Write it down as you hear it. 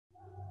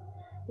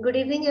Good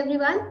evening,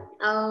 everyone.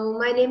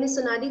 My name is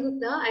Sonali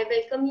Gupta. I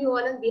welcome you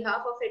all on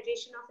behalf of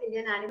Federation of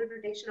Indian Animal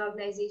Protection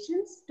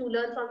Organizations to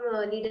learn from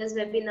leaders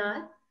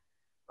webinar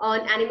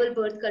on animal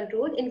birth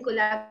control in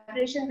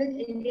collaboration with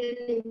Indian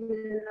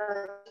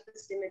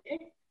Immunological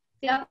Limited.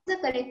 FIAP is a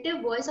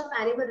collective voice of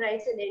animal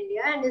rights in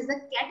India and is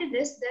the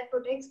catalyst that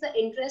protects the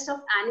interests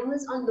of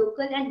animals on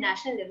local and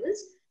national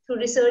levels through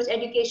research,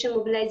 education,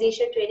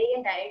 mobilization, training,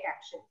 and direct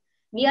action.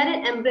 We are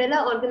an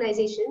umbrella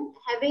organization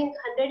having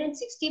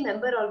 160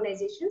 member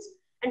organizations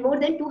and more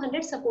than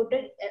 200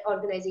 supported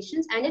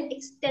organizations and an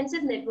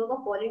extensive network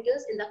of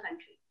volunteers in the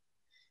country.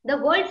 The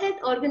World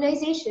Health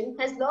Organization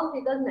has long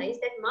recognized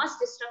that mass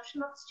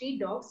destruction of street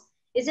dogs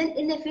is an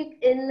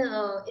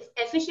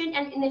efficient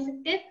and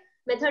ineffective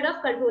method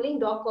of controlling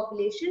dog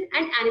population,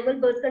 and animal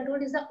birth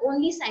control is the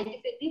only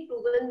scientifically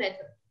proven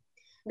method.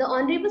 The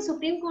Honorable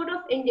Supreme Court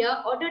of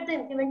India ordered the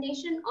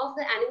implementation of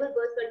the animal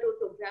birth control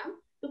program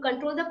to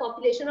control the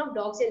population of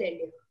dogs in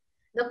India.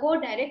 The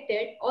court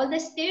directed all the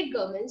state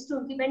governments to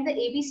implement the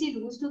ABC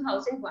Rules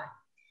 2001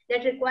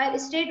 that require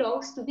stray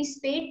dogs to be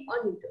spayed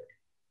or neutered.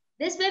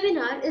 This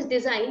webinar is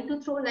designed to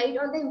throw light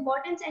on the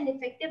importance and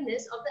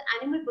effectiveness of the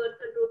animal birth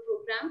control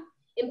program,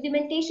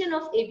 implementation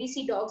of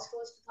ABC Dogs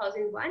Rules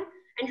 2001,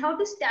 and how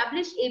to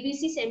establish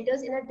ABC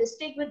centers in a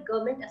district with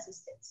government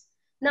assistance.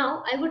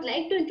 Now, I would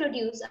like to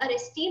introduce our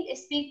esteemed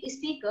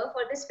speaker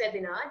for this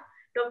webinar,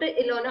 Dr.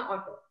 Ilona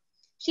Otter.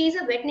 She is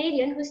a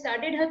veterinarian who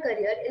started her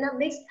career in a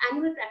mixed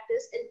animal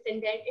practice in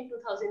Finland in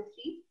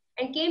 2003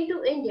 and came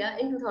to India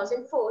in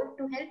 2004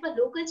 to help a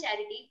local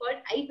charity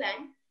called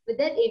IPAN with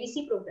their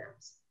ABC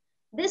programs.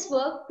 This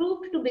work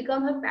proved to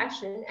become her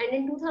passion, and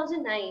in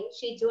 2009,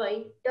 she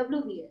joined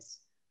WVS,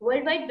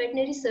 Worldwide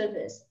Veterinary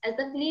Service, as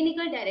the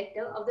Clinical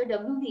Director of the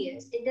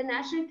WVS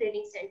International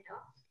Training Center,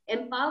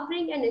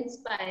 empowering and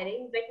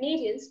inspiring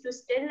veterinarians to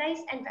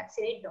sterilize and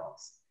vaccinate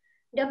dogs.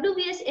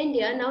 WVS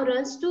India now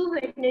runs 2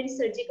 veterinary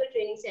surgical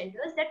training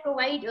centers that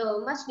provide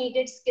much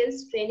needed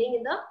skills training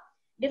in the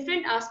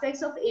different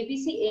aspects of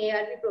ABC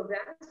ARV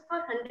programs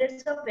for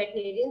hundreds of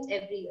veterinarians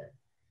every year.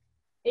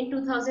 In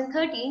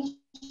 2013,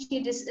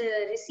 she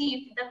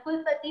received the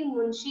Kulpati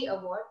Munshi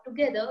Award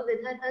together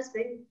with her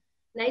husband,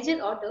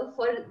 Nigel Otter,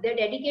 for their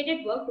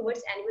dedicated work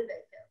towards animal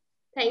welfare.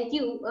 Thank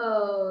you,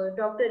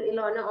 Dr.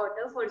 Ilona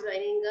Otter, for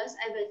joining us.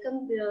 I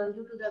welcome you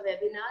to the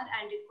webinar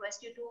and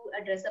request you to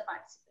address the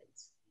participants.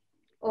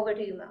 Over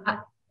to you, ma'am.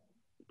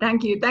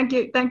 Thank you,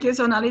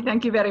 Sonali.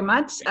 Thank you very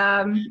much.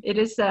 It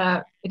is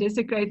a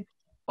great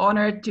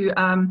honor to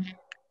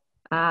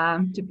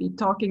be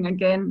talking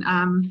again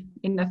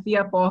in the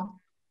FIAPO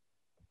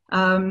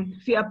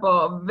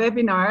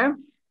webinar.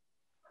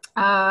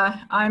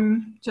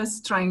 I'm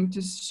just trying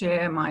to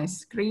share my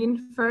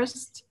screen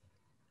first.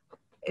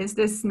 Is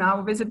this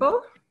now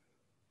visible?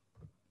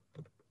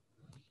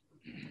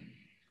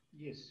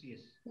 Yes,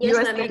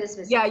 ma'am, it is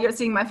visible. Yeah, you're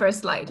seeing my first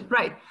slide,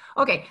 right?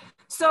 Okay.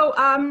 So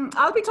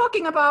I'll be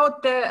talking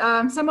about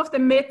some of the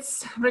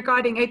myths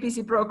regarding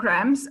ABC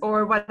programs,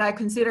 or what I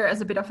consider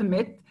as a bit of a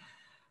myth.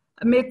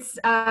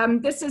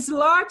 This is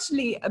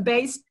largely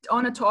based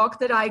on a talk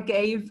that I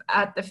gave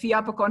at the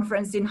FIAPO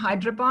conference in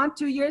Hyderabad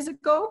 2 years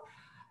ago.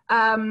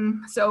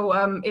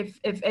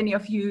 If any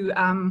of you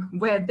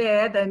were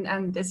there, then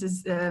and this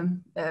is the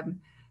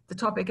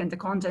topic and the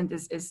content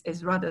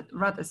is rather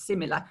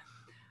similar.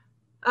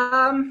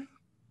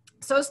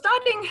 So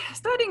starting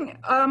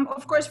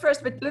of course,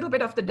 first with a little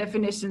bit of the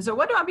definition. So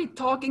what are we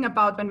talking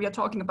about when we are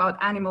talking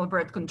about animal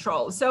birth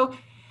control? So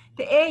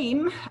the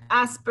aim,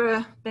 as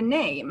per the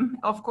name,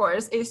 of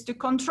course, is to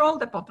control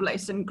the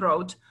population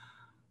growth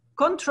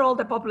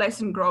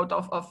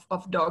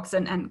of dogs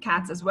and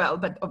cats as well.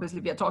 But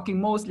obviously we are talking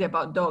mostly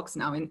about dogs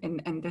now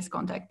in this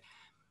context.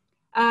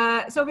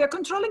 So we are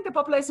controlling the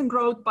population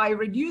growth by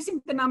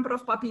reducing the number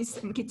of puppies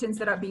and kittens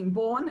that are being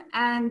born,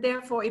 and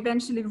therefore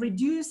eventually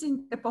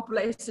reducing the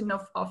population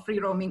of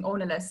free-roaming,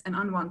 ownerless and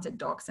unwanted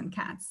dogs and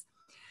cats.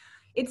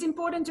 It's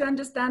important to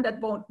understand that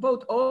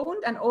both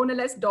owned and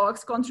ownerless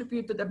dogs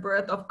contribute to the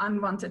birth of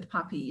unwanted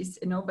puppies,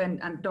 when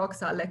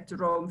dogs are let to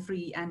roam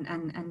free and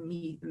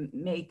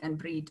mate and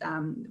breed,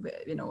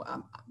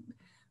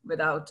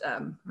 without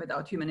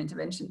human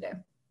intervention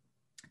there.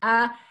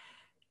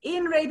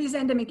 In rabies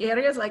endemic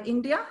areas like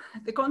India,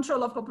 the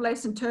control of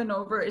population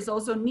turnover is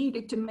also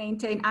needed to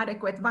maintain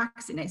adequate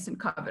vaccination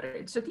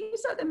coverage. So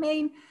these are the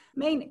main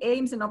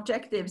aims and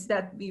objectives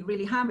that we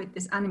really have with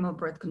this animal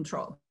birth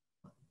control.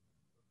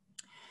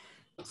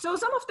 So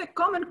some of the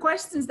common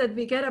questions that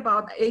we get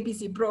about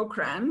ABC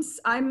programs,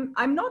 I'm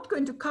not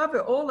going to cover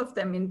all of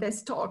them in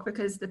this talk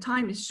because the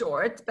time is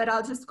short, but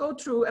I'll just go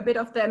through a bit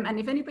of them. And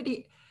if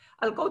anybody,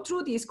 I'll go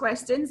through these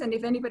questions, and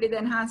if anybody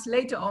then has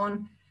later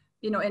on,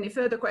 any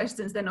further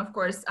questions, then of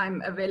course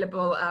I'm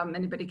available.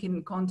 Anybody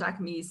can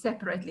contact me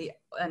separately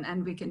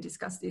and we can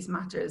discuss these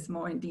matters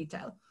more in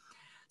detail.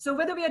 So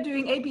whether we are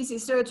doing ABC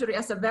surgery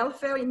as a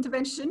welfare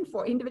intervention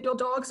for individual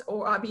dogs,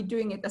 or are we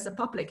doing it as a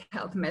public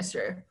health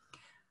measure?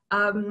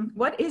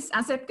 What is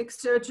aseptic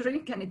surgery?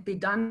 Can it be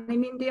done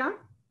in India?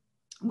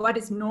 what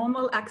is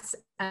normal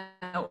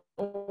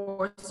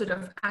or sort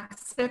of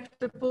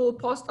acceptable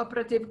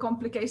post-operative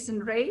complication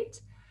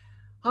rate,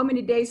 how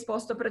many days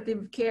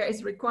post-operative care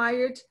is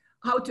required,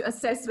 how to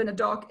assess when a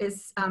dog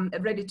is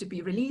ready to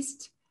be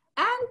released,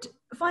 and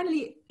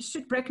finally,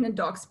 should pregnant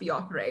dogs be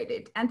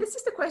operated? And this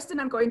is the question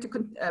I'm going to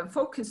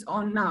focus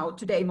on now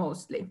today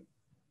mostly.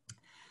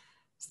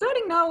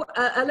 Starting now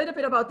a little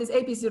bit about these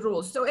APC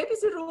rules. So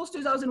APC rules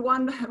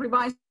 2001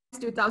 revised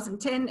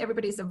 2010,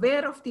 everybody is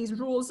aware of these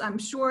rules, I'm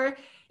sure.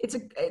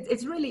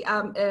 It's really,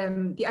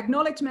 the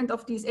acknowledgement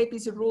of these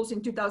APC rules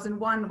in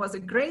 2001 was a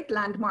great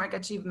landmark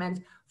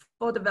achievement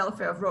for the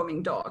welfare of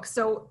roaming dogs.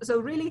 So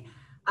really,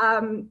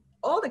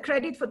 all the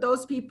credit for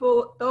those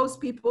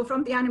people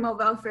from the animal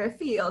welfare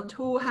field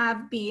who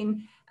have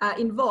been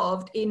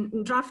involved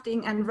in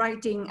drafting and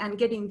writing and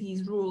getting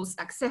these rules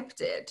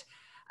accepted.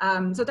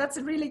 So that's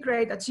a really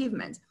great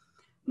achievement.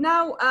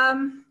 Now,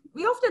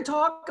 we often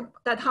talk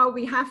about how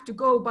we have to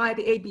go by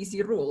the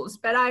APC rules,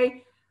 but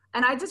I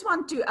just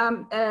want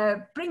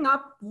to bring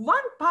up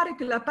one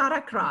particular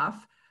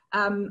paragraph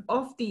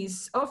of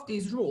these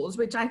rules,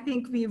 which I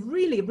think we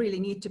really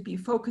need to be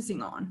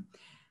focusing on.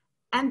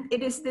 And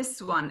it is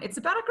this one. It's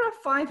a paragraph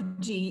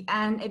 5G,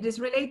 and it is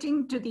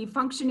relating to the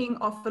functioning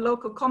of a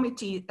local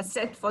committee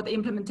set for the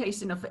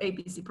implementation of an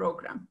APC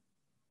program.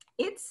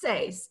 It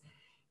says,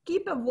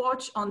 keep a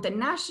watch on the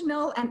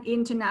national and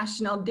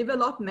international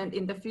development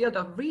in the field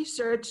of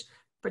research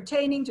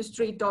pertaining to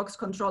street dogs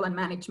control and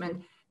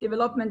management,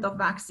 development of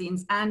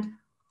vaccines, and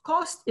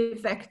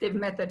cost-effective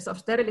methods of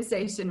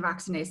sterilization,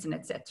 vaccination,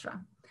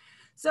 etc.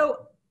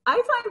 So I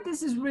find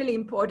this is really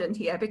important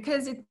here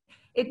because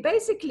it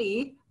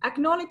basically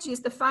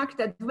acknowledges the fact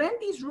that when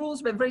these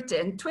rules were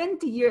written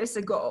 20 years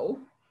ago,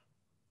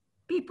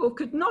 people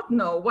could not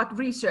know what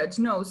research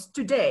knows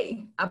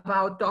today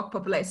about dog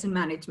population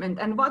management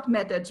and what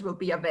methods will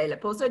be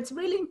available. So it's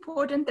really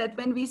important that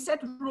when we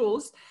set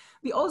rules,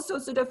 we also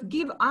sort of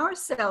give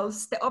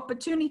ourselves the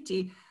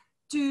opportunity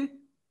to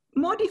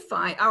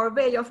modify our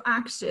way of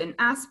action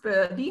as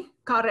per the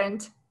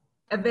current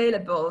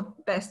available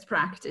best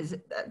practice,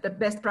 the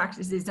best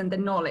practices and the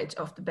knowledge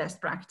of the best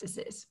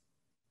practices.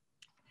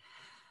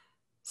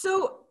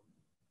 So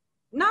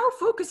now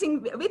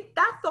focusing with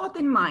that thought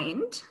in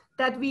mind,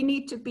 that we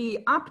need to be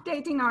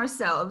updating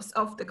ourselves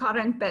of the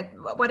current,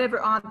 whatever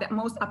are the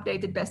most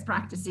updated best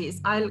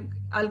practices.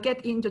 I'll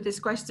get into this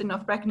question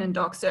of pregnant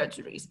dog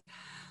surgeries.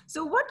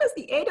 So what does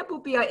the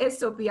AWPI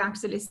SOP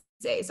actually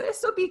say? So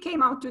SOP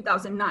came out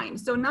 2009,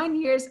 so 9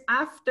 years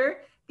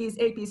after these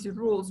APC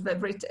rules were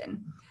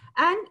written.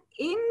 And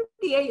in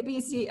the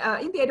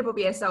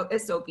AWPI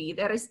SOP,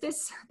 there is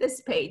this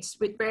page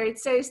where it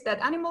says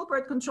that animal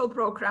birth control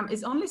program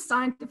is the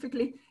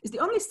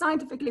only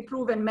scientifically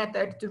proven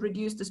method to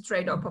reduce the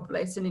stray dog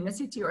population in a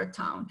city or a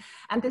town.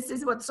 And this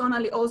is what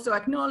Sonali also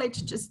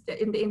acknowledged just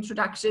in the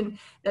introduction,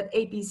 that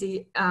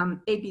APC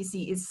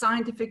is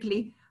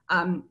scientifically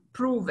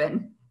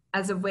proven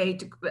as a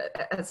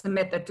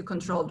method to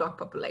control dog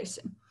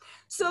population.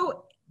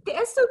 So the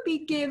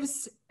SOP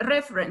gives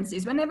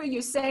references. Whenever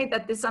you say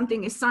that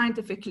something is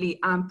scientifically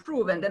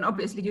proven, then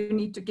obviously you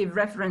need to give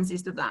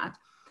references to that.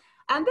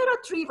 And there are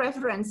 3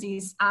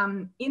 references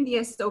in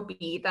the SOP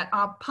that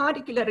are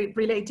particularly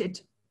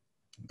related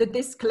to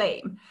this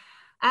claim.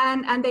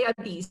 And they are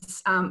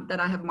these that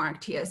I have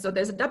marked here. So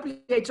there's a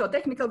WHO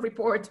technical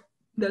report,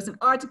 there's an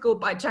article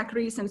by Jack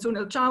Rees and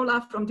Sunil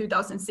Chawla from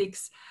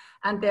 2006,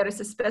 and there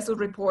is a special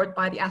report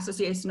by the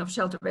Association of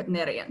Shelter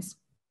Veterinarians.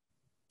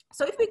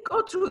 So if we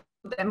go through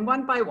them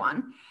one by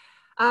one,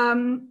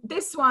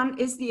 this one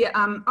is the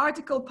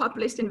article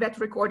published in Vet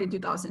Record in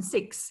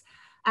 2006.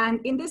 And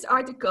in this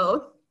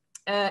article,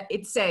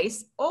 it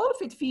says, all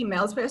fit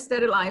females were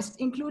sterilized,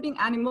 including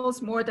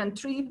animals more than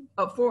 3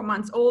 or 4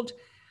 months old,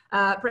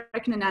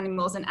 pregnant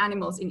animals and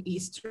animals in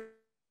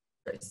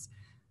estrus.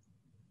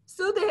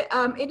 So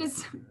it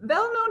is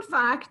well-known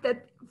fact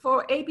that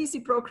for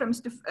APC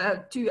programs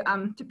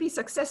to be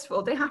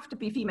successful, they have to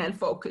be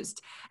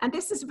female-focused. And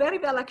this is very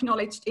well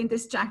acknowledged in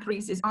this Jack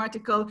Rees'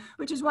 article,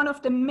 which is one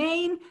of the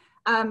main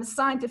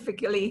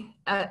scientifically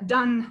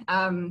done,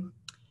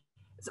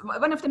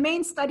 one of the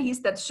main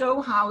studies that show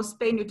how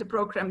spay-neuter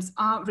programs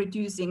are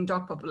reducing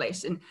dog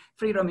population,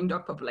 free-roaming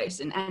dog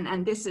population.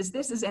 And this is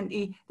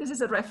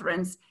a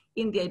reference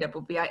in the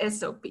AWPI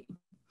SOP.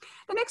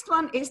 The next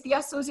one is the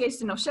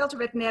Association of Shelter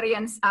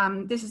Veterinarians.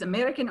 This is an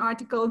American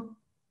article.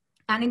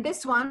 And in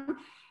this one,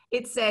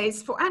 it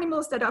says, for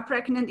animals that are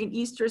pregnant in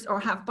estrus or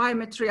have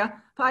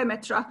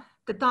pyometra,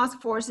 the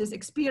task force's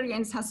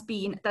experience has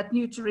been that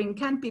neutering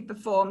can be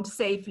performed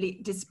safely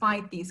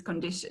despite these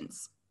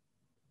conditions.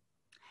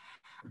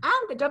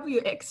 And the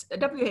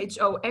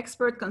WHO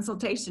expert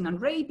consultation on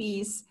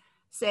rabies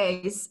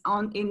says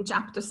in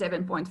chapter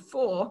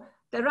 7.4,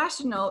 the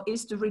rationale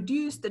is to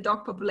reduce the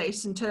dog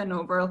population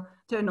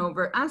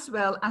turnover as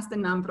well as the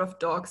number of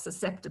dogs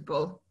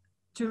susceptible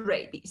to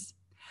rabies.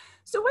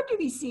 So what do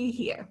we see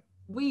here?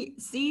 We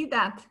see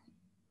that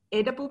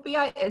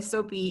AWPI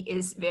SOP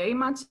is very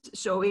much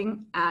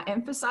showing,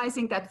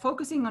 emphasizing that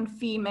focusing on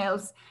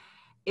females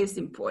is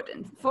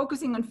important.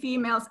 Focusing on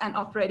females and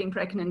operating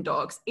pregnant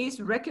dogs is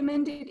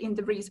recommended in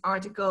the Rees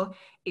article.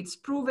 It's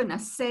proven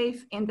as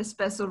safe in the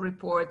special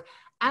report,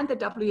 and the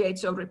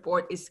WHO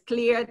report is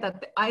clear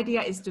that the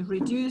idea is to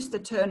reduce the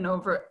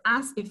turnover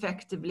as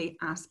effectively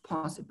as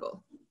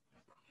possible.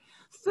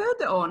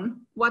 Further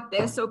on, what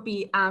the SOP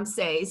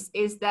says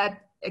is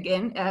that,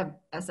 again,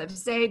 as I've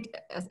said,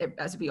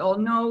 as we all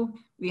know,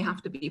 we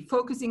have to be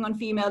focusing on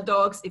female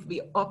dogs. If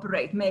we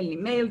operate mainly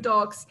male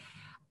dogs,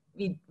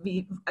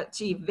 we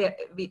achieve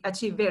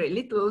very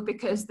little,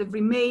 because the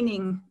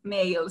remaining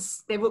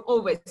males, there will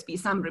always be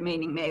some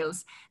remaining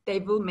males, they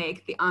will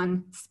make the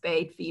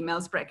unspayed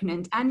females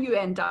pregnant, and you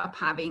end up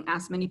having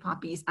as many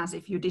puppies as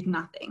if you did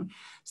nothing.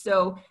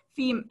 So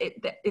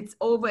it's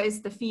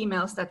always the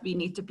females that we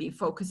need to be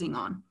focusing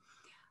on.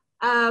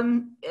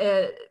 And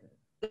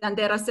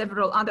there are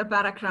several other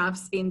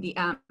paragraphs in the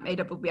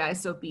AWBI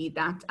SOP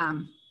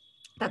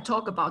that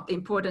talk about the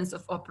importance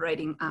of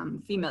operating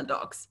female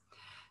dogs.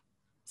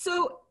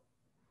 So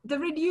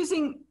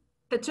reducing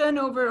the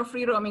turnover of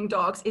free-roaming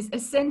dogs is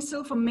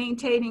essential for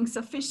maintaining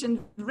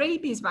sufficient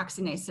rabies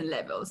vaccination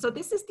levels. So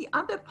this is the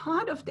other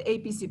part of the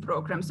APC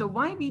program. So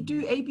why we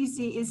do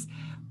APC is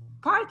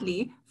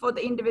partly for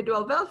the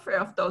individual welfare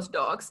of those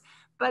dogs,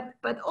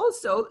 but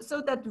also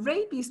so that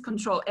rabies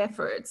control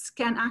efforts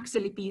can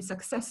actually be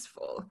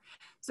successful.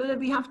 So that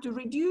we have to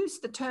reduce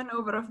the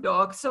turnover of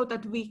dogs so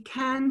that we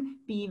can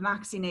be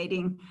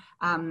vaccinating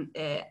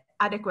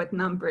adequate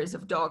numbers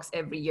of dogs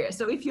every year.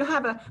 So if you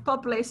have a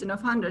population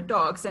of 100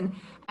 dogs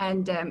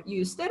and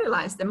you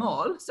sterilize them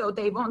all, so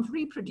they won't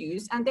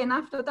reproduce, and then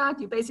after that,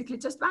 you basically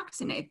just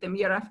vaccinate them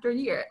year after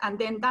year, and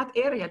then that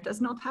area does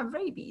not have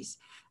rabies.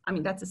 I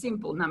mean, that's a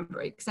simple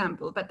number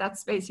example, but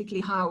that's basically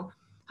how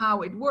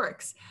it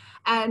works.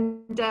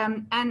 And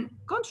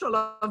control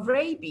of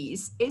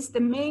rabies is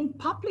the main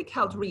public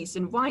health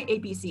reason why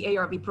APC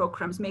ARV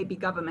programs may be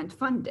government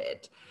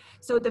funded.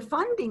 So the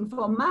funding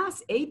for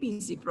mass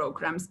APC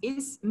programs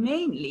is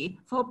mainly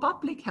for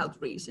public health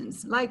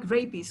reasons, like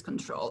rabies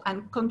control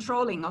and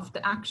controlling of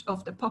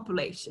the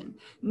population,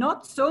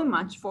 not so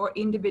much for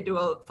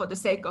the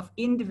sake of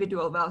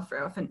individual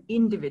welfare of an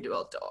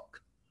individual dog.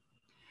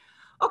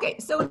 Okay,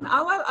 so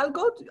now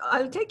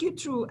I'll take you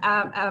through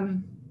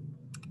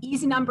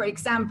easy number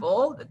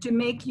example to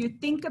make you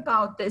think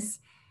about this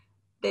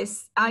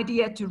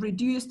idea to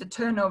reduce the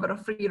turnover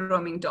of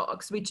free-roaming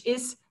dogs, which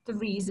is the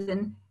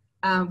reason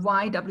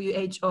why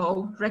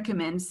WHO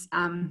recommends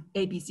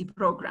APC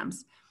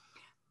programs.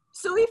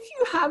 So if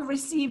you have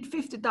received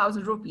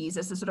 50,000 rupees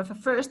as a sort of a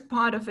first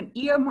part of an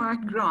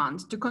earmarked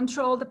grant to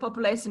control the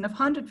population of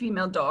 100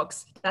 female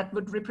dogs, that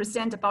would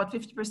represent about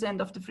 50%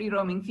 of the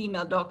free-roaming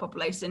female dog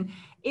population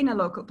in a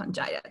local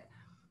panchayat.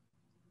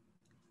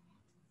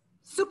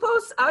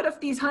 Suppose out of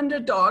these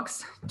 100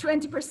 dogs,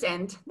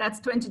 20%, that's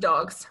 20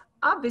 dogs,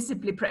 are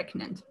visibly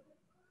pregnant.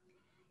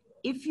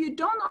 If you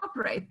don't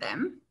operate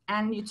them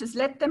and you just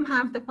let them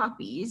have the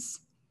puppies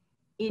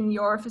in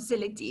your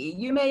facility,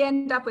 you may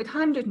end up with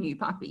 100 new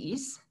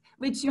puppies,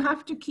 which you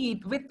have to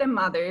keep with the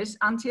mothers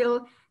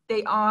until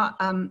they are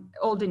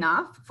old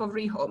enough for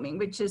rehoming,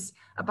 which is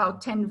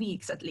about 10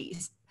 weeks at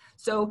least.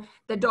 So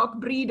the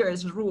dog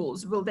breeders'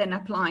 rules will then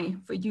apply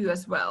for you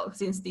as well,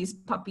 since these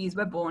puppies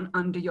were born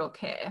under your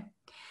care.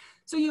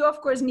 So you,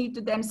 of course, need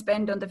to then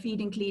spend on the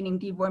feeding, cleaning,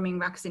 deworming,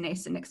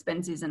 vaccination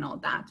expenses and all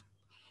that.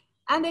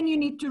 And then you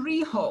need to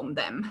rehome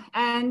them.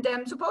 And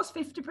suppose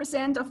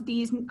 50% of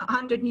these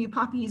 100 new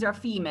puppies are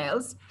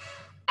females.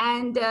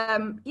 And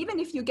even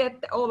if you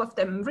get all of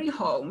them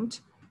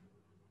rehomed,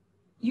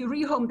 you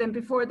rehome them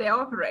before they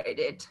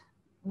operated.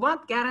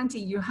 What guarantee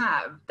you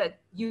have that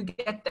you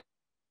get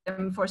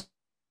them for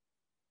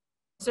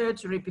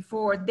surgery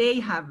before they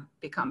have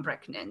become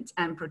pregnant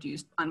and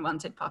produced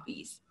unwanted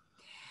puppies?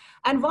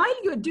 And while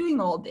you're doing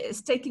all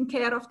this, taking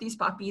care of these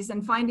puppies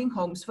and finding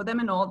homes for them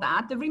and all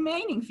that, the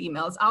remaining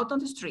females out on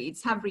the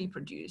streets have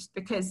reproduced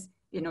because,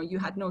 you know, you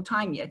had no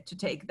time yet to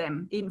take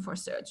them in for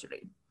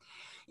surgery.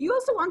 You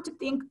also want to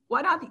think,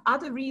 what are the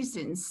other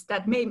reasons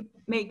that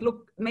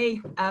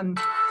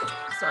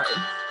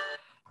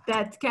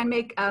that can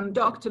make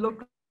dog to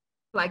look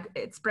like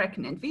it's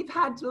pregnant? We've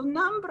had a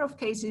number of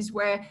cases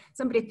where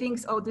somebody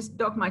thinks, oh, this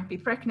dog might be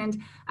pregnant.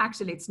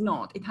 Actually, it's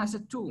not. It has a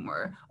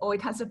tumor, or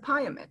it has a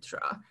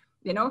pyometra,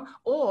 you know,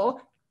 or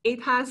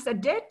it has a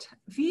dead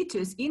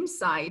fetus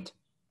inside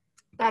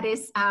that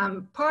is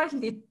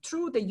partly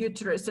through the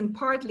uterus and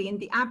partly in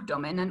the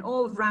abdomen and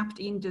all wrapped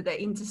into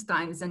the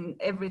intestines and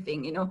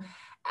everything, you know,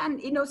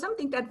 and, you know,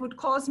 something that would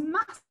cause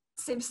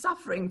massive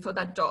suffering for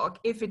that dog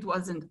if it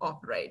wasn't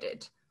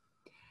operated.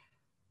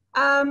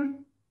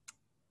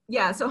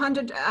 Yeah, so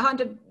 100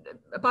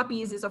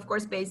 puppies is, of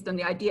course, based on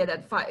the idea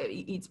that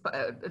each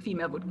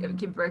female would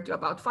give birth to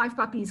about 5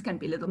 puppies, can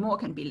be a little more,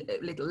 can be a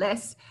little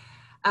less.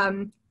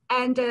 And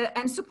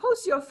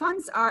suppose your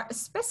funds are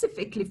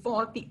specifically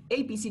for the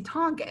APC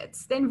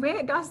targets, then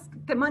where does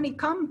the money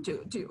come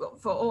to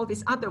for all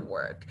this other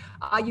work?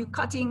 Are you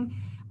cutting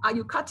Are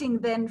you cutting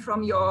then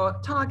from your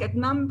target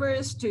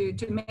numbers to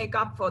make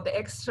up for the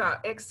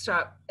extra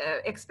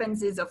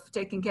expenses of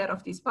taking care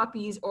of these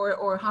puppies,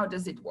 or how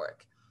does it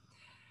work?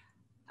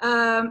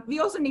 We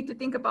also need to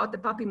think about the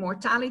puppy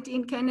mortality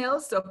in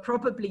kennels. So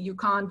probably you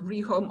can't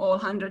rehome all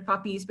 100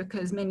 puppies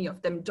because many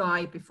of them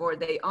die before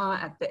they are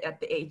at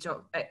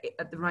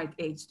the right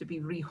age to be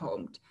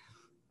rehomed.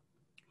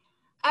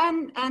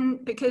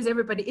 And because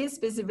everybody is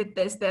busy with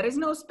this, there is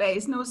no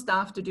space, no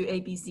staff to do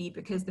ABC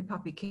because the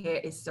puppy care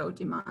is so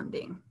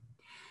demanding.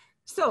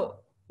 So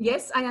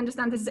yes, I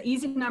understand this is an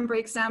easy number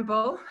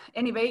example.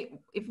 Anyway,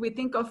 if we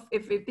think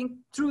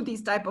through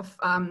these type of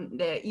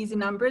the easy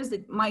numbers,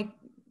 it might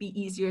be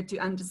easier to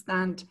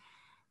understand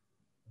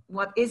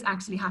what is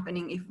actually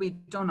happening if we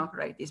don't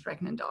operate these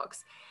pregnant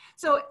dogs.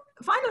 So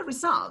final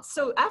results.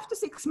 So after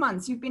 6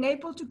 months, you've been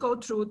able to go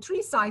through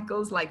 3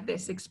 cycles like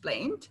this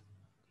explained.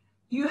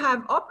 You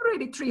have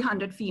operated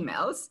 300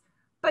 females,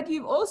 but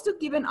you've also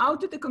given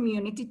out to the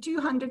community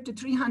 200 to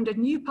 300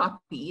 new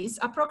puppies,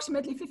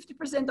 approximately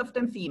 50% of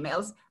them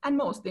females, and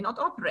mostly not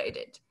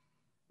operated.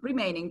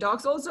 Remaining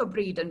dogs also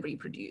breed and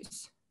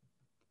reproduce.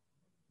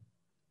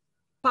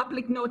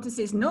 Public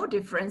notices no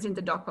difference in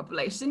the dog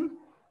population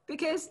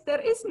because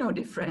there is no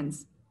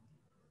difference.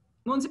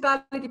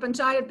 Municipality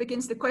Panchayat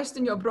begins to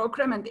question your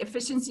program and the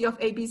efficiency of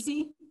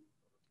ABC.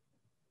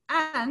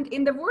 And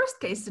in the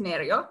worst case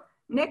scenario,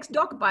 next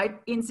dog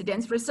bite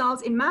incidents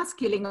results in mass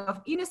killing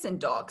of innocent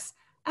dogs,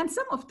 and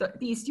some of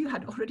these you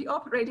had already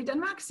operated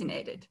and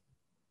vaccinated.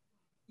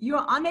 You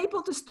are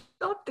unable to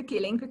stop the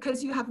killing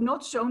because you have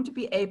not shown to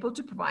be able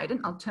to provide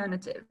an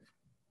alternative.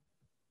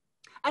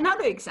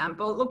 Another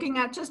example, looking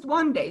at just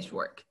 1 day's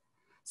work.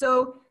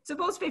 So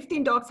suppose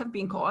 15 dogs have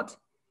been caught,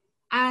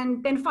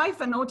 and then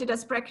 5 are noted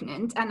as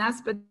pregnant, and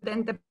as per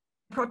then the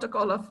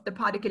protocol of the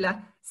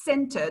particular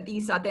center,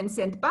 these are then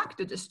sent back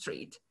to the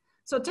street.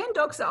 So 10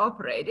 dogs are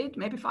operated,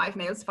 maybe 5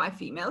 males, 5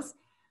 females,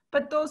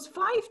 but those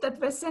 5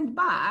 that were sent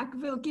back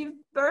will give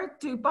birth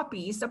to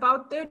puppies,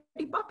 about 30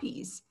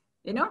 puppies,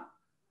 you know,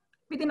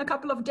 within a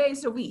couple of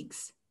days or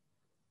weeks.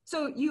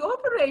 So you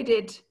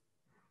operated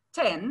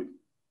 10,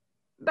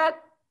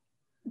 but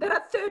there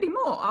are 30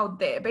 more out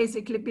there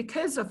basically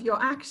because of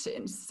your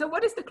actions. So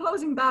what is the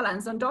closing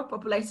balance on dog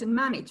population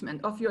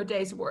management of your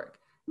day's work?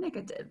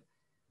 Negative.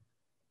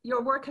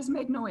 Your work has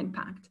made no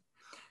impact.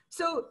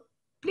 So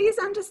please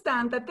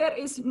understand that there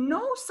is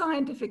no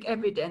scientific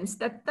evidence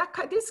that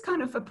this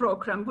kind of a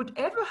program would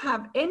ever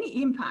have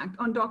any impact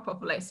on dog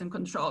population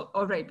control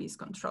or rabies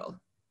control.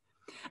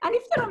 And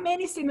if there are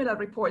many similar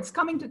reports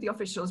coming to the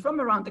officials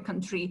from around the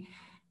country,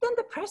 then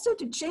the pressure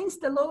to change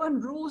the law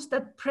and rules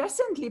that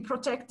presently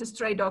protect the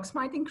stray dogs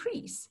might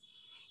increase.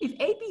 If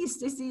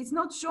ABC is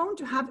not shown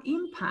to have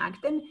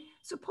impact, then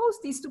suppose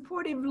these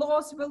supportive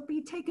laws will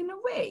be taken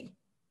away.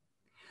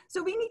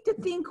 So we need to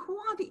think, who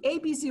are the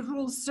ABC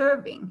rules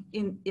serving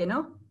in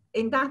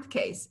that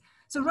case?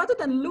 So rather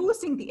than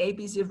losing the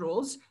ABC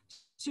rules,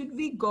 should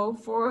we go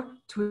for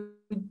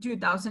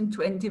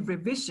 2020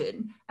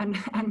 revision and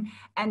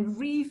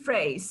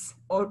rephrase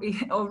or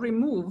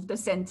remove the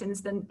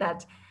sentence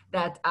that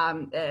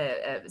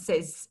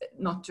says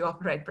not to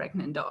operate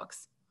pregnant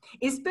dogs,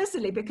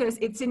 especially because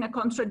it's in a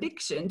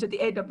contradiction to the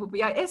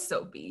AWPI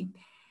SOP.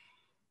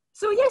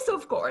 So yes,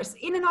 of course,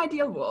 in an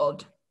ideal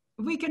world,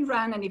 we can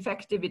run an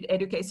effective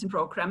education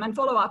program and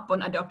follow up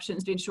on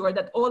adoptions to ensure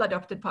that all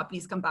adopted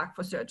puppies come back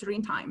for surgery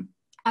in time.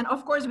 And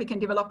of course, we can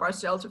develop our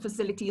shelter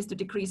facilities to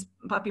decrease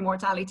puppy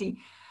mortality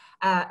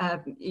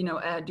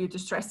due to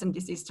stress and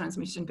disease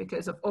transmission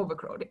because of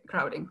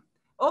overcrowding.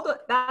 Although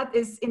that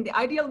is in the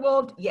ideal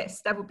world,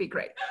 yes, that would be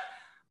great.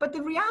 But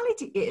the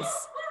reality is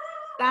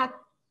that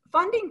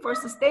funding for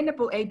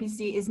sustainable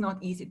ABC is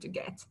not easy to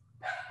get.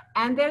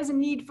 And there's a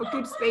need for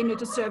good spay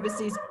neuter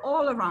services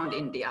all around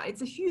India.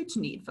 It's a huge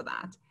need for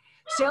that.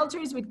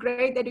 Shelters with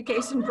great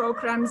education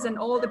programs and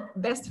all the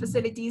best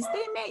facilities,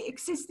 they may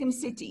exist in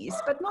cities,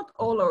 but not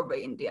all over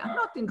India,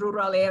 not in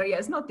rural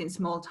areas, not in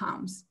small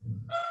towns.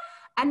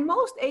 And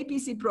most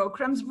ABC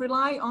programs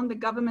rely on the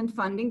government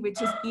funding, which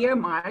is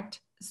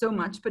earmarked so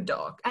much per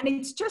dog. And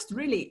it's just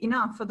really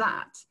enough for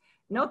that,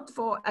 not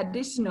for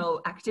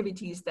additional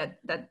activities that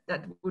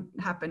would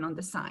happen on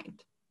the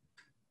side.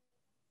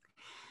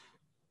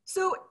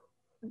 So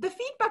the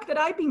feedback that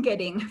I've been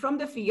getting from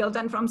the field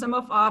and from some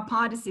of our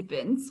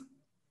participants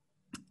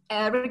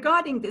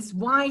regarding this,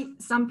 why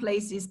some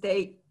places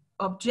they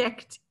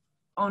object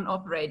on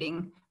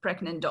operating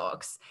pregnant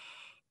dogs.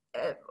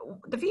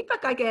 The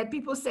feedback I get,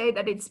 people say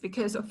that it's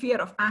because of fear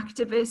of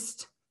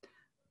activists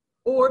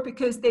or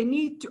because they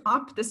need to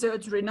up the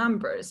surgery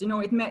numbers. You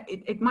know, it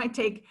might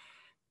take,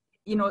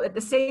 you know, at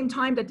the same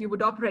time that you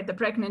would operate the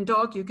pregnant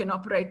dog, you can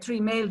operate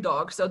 3 male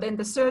dogs. So then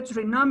the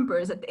surgery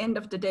numbers at the end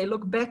of the day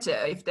look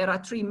better if there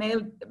are 3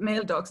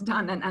 male dogs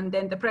done and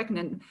then the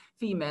pregnant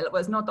female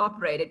was not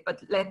operated,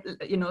 but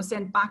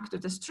sent back to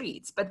the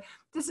streets. But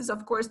this is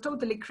of course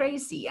totally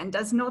crazy and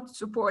does not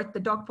support the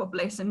dog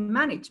population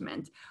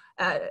management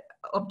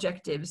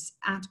objectives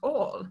at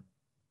all.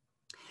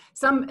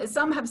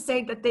 Some have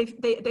said that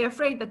they're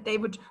afraid that they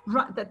would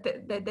run, that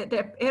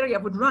their area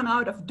would run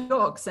out of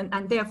dogs,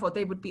 and therefore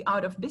they would be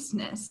out of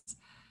business.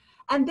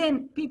 And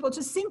then people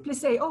just simply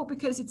say, oh,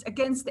 because it's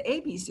against the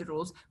ABC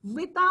rules,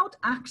 without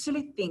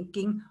actually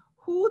thinking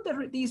who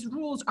these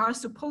rules are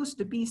supposed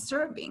to be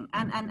serving,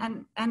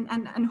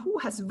 and who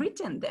has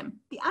written them.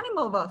 The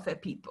animal welfare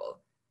people.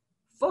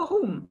 For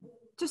whom?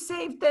 To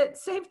save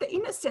the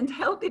innocent,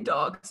 healthy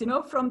dogs, you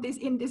know, from these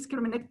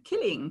indiscriminate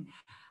killing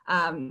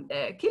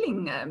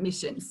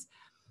missions.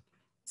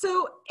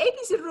 So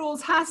ABC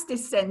rules has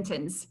this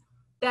sentence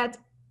that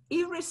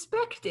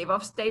irrespective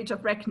of stage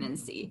of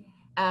pregnancy,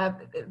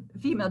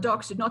 female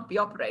dogs should not be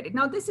operated.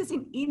 Now, this is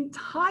in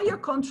entire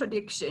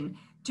contradiction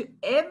to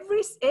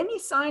any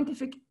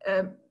scientific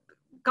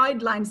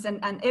guidelines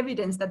and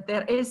evidence that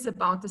there is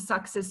about the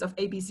success of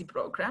ABC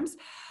programs.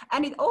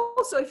 And it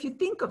also, if you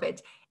think of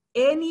it,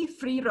 any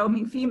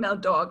free-roaming female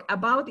dog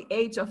about the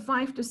age of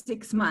 5 to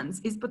 6 months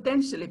is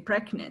potentially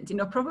pregnant, you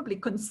know, probably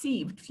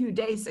conceived a few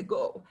days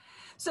ago.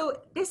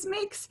 So this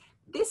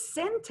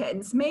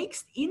sentence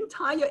makes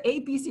entire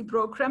ABC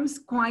programs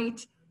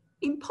quite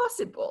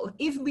impossible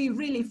if we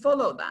really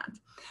follow that.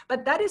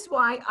 But that is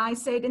why I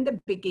said in the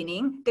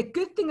beginning, the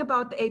good thing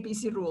about the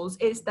ABC rules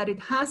is that it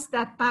has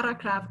that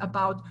paragraph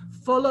about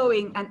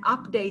following and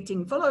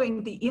updating,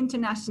 following the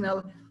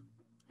international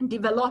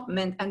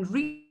development and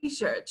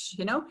research,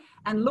 you know,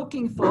 and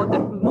looking for the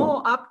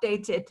more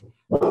updated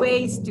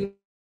ways to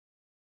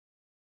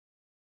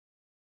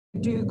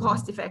do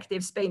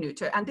cost-effective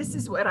spay-neuter. And this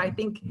is where I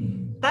think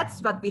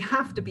that's what we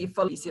have to be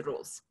following ABC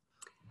rules.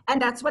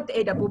 And that's what the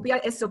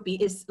AWPI SOP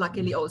is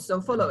luckily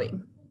also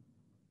following.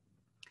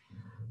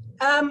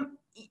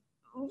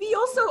 We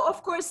also,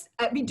 of course,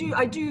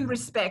 I do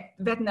respect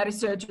veterinary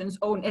surgeons'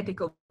 own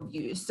ethical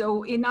views.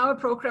 So in our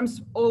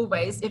programs,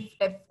 always, if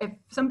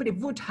somebody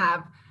would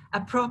have a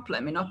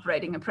problem in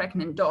operating a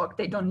pregnant dog,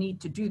 they don't need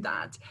to do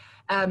that.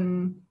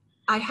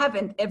 I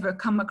haven't ever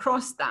come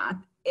across that,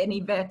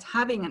 any vet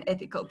having an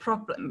ethical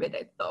problem with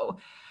it, though.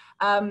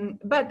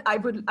 But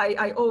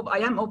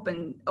I am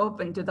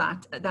open to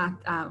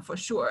that for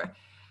sure.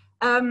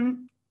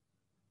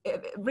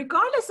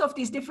 Regardless of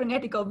these different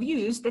ethical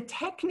views, the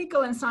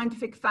technical and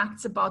scientific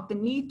facts about the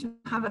need to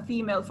have a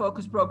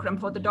female-focused program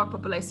for the dog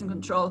population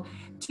control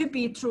to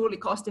be truly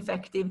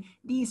cost-effective,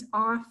 these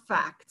are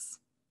facts.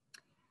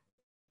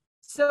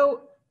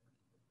 So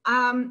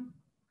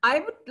I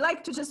would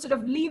like to just sort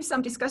of leave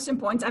some discussion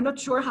points. I'm not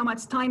sure how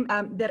much time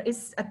there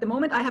is at the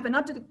moment. I have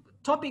another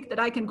topic that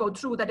I can go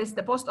through, that is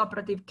the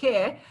post-operative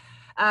care,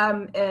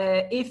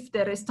 if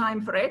there is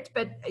time for it.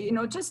 But, you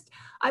know,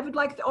 I would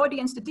like the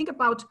audience to think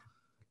about,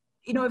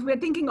 you know, if we're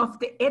thinking of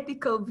the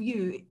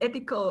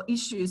ethical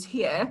issues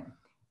here,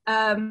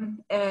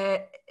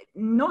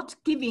 not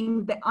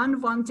giving the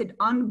unwanted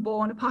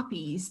unborn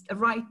puppies a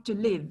right to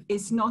live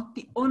is not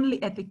the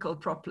only ethical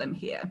problem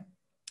here.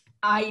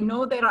 I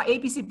know there are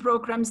ABC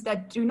programs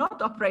that do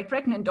not operate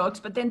pregnant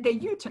dogs, but then they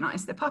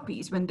euthanize the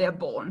puppies when they're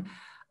born.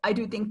 I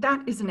do think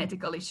that is an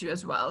ethical issue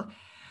as well.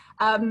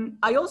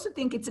 I also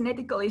think it's an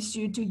ethical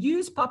issue to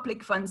use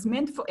public funds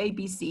meant for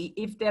ABC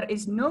if there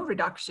is no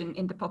reduction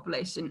in the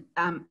population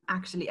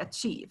actually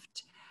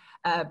achieved.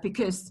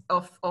 Because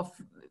of,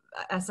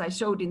 as I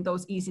showed in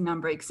those easy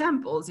number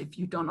examples, if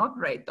you don't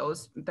operate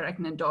those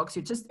pregnant dogs,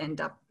 they just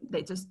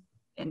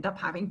end up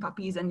having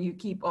puppies, and you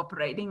keep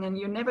operating and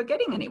you're never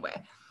getting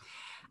anywhere.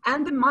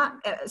 And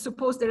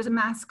suppose there's a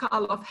mass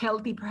cull of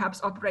healthy,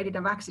 perhaps operated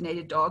and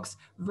vaccinated dogs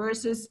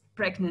versus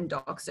pregnant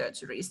dog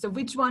surgery. So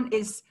which one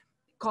is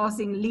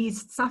causing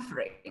least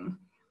suffering?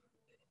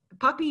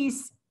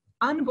 Puppies,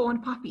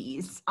 unborn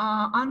puppies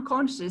are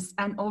unconscious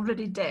and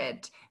already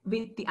dead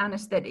with the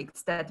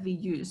anesthetics that we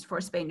use for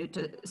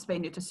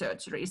spay-neuter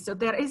surgery. So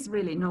there is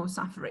really no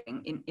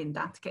suffering in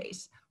that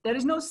case. There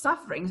is no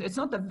suffering, so it's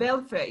not a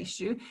welfare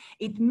issue.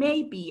 It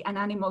may be an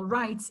animal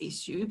rights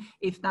issue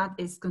if that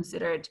is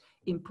considered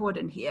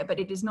important here, but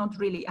it is not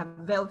really a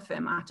welfare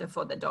matter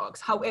for the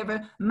dogs.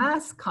 However,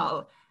 mass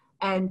cull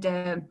and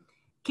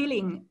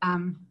killing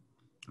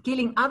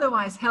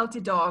otherwise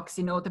healthy dogs,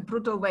 you know, the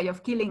brutal way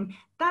of killing,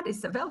 that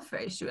is a welfare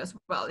issue as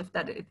well,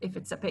 if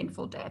it's a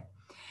painful death.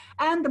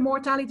 And the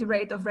mortality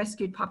rate of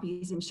rescued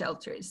puppies in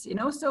shelters, you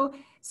know, so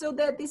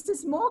that this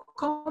is more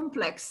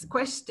complex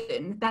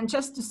question than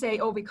just to say,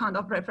 oh, we can't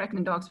operate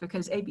pregnant dogs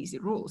because ABC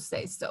rules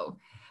say so.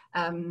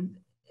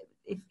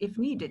 If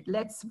needed,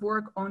 let's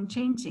work on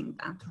changing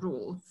that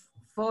rule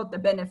for the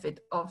benefit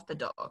of the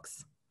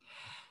dogs.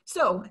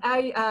 So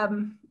I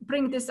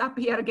bring this up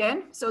here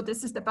again. So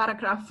this is the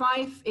paragraph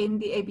 5 in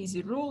the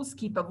ABC rules.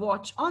 Keep a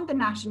watch on the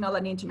national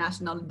and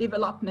international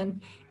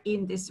development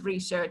in this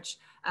research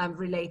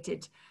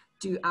related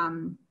to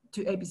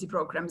ABC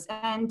programs.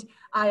 And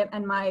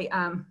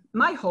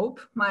my hope,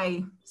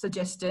 my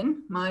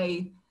suggestion,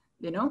 my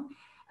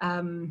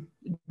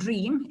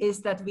dream is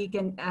that we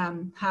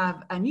can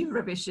have a new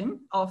revision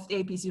of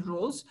the ABC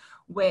rules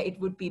where it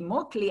would be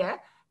more clear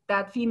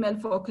that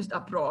female-focused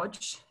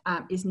approach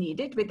is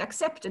needed, with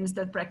acceptance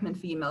that pregnant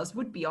females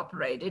would be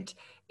operated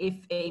if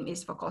aim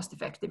is for cost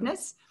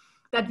effectiveness.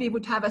 that we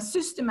would have a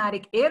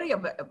systematic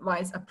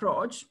area-wise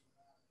approach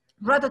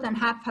rather than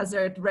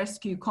haphazard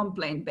rescue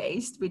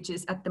complaint-based, which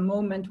is at the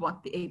moment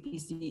what the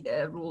APC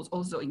rules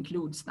also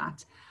includes,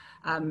 that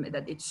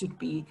it should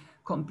be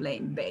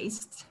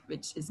complaint-based,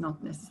 which is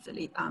not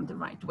necessarily the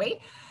right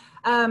way.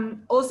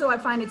 Also, I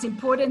find it's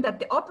important that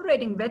the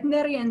operating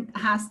veterinarian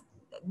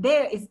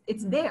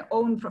it's their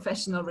own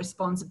professional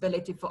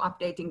responsibility for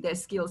updating their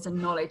skills and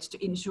knowledge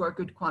to ensure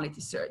good quality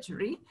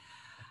surgery.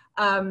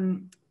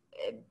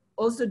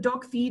 Also,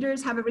 dog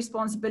feeders have a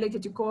responsibility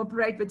to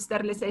cooperate with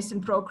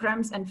sterilization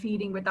programs, and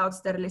feeding without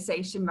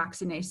sterilization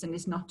vaccination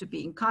is not to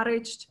be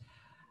encouraged.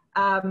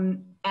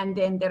 And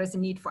then there is a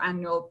need for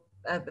annual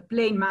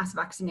plain mass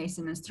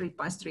vaccination and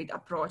street-by-street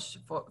approach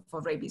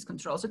for rabies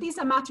control. So these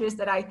are matters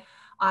that I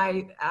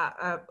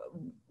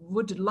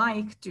would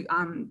like to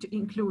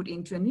include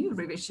into a new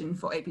revision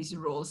for APC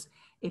rules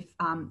if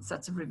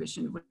such a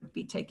revision would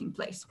be taking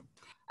place.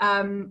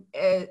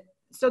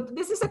 So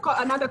this is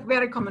another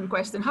very common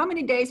question. How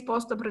many days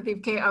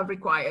post-operative care are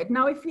required?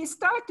 Now, if we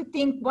start to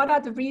think what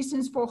are the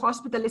reasons for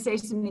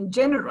hospitalization in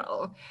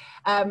general,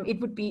 it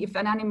would be if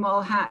an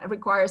animal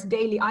requires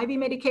daily IV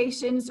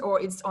medications, or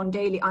it's on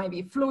daily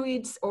IV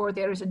fluids, or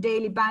there is a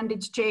daily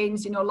bandage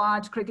change,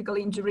 large critical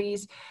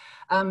injuries,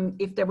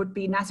 if there would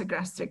be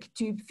nasogastric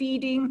tube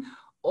feeding,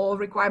 or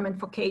requirement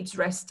for cage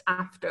rest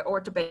after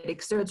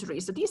orthopedic surgery.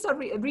 So these are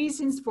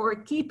reasons for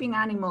keeping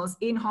animals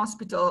in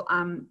hospital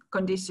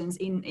conditions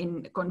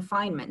in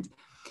confinement.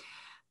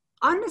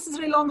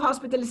 Unnecessary long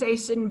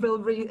hospitalization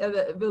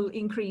will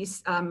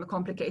increase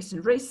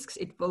complication risks.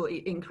 It will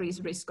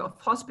increase risk of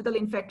hospital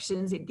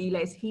infections. It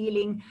delays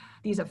healing.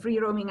 These are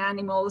free-roaming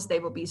animals. They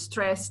will be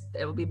stressed.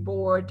 They will be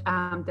bored.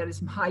 There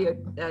is higher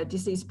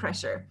disease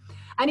pressure.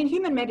 And in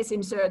human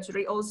medicine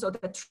surgery, also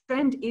the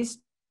trend is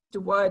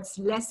towards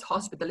less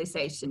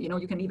hospitalization.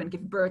 You can even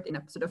give birth in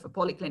a sort of a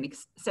polyclinic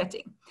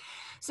setting.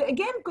 So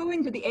again,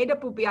 going to the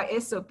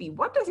AWPI SOP,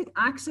 what does it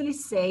actually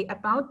say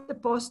about the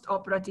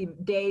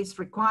post-operative days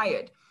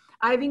required?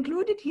 I've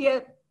included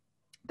here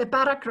the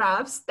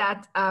paragraphs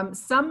that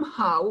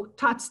somehow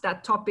touch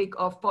that topic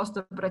of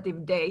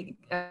post-operative day,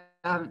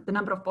 the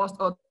number of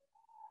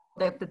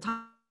the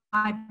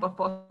type of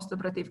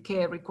post-operative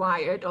care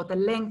required, or the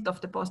length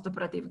of the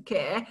post-operative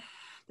care.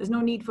 There's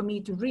no need for me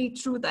to read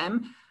through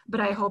them, but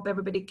I hope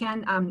everybody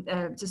can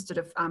just sort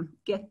of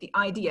get the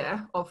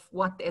idea of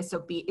what the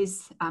SOP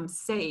is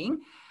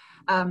saying.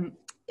 And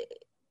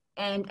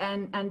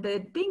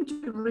the thing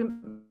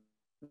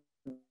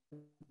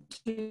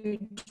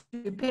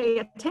to pay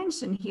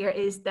attention here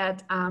is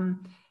that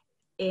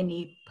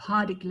any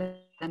particular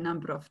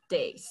number of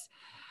days.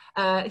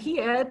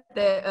 Here,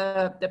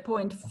 the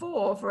point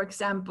 4, for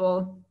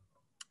example,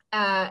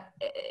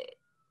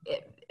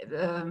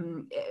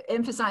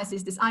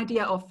 emphasizes this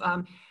idea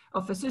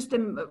of a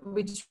system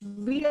which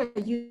we are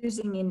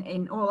using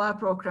in all our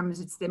programs.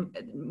 It's the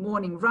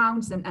morning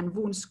rounds and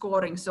wound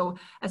scoring. So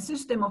a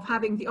system of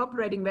having the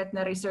operating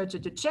veterinary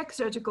surgeon to check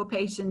surgical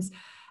patients,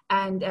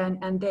 and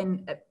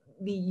then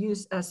we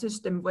use a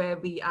system where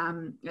we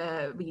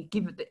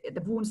give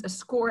the wounds a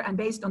score, and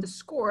based on the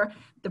score,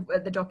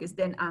 the dog is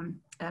then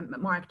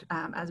marked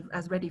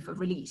as ready for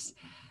release.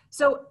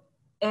 So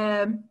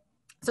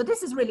so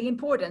this is really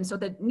important. So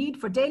the need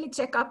for daily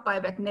checkup by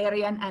a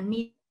veterinarian, and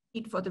need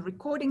for the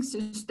recording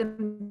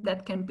system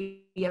that can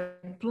be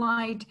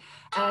applied,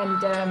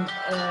 and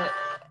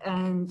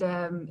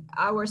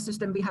our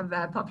system, we have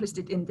published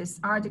it in this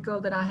article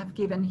that I have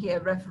given here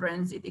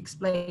reference. It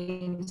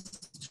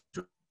explains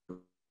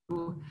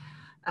through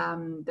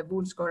the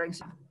wound scoring.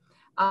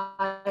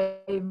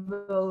 I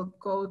will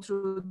go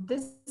through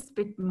this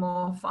bit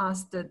more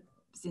faster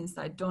since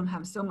I don't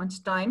have so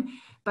much time,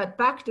 but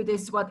back to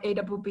this, what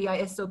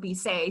AWPI SOP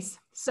says.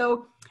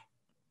 So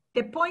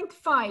the point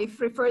 5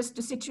 refers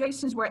to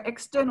situations where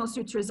external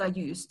sutures are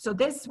used. So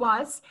this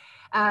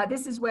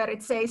is where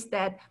it says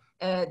that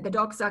the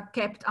dogs are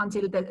kept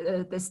until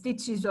the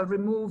stitches are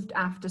removed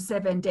after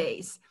 7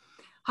 days.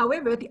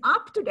 However, the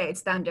up-to-date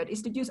standard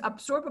is to use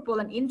absorbable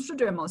and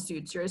intradermal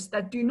sutures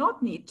that do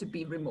not need to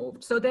be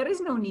removed. So there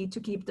is no need to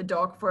keep the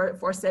dog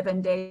for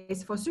 7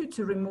 days for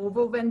suture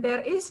removal when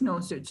there is no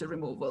suture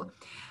removal.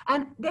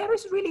 And there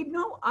is really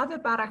no other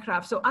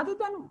paragraph. So other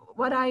than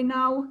what I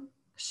now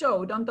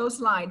showed on those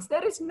slides,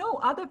 there is no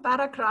other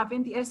paragraph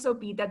in the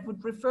SOP that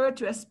would refer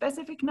to a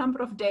specific number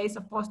of days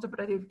of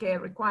postoperative care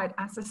required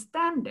as a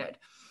standard.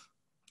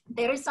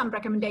 There is some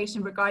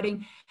recommendation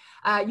regarding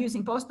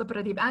using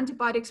postoperative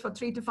antibiotics for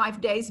 3 to 5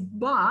 days,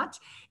 but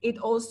it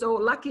also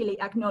luckily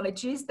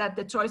acknowledges that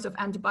the choice of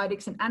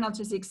antibiotics and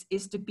analgesics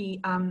is to be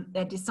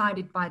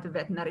decided by the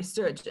veterinary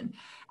surgeon.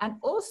 And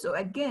also,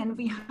 again,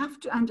 we have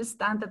to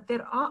understand that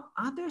there are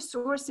other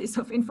sources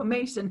of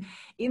information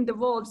in the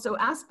world. So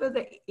as per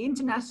the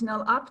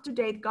international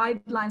up-to-date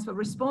guidelines for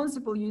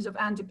responsible use of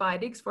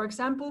antibiotics, for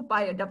example,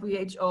 by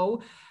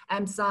WHO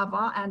and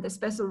SAVA, and the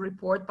special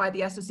report by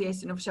the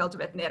Association of Shelter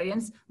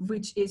Veterinarians,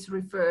 which is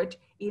referred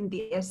in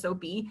the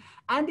SOP,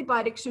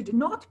 antibiotics should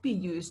not be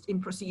used in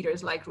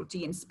procedures like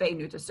routine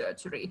spay-neuter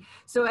surgery.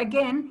 So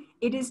again,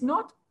 it is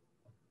not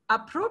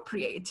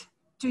appropriate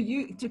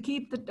to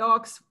keep the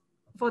dogs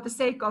for the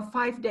sake of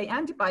 5-day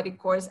antibiotic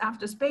course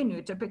after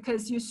spay-neuter,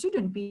 because you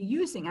shouldn't be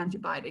using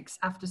antibiotics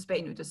after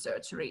spay-neuter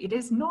surgery. It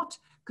is not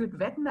good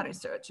veterinary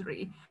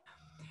surgery.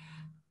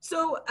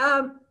 So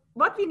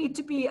what we need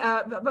to be,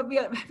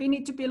 we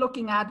need to be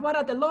looking at, what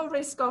are the low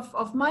risk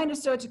of minor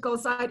surgical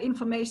site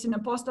inflammation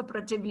and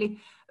postoperatively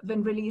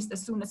when released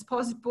as soon as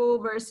possible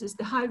versus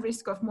the high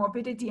risk of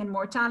morbidity and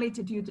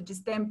mortality due to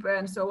distemper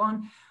and so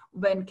on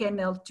when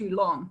kennelled too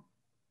long.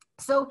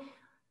 So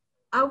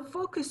our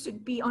focus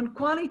should be on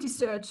quality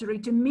surgery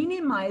to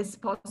minimize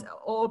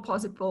all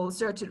possible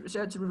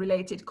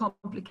surgery-related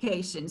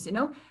complications, you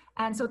know,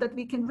 and so that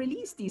we can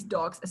release these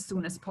dogs as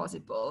soon as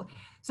possible.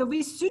 So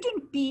we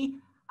shouldn't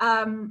be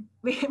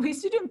we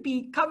shouldn't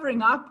be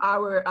covering up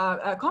our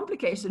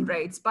complication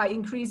rates by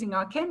increasing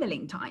our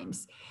kenneling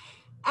times.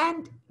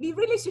 And we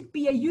really should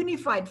be a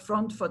unified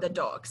front for the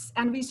dogs,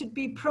 and we should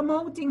be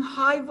promoting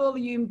high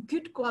volume,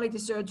 good quality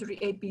surgery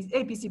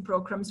APC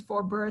programs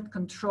for birth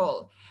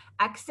control.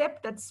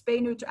 Accept that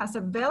spay-neuter as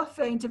a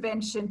welfare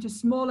intervention to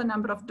smaller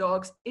number of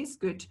dogs is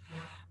good.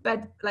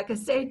 But like I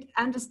said,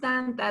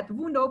 understand that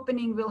wound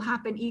opening will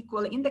happen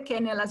equally in the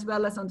kennel as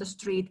well as on the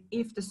street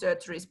if the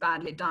surgery is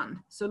badly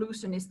done.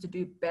 Solution is to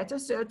do better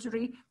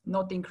surgery,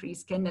 not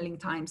increase kenneling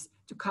times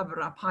to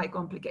cover up high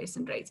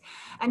complication rates.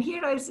 And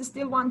here I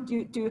still want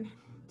you to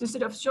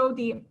sort of show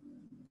the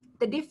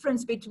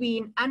difference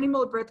between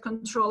animal birth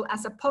control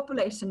as a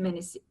population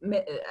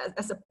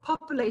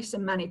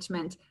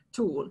management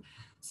tool.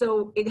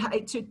 So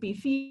it should be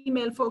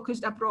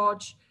female-focused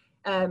approach,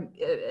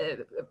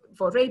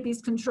 for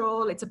rabies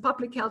control. It's a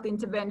public health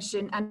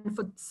intervention, and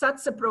for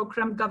such a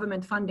program,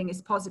 government funding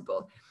is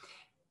possible.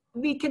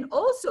 We can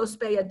also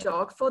spay a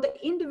dog for the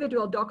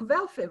individual dog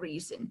welfare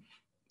reason.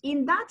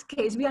 In that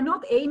case, we are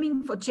not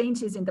aiming for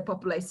changes in the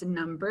population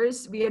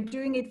numbers. We are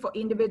doing it for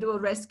individual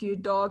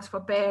rescued dogs, for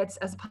pets,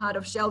 as part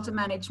of shelter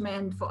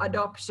management, for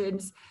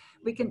adoptions.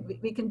 We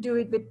can do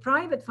it with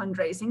private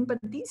fundraising, but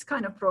these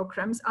kind of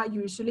programs are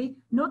usually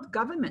not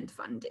government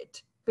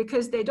funded,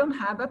 because they don't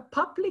have a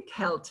public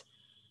health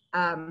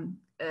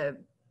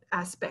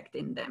aspect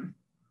in them.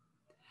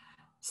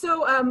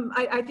 So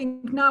I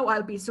think now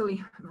I'll be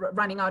slowly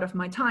running out of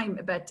my time,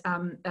 but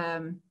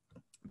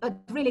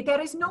really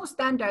there is no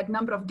standard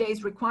number of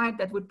days required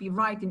that would be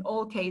right in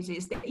all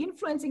cases. The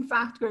influencing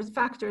factors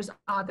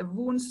are the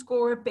wound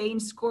score, pain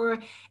score,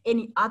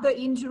 any other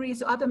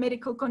injuries, other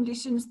medical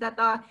conditions that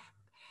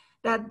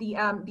the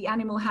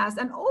animal has,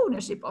 and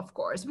ownership, of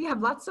course. We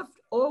have lots of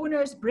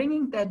owners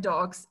bringing their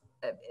dogs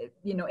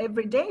you know,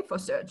 every day for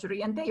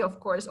surgery, and they of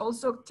course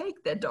also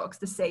take their dogs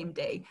the same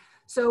day.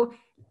 So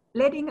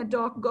letting a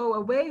dog go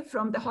away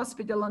from the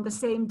hospital on the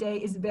same day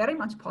is very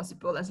much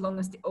possible as long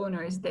as the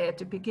owner is there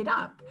to pick it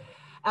up.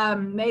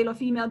 Male or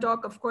female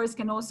dog, of course,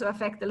 can also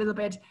affect a little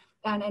bit,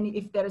 and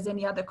if there is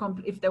any other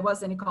if there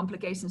was any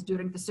complications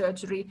during the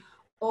surgery.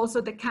 Also,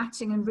 the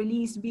catching and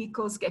release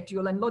vehicle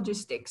schedule and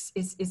logistics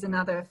is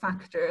another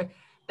factor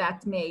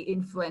that may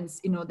influence,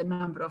 you know, the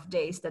number of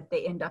days that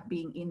they end up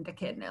being in the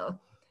kennel.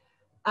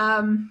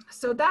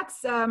 So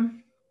that's,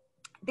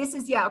 this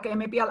is, yeah, okay,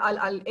 maybe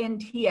I'll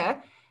end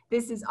here.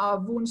 This is our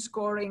wound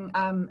scoring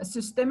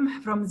system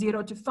from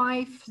 0 to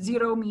 5.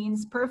 0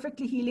 means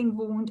perfectly healing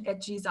wound,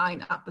 edges are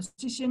in up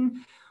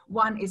position.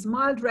 1 is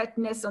mild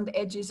redness on the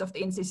edges of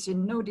the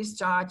incision, no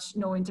discharge,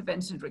 no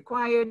intervention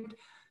required.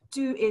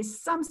 2 is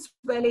some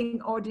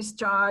swelling or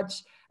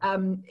discharge,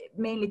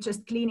 mainly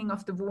just cleaning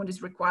of the wound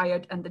is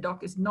required, and the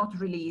dog is not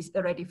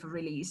ready for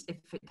release if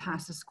it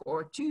has a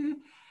score 2.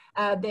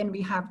 Then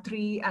we have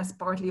 3 as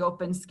partly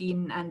open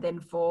skin, and then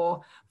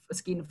 4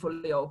 skin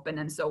fully open,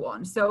 and so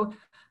on. So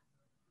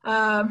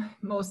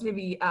mostly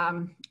we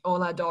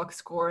all our dogs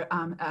score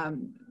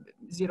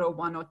 0,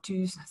 1, or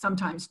 2,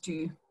 sometimes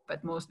 2,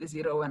 but mostly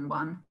 0 and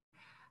 1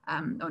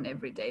 on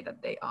every day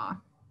that they are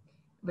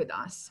with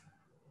us.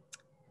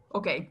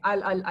 Okay,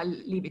 I'll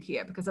leave it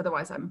here because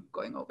otherwise I'm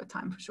going over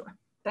time for sure.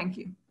 Thank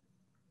you.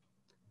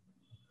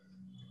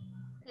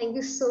 Thank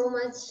you so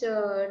much,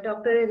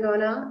 Dr.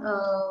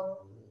 Ilona,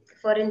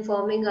 for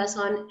informing us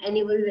on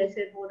Animal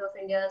Welfare Board of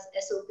India's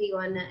SOP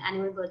on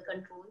animal birth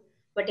control.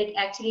 But it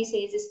actually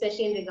says,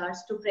 especially in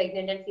regards to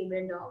pregnant and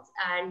female dogs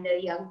and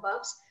young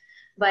pups,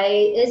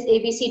 is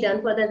ABC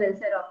done for the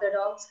welfare of the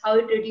dogs, how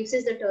it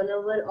reduces the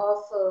turnover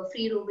of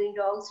free roaming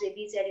dogs,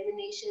 rabies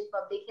elimination,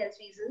 public health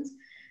reasons,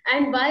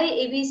 and why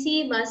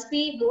ABC must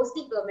be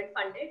mostly government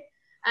funded,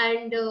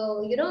 and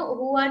you know,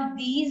 who are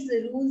these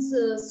rules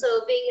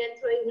serving and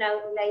throwing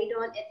light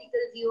on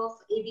ethical view of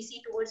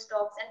ABC towards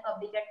dogs and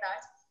public at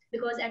large,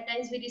 because at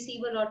times we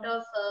receive a lot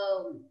of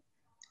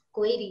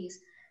queries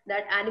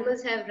that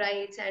animals have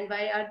rights and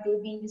why are they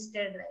being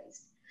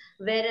sterilized.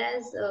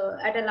 Whereas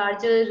at a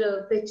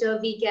larger picture,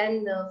 we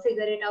can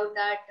figure it out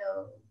that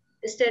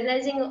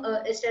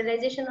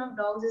sterilization of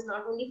dogs is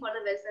not only for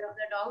the welfare of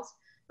the dogs,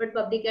 but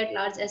public at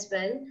large as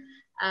well.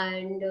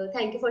 And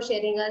thank you for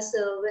sharing us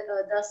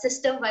the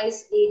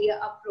system-wise area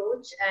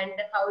approach and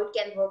how it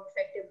can work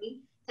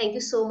effectively. Thank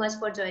you so much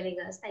for joining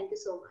us. Thank you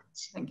so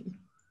much. Thank you.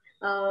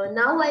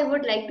 Now I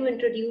would like to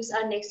introduce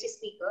our next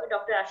speaker,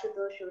 Dr.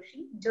 Ashutosh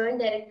Joshi, Joint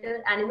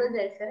Director, Animal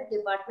Welfare,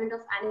 Department of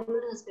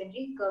Animal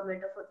Husbandry,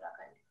 Government of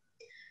Uttarakhand.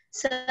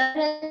 Sir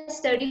has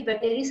studied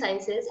veterinary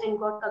sciences and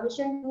got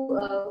commissioned to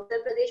Uttar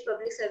Pradesh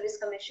Public Service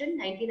Commission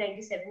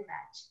 1997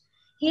 batch.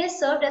 He has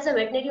served as a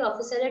veterinary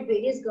officer at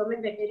various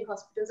government veterinary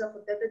hospitals of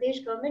Uttar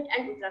Pradesh government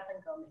and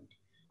Uttarakhand government.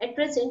 At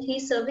present, he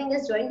is serving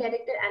as Joint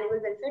Director, Animal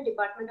Welfare,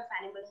 Department of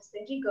Animal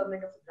Husbandry,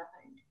 Government of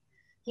Uttarakhand.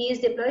 He is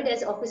deployed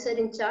as Officer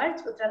in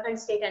Charge, Uttarakhand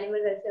State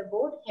Animal Welfare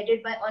Board,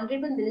 headed by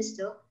Honorable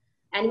Minister,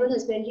 Animal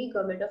Husbandry,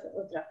 Government of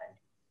Uttarakhand.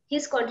 He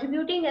is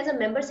contributing as a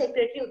Member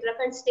Secretary,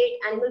 Uttarakhand State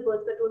Animal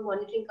Birth Control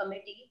Monitoring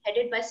Committee,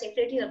 headed by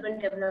Secretary Urban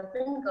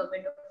Development,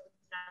 Government of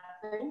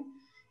Uttarakhand.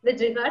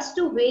 With regards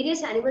to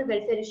various animal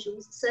welfare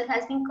issues, Sir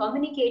has been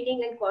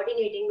communicating and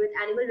coordinating with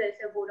Animal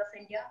Welfare Board of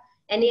India,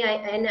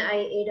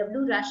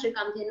 NIAW, Rashtriya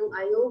Kamdhenu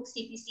Ayog,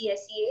 CPC,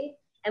 SEA,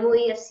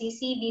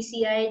 MOEFCC,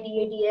 DCI,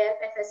 DADF,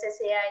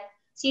 FSSAI,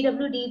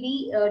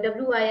 CWDB,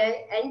 WII,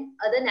 and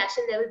other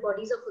national level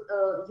bodies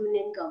of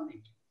union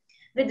government.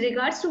 With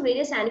regards to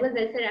various animal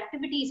welfare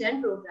activities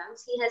and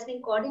programs, he has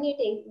been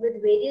coordinating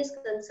with various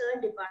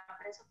concerned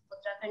departments of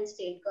Uttarakhand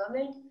state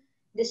government,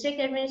 district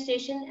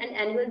administration, and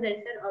animal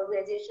welfare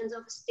organizations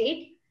of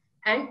state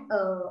and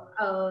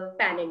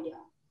pan-India.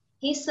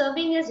 He is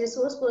serving as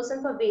resource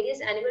person for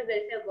various animal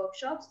welfare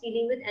workshops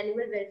dealing with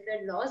animal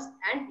welfare laws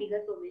and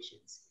legal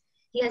provisions.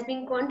 He has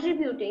been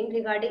contributing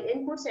regarding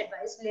inputs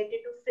advice related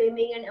to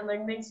framing and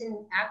amendments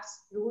in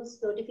acts, rules,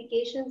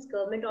 notifications,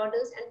 government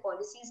orders, and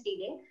policies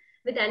dealing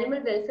with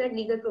animal welfare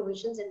legal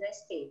provisions in the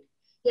state.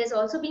 He has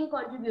also been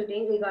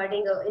contributing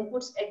regarding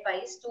inputs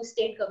advice to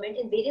state government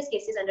in various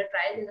cases under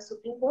trial in the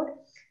Supreme Court,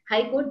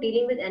 High Court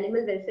dealing with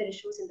animal welfare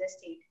issues in the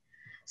state.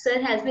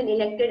 Sir has been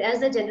elected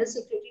as the General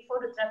Secretary for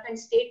Uttarakhand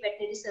State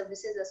Veterinary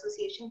Services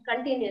Association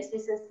continuously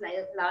since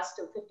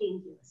last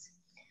 15 years.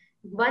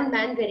 One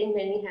man wearing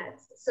many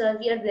hats. Sir,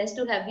 we are blessed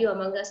to have you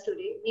among us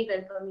today. We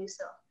welcome you,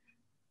 sir.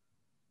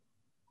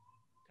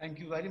 Thank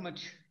you very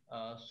much,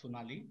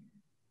 Sonali.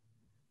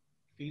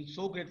 Feel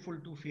so grateful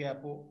to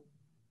FIAPO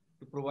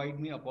to provide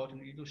me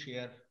opportunity to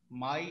share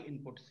my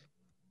inputs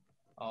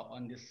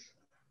on this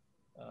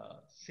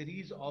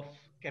series of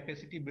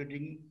capacity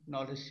building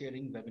knowledge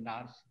sharing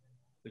webinars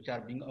which are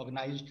being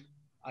organized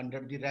under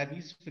the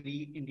Rabies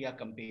Free India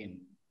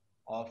campaign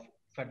of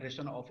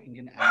Federation of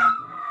Indian Animal.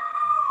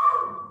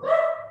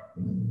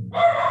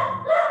 More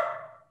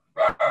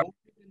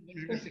than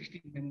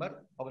 160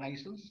 member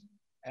organizations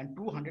and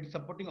 200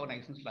 supporting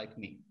organizations like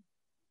me.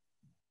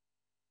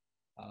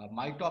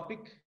 My topic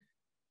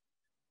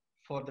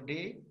for the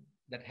day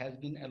that has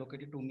been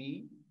allocated to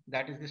me,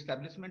 that is the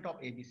establishment of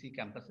ABC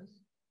campuses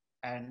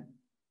and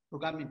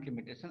program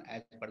implementation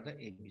as per the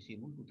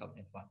ABC Rule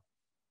 2001.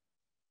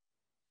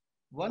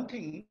 One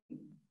thing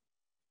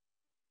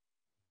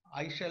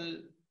I shall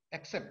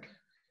accept,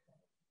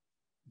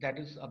 that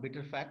is a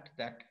bitter fact,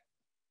 that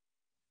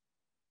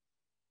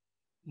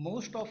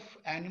most of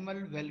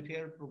animal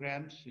welfare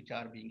programs which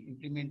are being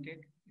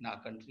implemented in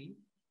our country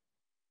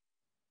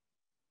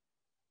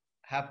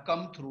have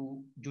come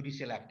through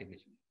judicial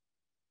activism.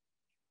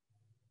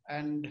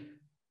 And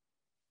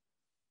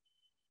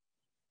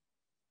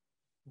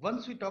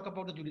once we talk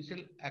about the judicial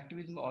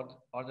activism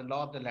or the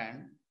law of the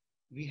land,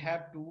 we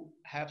have to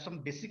have some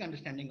basic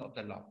understanding of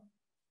the law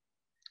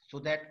so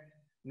that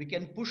we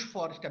can push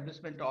for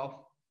establishment of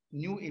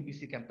new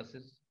ABC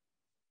campuses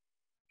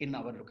in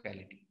our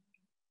locality.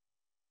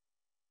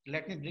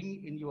 Let me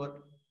bring in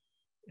your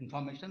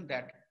information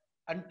that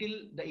until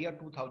the year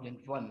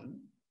 2001,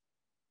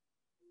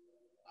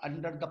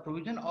 under the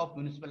provision of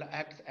municipal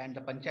acts and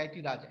the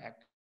Panchayati Raj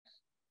Act,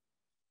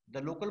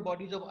 the local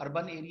bodies of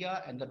urban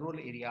area and the rural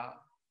area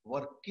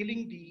were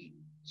killing the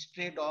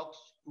stray dogs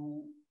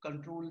to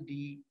control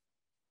the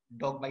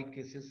dog bite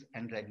cases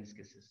and rabies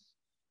cases.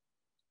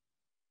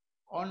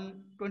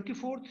 On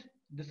 24th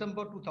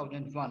December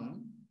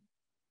 2001,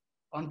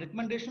 on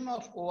recommendation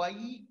of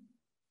OIE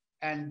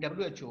and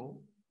WHO,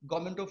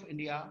 Government of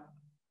India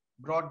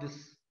brought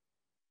this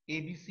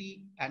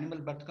ABC Animal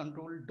Birth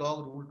Control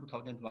Dog Rule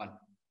 2001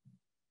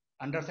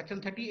 under Section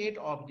 38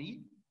 of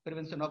the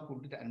Prevention of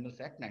Cruelty to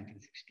Animals Act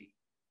 1960.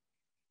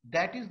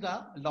 That is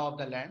the law of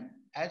the land.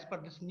 As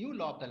per this new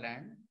law of the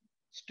land,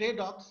 stray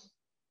dogs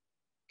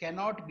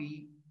cannot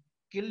be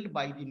killed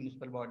by the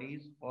municipal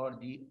bodies or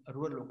the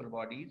rural local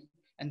bodies,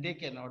 and they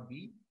cannot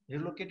be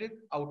relocated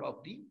out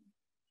of the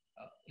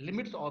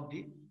limits of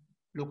the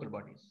local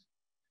bodies.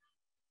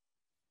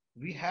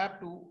 We have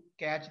to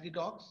catch the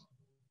dogs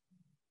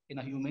in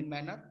a humane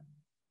manner,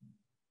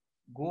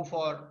 go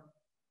for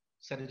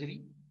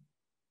surgery,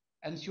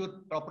 ensure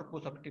proper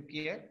post-operative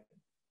care,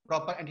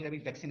 proper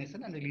anti-rabies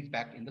vaccination, and release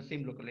back in the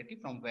same locality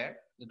from where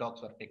the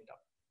dogs were picked up.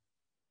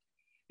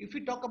 If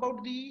we talk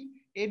about the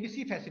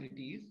ABC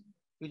facilities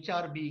which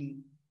are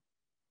being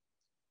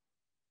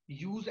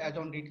used as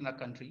on date in our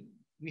country,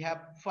 we have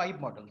 5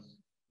 models,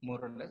 more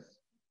or less.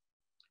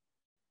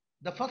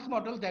 The first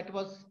model that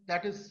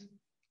is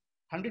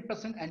 100%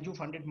 NGO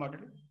funded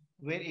model,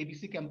 where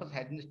ABC campus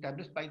has been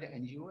established by the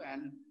NGO,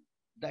 and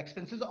the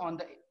expenses on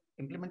the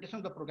implementation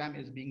of the program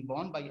is being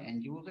borne by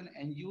NGOs, and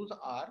NGOs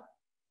are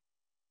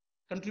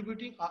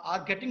contributing,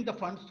 are getting the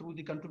funds through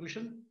the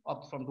contribution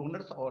of from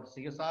donors or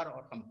CSR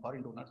or from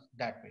foreign donors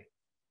that way.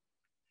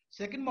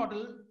 Second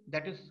model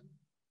that is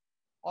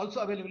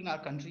also available in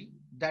our country,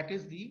 that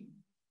is the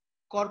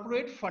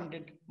corporate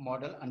funded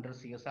model under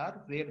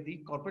CSR, where the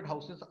corporate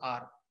houses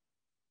are,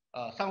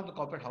 some of the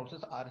corporate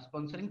houses are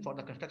sponsoring for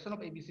the construction of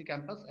ABC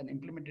campus and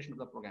implementation of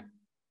the program.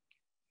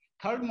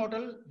 Third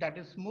model that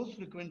is most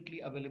frequently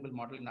available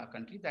model in our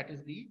country, that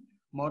is the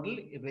model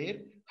where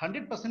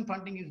 100%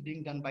 funding is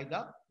being done by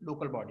the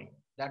local body.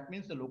 That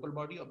means the local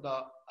body of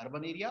the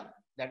urban area,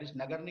 that is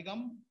Nagar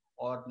Nigam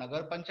or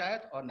Nagar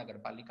Panchayat or Nagar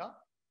Palika,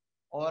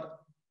 or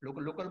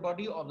local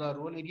body of the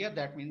rural area,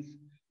 that means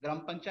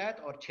Gram Panchayat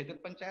or Kshetra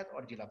Panchayat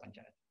or Jila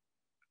Panchayat.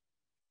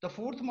 The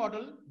fourth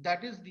model,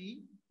 that is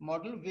the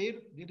model where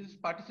there is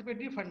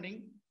participatory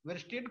funding, where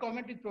state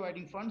government is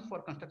providing funds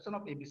for construction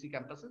of ABC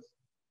campuses,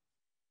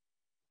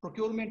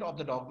 procurement of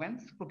the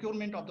documents,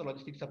 procurement of the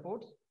logistic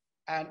supports,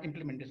 and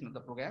implementation of the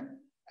program,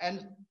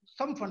 and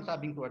some funds are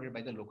being provided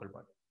by the local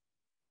body.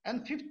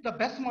 And fifth, the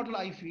best model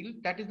I feel,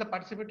 that is the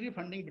participatory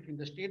funding between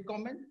the state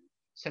government,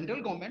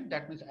 central government,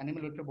 that means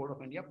Animal Welfare Board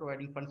of India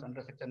providing funds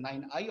under Section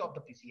 9I of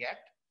the PC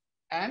Act,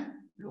 and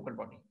local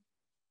body.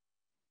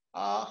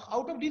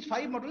 Out of these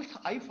 5 models,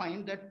 I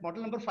find that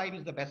model number 5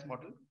 is the best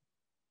model.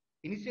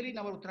 Initially in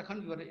our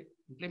Uttarakhand, we were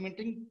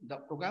implementing the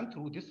program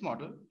through this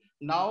model.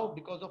 Now,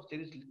 because of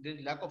there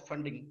is lack of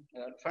funding,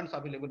 funds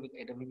available with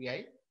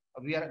AWBI,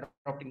 we are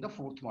adopting the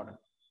 4th model.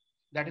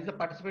 That is the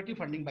participatory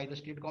funding by the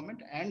state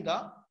government and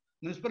the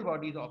municipal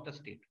bodies of the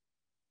state.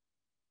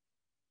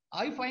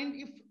 I find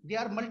if there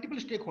are multiple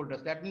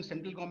stakeholders, that means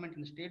central government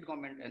and state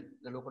government and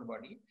the local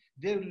body,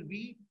 there will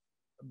be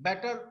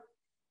better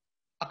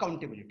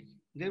accountability.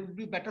 There will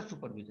be better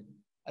supervision.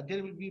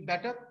 There will be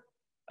better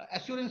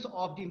assurance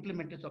of the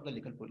implementation of the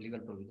legal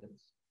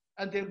provisions.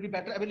 And there will be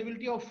better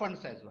availability of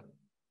funds as well.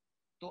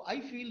 So I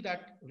feel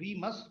that we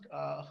must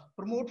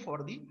promote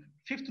for the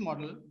 5th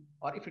model,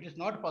 or if it is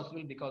not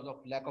possible because of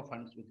lack of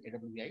funds with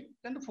AWBI,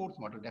 then the 4th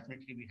model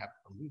definitely we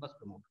must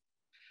promote.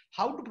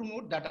 How to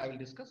promote that I will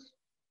discuss.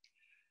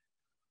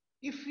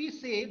 If we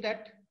say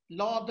that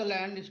law of the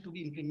land is to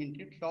be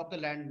implemented, law of the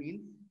land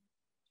means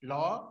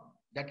law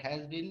that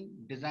has been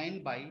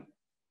designed by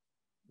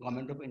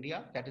Government of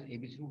India, that is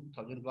ABC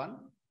 2001,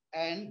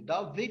 and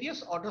the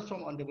various orders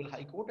from Honorable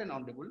High Court and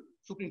Honorable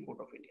Supreme Court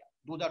of India.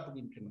 Those are to be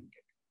implemented.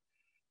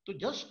 So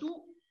just to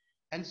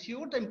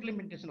ensure the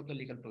implementation of the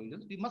legal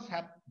provisions, we must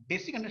have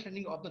basic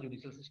understanding of the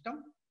judicial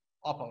system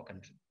of our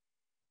country.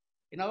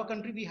 In our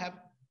country, we have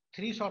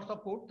 3 sorts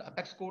of court. The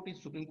apex court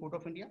is Supreme Court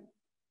of India.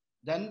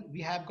 Then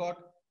we have got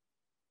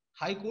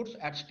high courts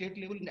at state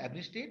level in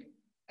every state,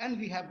 and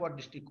we have got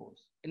district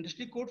courts. In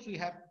district courts, we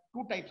have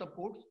 2 types of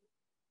courts.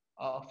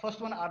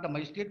 First one are the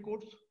magistrate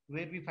courts,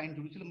 where we find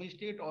judicial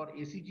magistrate or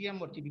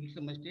ACGM or chief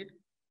judicial magistrate.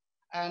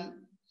 And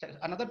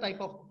another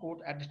type of court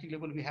at district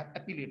level, we have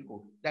appellate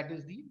court, that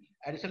is the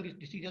additional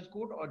district judge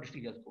court or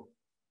district judge court.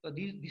 So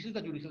this is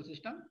the judicial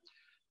system.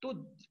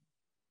 So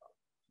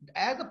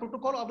as the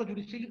protocol of the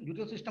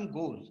judicial system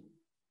goes,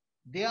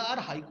 there are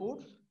high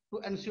courts to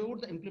ensure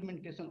the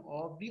implementation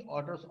of the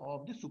orders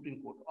of the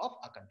Supreme Court of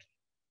our country.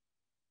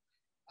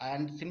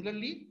 And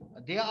similarly,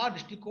 there are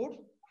district courts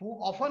who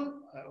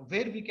often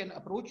where we can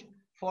approach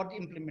for the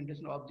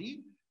implementation of the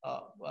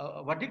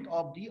verdict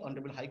of the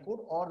Honorable High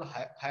Court or the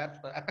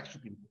higher apex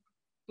Supreme Court.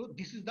 So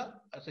this is the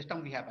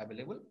system we have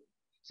available.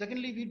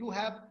 Secondly, we do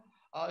have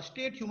a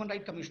State Human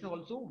Rights Commission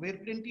also, where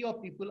plenty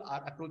of people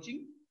are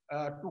approaching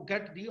to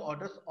get the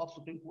orders of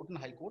Supreme Court and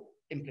High Court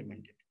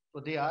implemented. So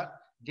there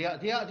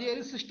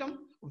is a system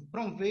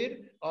from where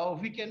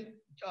we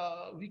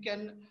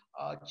can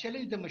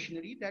challenge the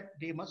machinery that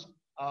they must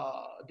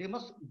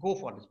go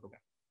for this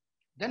program.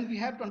 Then we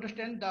have to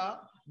understand the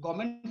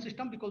government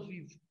system, because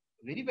we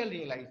very well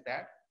realize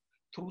that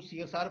through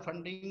CSR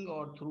funding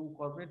or through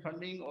corporate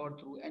funding or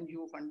through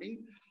NGO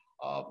funding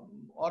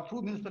or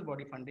through municipal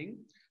body funding,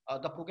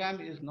 the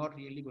program is not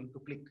really going to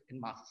click in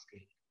mass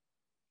scale.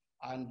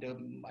 And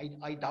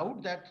I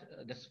doubt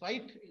that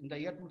despite in the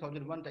year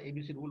 2001, the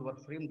ABC rule were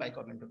framed by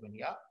Government of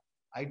India,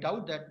 I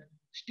doubt that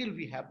still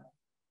we have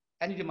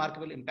any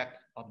remarkable impact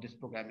of this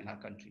program in our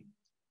country.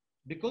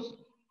 Because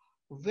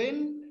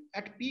when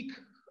at peak,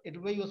 it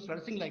was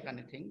flourishing like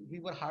anything, we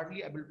were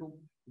hardly able to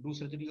do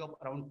surgery of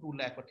around 2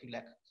 lakh or 3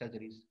 lakh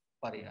surgeries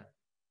per year.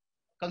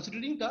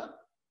 Considering the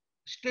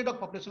stray dog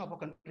population of our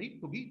country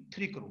to be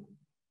 3 crore.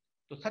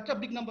 So such a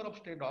big number of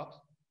stray dogs,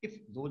 if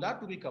those are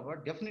to be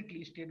covered,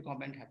 definitely state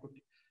government have to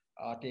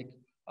take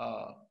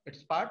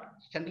its part,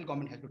 central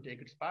government has to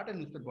take its part, and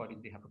municipal bodies,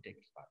 they have to take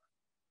its part.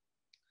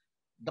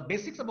 The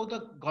basics about the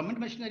government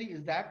machinery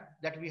is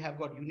that we have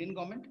got union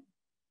government,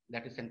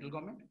 that is central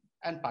government,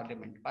 and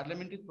parliament.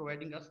 Parliament is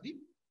providing us the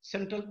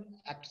central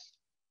acts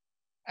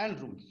and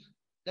rules.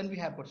 Then we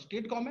have got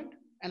state government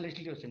and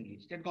legislative assembly.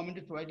 State government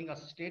is providing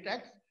us state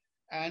acts,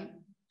 and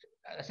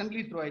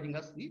assembly is providing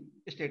us the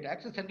state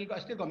acts, and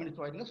state government is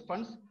providing us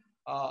funds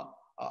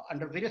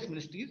under various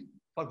ministries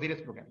for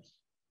various programs.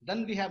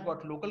 Then we have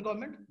got local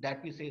government,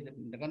 that we say that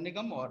Nagar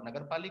Nigam or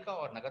Nagar Palika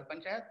or Nagar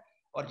Panchayat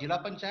or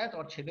Jila Panchayat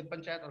or Chhedak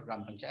Panchayat or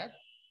Gram Panchayat.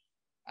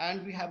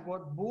 And we have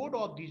got board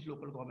of these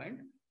local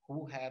government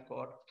who have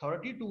got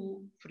authority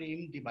to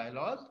frame the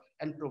bylaws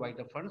and provide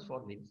the funds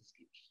for various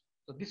schemes.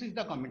 So this is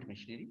the government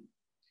machinery.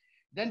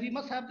 Then we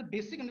must have the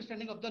basic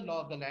understanding of the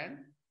law of the land.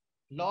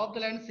 Law of the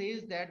land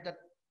says that the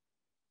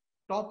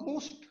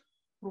topmost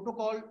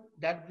protocol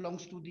that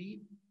belongs to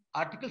the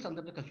articles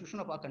under the constitution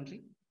of our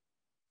country.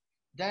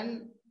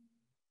 Then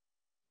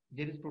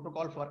there is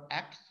protocol for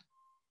acts.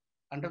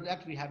 Under the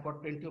act, we have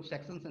got plenty of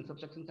sections and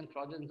subsections and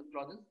clauses and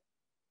subclauses.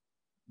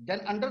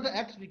 Then under the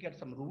acts, we get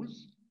some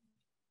rules.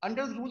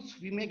 Under the rules,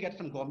 we may get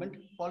some government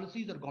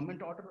policies or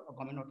government order or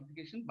government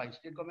notification by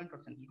state government or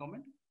central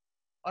government,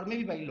 or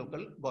maybe by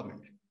local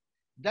government.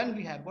 Then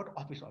we have got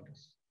office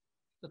orders.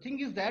 The thing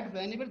is that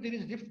whenever there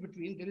is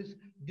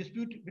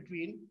dispute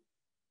between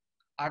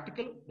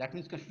article, that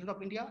means Constitution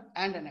of India,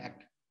 and an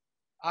act,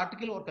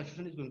 article or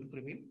constitution is going to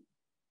prevail.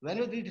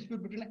 Whenever there is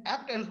dispute between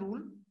act and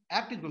rule,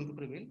 act is going to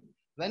prevail.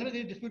 Whenever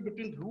there is dispute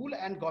between rule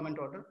and government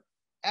order,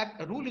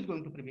 rule is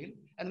going to prevail.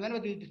 And whenever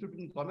there is dispute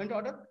between government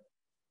order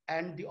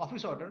and the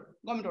office order,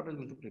 government order is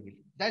going to prevail.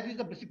 That is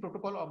the basic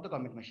protocol of the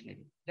government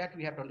machinery that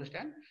we have to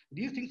understand.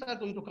 These things are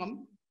going to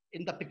come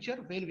in the picture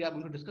when we are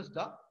going to discuss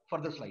the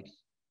further slides.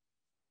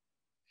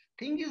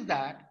 Thing is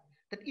that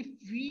if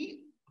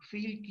we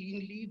feel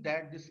keenly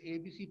that this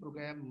ABC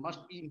program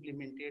must be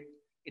implemented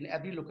in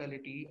every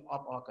locality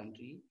of our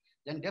country,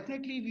 then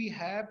definitely we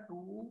have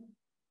to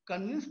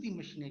convince the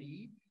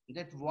machinery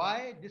that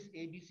why this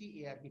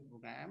ABC ARP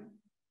program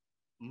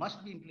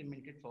must be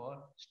implemented for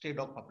stray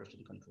dog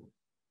population control.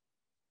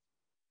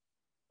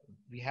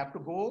 We have to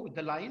go with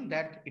the line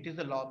that it is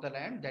the law of the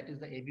land, that is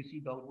the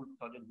ABC Dog Rule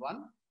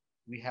 2001.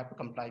 We have to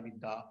comply with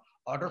the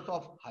orders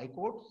of High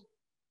Courts,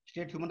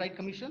 State Human Rights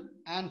Commission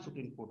and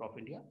Supreme Court of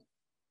India.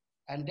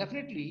 And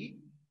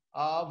definitely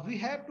we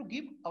have to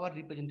give our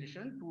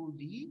representation to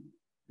the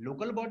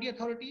local body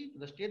authority, to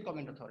the state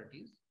government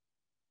authorities.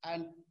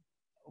 And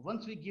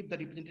once we give the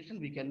representation,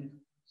 we can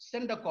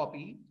send a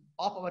copy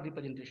of our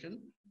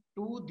representation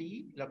to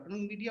the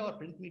electronic media or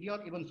print media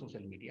or even social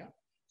media,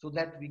 so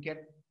that we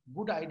get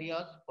good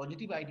ideas,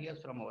 positive ideas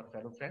from our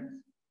fellow friends.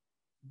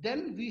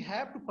 Then we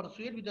have to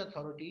persuade with the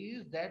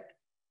authorities that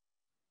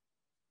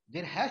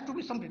there has to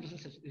be some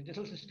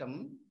digital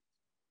system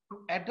to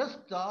address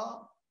the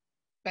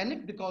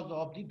panic because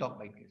of the dog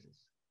bite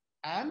cases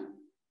and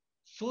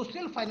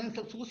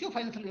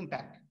socio-financial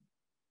impact,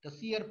 the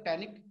sheer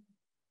panic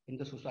in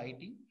the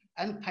society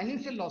and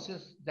financial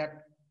losses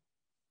that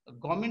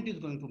government is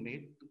going to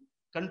make,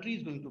 country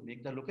is going to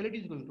make, the locality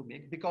is going to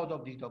make because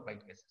of these dog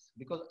bite cases.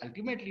 Because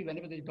ultimately,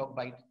 whenever there is dog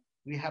bite,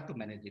 we have to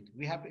manage it.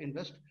 We have to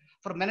invest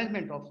for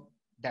management of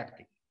that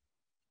thing.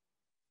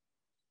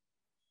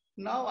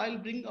 Now I'll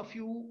bring a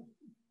few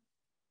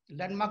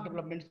landmark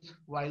developments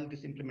while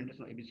this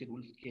implementation of ABC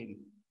rules came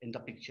in the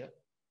picture.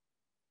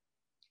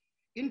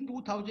 In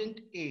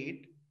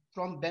 2008,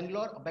 from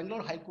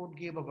Bangalore High Court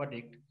gave a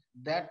verdict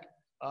that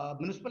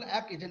Municipal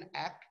Act is an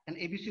act and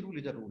ABC rule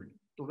is a rule.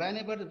 So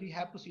whenever we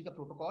have to see the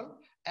protocol,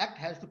 act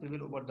has to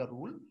prevail over the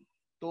rule.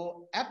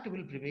 So act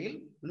will prevail,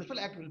 Municipal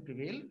Act will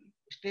prevail,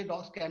 stray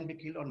dogs can be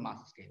killed on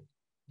mass scale.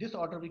 This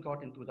order we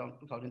got in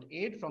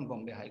 2008 from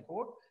Bombay High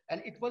Court,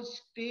 and it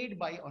was stayed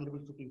by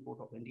Honorable Supreme Court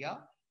of India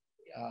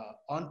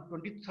on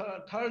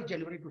 23rd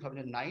January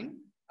 2009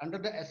 under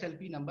the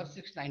SLP number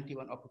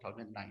 691 of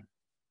 2009.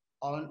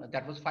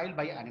 That was filed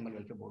by Animal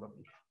Welfare Board of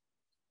India.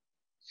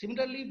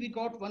 Similarly, we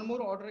got one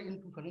more order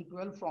in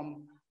 2012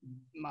 from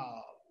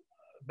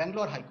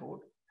Bangalore High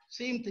Court.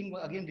 Same thing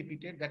was again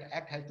repeated, that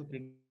act has to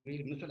prevail,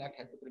 Municipal Act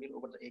has to prevail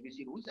over the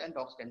ABC rules and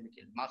dogs can be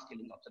killed. Mass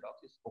killing of the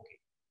dogs is okay.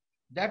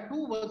 That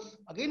too was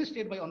again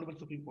stayed by Honorable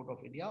Supreme Court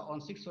of India on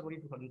 6th February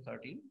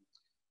 2013.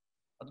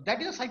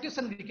 That is a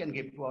citation we can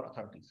give to our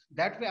authorities.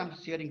 That way I'm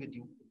sharing with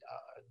you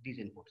these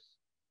inputs.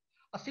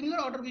 A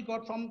similar order we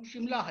got from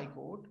Shimla High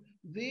Court,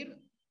 where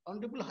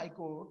Honorable High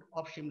Court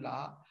of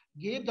Shimla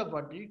gave the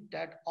verdict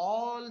that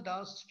all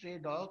the stray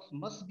dogs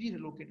must be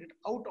relocated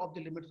out of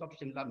the limits of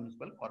Shimla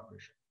Municipal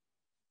Corporation.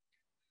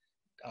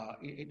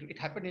 It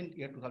happened in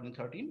year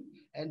 2013,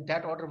 and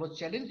that order was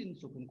challenged in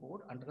Supreme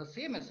Court under the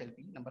same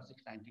SLP number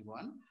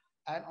 691.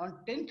 And on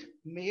 10th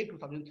May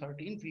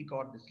 2013, we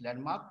got this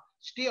landmark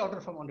stay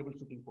order from Honorable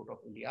Supreme Court of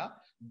India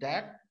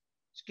that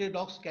stray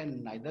dogs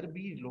can neither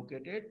be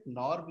relocated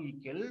nor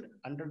be killed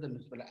under the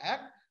Municipal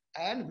Act,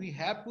 and we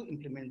have to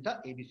implement the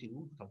ABC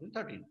Rule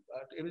 2013,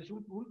 ABC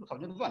Rule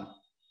 2001.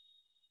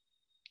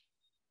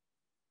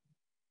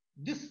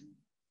 This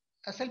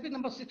SLP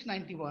number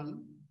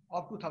 691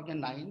 of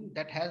 2009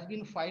 that has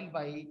been filed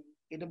by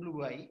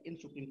AWI in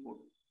Supreme Court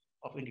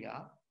of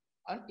India.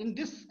 And in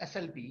this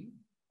SLP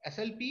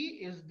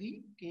is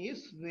the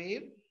case where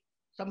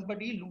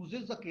somebody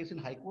loses the case in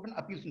High Court and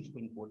appeals in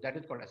Supreme Court. That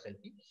is called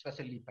SLP,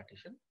 Special Leave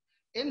Petition.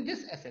 In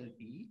this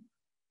SLP,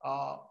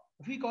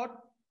 we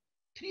got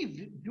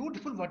three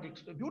beautiful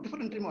verdicts,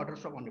 beautiful interim orders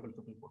from Honorable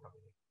Supreme Court of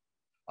India.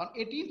 On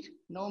 18th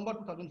November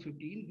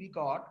 2015, we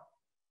got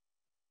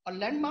a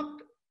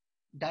landmark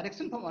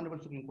direction from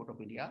Honorable Supreme Court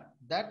of India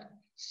that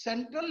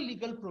central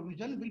legal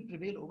provision will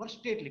prevail over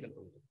state legal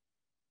provision.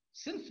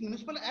 Since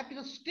Municipal Act is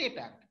a state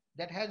act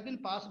that has been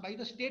passed by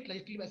the State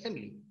Legislative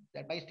Assembly,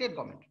 that by state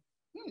government.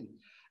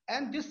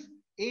 And this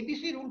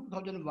ABC Rule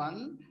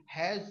 2001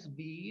 has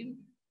been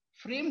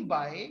framed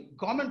by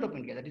Government of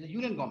India, that is the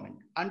Union Government,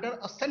 under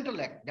a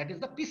central act, that is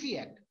the PC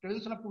Act,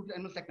 Prevention of Cruelty to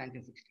Animals Act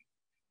 1960.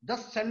 The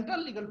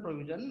central legal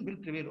provision will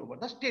prevail over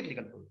the state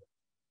legal provision.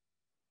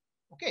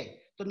 Okay,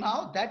 so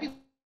now that is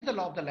the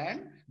law of the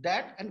land.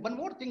 That, and one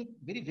more thing,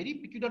 very, very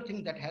peculiar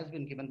thing that has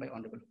been given by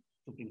Honorable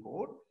Supreme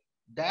Court,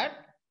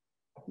 that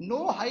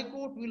no High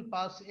Court will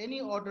pass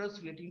any orders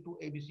relating to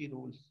ABC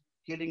rules,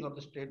 killing of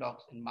the stray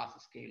dogs in mass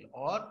scale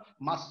or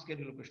mass scale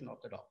relocation of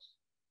the dogs.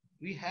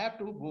 We have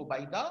to go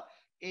by the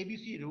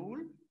ABC Rule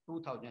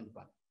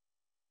 2001.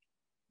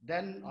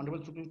 Then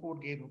Honorable Supreme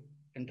Court gave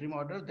interim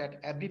order that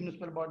every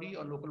municipal body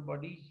or local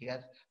body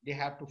they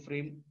have to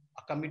frame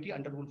a committee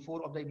under Rule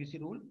 4 of the ABC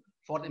Rule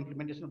for the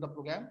implementation of the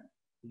program.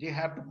 They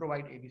have to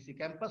provide ABC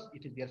campus.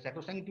 It is their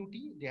sacrosanct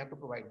duty. They have to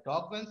provide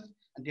dog vans,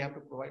 and they have to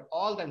provide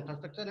all the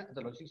infrastructure and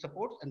the logistic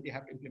supports, and they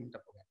have to implement the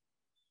program.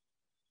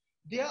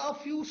 There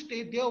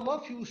were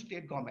few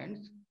state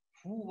governments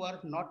who were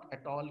not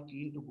at all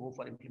keen to go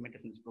for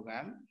implementation of this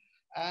program,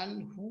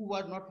 and who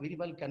were not very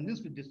well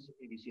convinced with this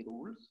ABC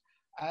rules,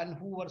 and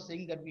who were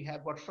saying that we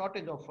have got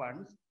shortage of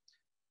funds.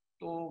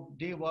 So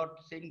they were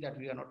saying that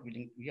we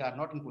are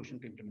not in position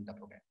to implement the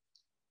program.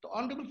 The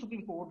Honorable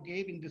Supreme Court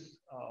gave in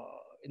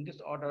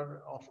this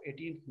order of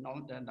 18th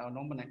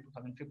November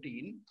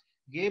 2015,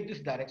 gave this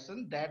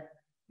direction that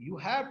you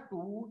have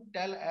to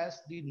tell us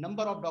the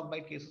number of dog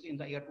bite cases in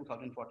the year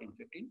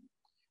 2014-15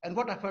 and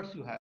what efforts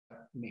you have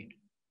made.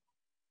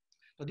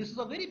 So this is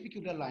a very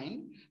peculiar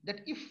line,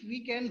 that if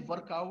we can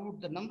work out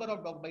the number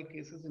of dog bite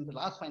cases in the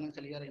last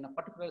financial year in a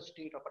particular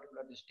state or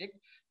particular district,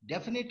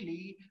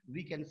 definitely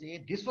we can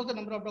say this was the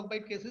number of dog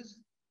bite cases,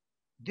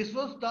 this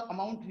was the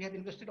amount we have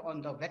invested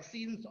on the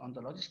vaccines, on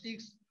the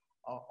logistics,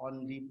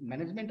 on the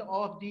management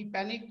of the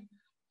panic,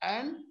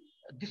 and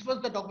this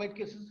was the dog bite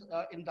cases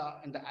in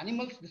the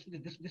animals.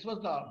 This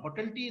was the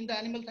mortality in the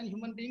animals and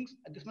human beings.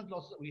 And this much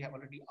loss we have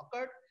already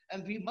occurred,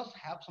 and we must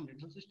have some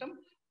digital system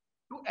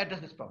to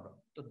address this problem.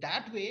 So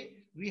that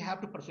way we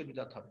have to pursue with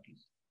the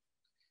authorities.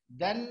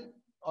 Then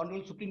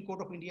Honorable Supreme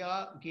Court of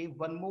India gave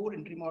one more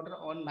interim order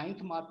on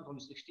 9th March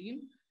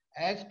 2016.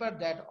 As per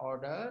that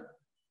order,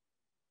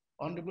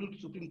 Honorable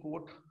Supreme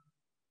Court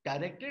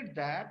directed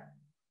that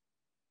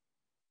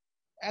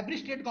every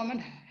state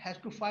government has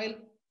to file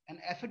an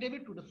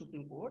affidavit to the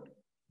Supreme Court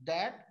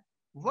that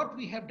what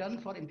we have done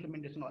for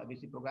implementation of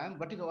ABC program,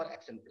 what is our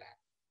action plan.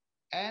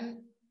 And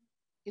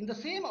in the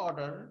same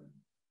order,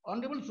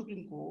 Honorable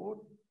Supreme Court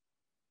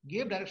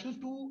gave directions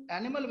to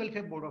Animal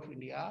Welfare Board of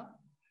India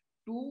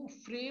to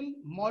frame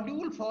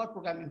module for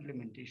program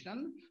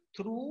implementation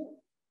through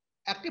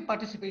active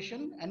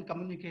participation and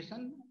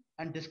communication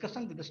and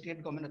discussion with the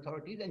state government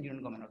authorities and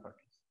union government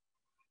authorities.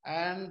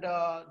 And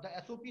the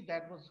SOP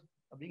that was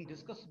being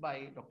discussed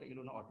by Dr.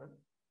 Ilona Otter,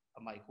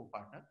 my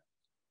co-partner,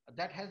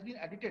 that has been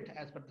edited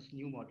as per this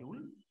new module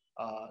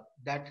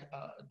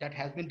that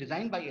has been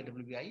designed by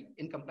AWI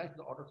in compliance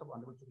with the orders of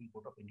Honorable Supreme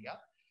Court of India.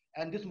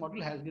 And this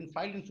module has been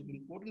filed in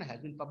Supreme Court and has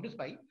been published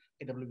by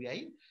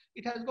AWI.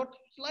 It has got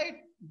slight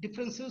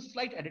differences,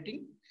 slight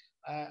editing,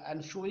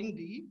 and showing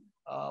the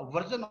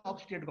version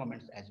of state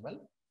governments as well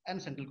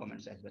and central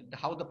governments as well,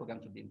 how the program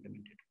should be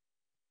implemented.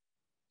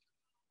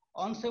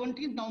 On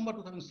 17th November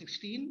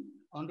 2016,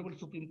 Honorable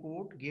Supreme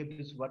Court gave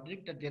this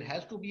verdict that there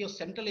has to be a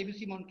central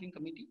ABC monitoring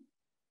committee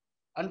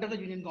under the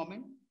union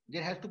government.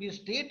 There has to be a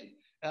state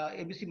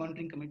ABC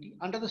monitoring committee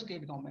under the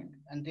state government,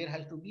 and there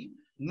has to be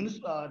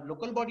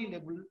local body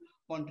level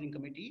monitoring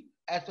committee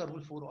as per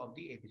Rule 4 of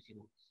the ABC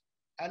rules.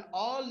 And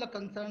all the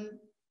concerned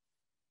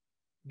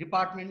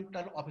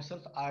departmental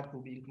officers are to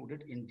be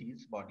included in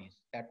these bodies.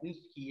 That means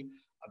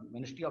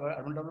Ministry of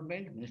Urban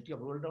Development, Ministry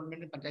of Rural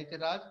Development and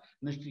Panchayat Raj,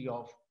 Ministry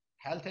of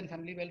Health and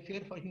Family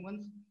Welfare for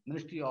Humans,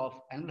 Ministry of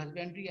Animal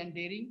Husbandry and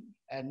Dairying,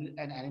 and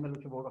Animal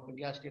Welfare Board of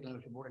India, State Animal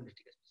Welfare Board and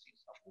District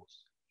SPCs, of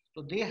course.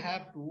 So they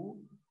have to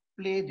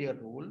play their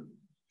role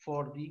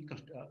for the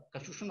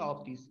constitution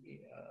of these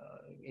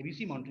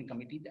ABC monitoring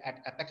committee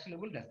at apex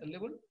level, national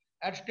level,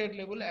 at state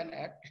level, and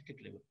at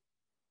district level.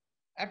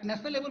 At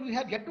national level, we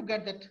have yet to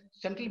get that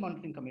central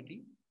monitoring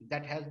committee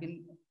that has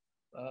been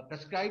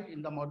prescribed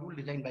in the module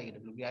designed by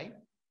AWI.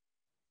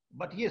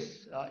 But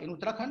yes, in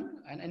Uttarakhand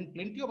and in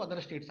plenty of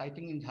other states, I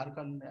think in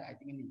Jharkhand, I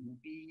think in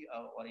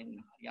UP or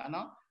in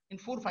Haryana, in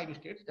 4 or 5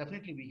 states,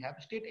 definitely we have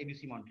state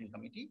ABC monitoring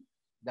committee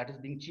that is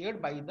being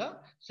chaired by the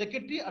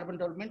Secretary Urban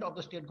Development of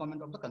the state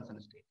government of the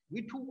concerned state.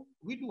 We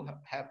do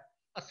have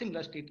a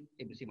similar state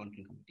ABC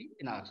monitoring committee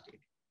in our state.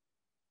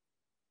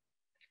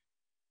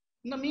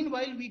 In the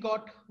meanwhile, we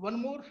got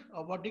one more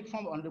verdict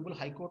from Honorable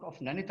High Court of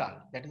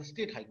Nainital, that is the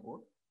state High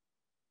Court.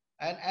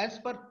 And as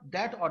per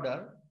that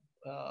order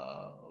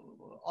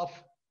of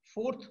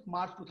 4th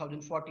March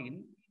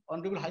 2014,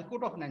 Honorable High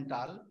Court of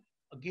Nainital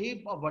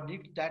gave a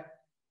verdict that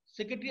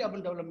Secretary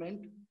Urban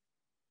Development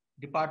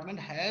department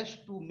has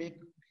to make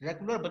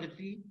regular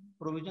budgetary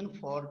provision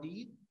for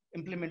the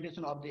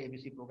implementation of the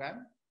ABC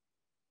program.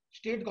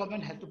 State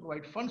government has to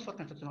provide funds for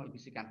construction of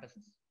ABC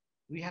campuses.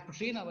 We have to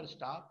train our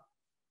staff,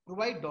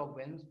 provide dog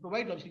vans,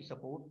 provide logistic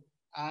support,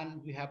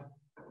 and we have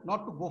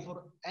not to go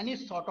for any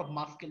sort of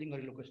mass killing or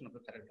relocation of the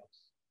feral dogs.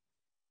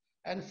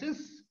 And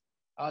since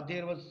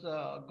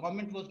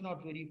government was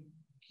not very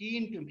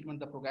keen to implement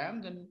the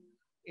program, then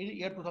in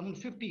year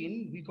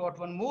 2015, we got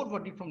one more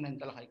verdict from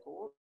Nainital High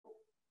Court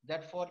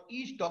that for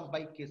each dog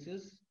bite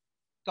cases,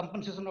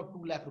 compensation of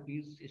 2 lakh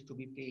rupees is to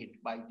be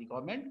paid by the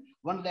government,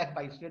 1 lakh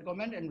by state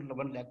government and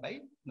 1 lakh by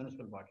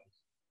municipal bodies.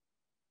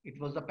 It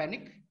was a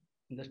panic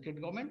in the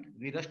state government.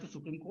 We rushed to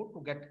Supreme Court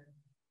to get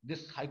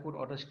this High Court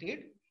order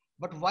stayed.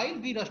 But while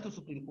we rushed to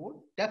Supreme Court,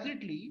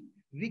 definitely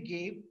we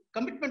gave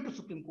commitment to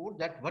Supreme Court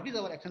that what is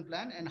our action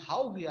plan and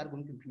how we are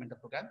going to implement the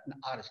program in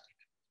our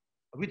state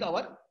with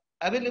our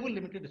available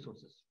limited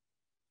resources.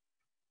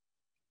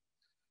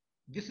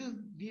 This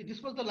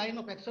was the line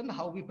of action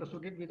how we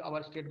proceeded with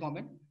our state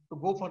government to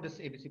go for this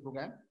ABC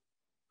program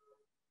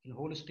in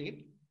whole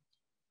state.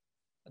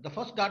 The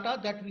first data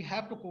that we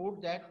have to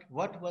quote that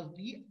what was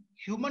the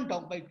human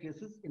dog bite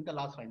cases in the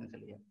last financial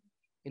year.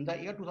 In the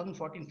year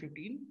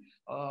 2014-15,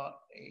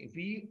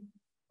 we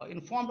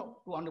informed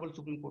to Honorable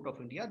Supreme Court of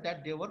India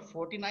that there were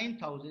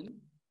 49,000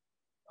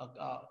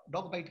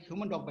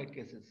 human dog bite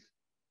cases.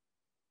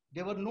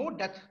 There were no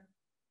deaths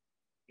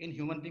in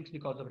human beings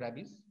because of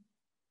rabies.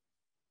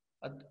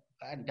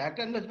 And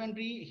Data and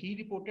Husbandry, he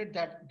reported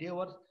that there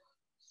were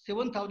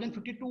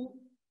 7,052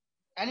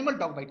 animal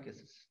dog bite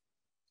cases.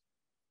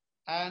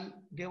 And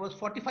there was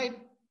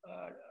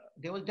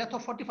death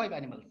of 45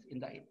 animals in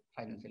the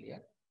financial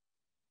year.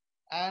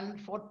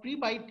 And for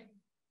pre-bite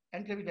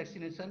anti-rabies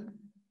vaccination,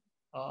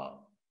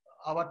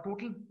 our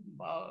total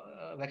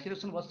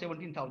vaccination was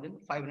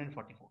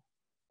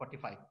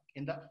 17,545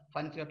 in the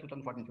financial year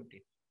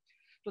 2014-15.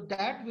 So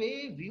that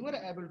way we were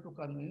able to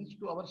convince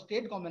to our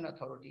state government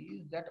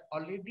authorities that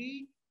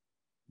already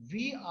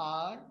we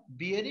are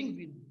bearing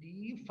with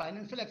the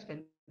financial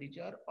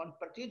expenditure on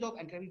purchase of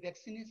anti-rabies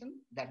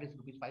vaccination, that is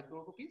rupees 5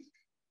 crore rupees.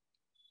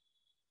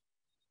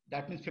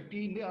 That means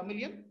 50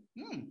 million.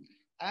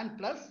 And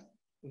plus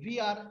we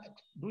are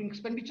doing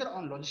expenditure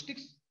on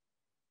logistics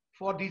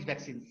for these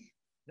vaccines,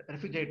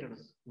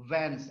 refrigerators,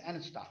 vans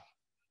and staff.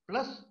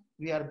 Plus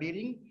we are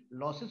bearing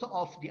losses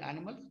of the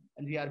animals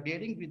and we are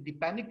bearing with the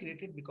panic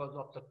created because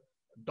of the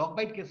dog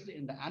bite cases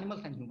in the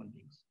animals and human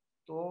beings.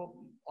 So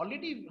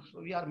already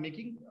we are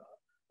making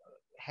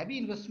heavy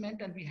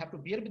investment and we have to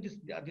bear with this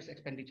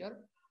expenditure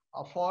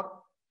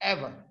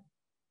forever.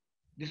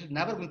 This is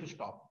never going to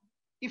stop.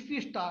 If we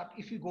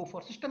go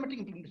for systematic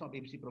implementation of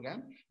ABC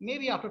program,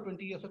 maybe after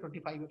 20 years or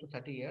 25 years or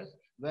 30 years,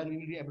 when we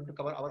will be able to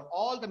cover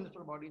all the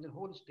municipal bodies in the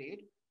whole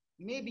state,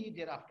 maybe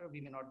thereafter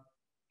we may not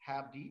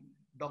have the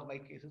dog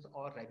bite cases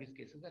or rabies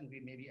cases and we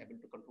may be able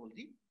to control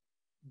the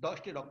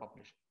stray dog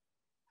population.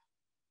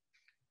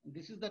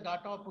 This is the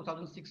data of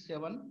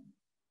 2006-7.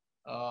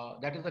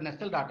 That is the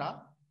national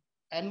data.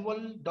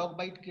 Annual dog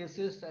bite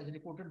cases as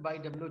reported by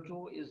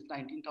WHO is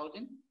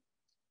 19,000.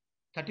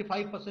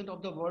 35%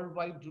 of the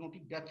worldwide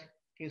zoonotic death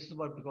cases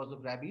were because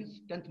of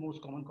rabies, 10th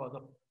most common cause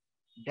of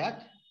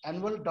death.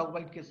 Annual dog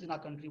bite cases in our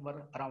country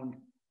were around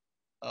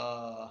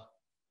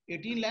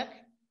 18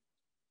 lakh.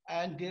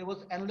 And there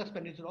was annual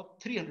expenditure of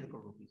 300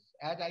 crore rupees.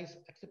 As I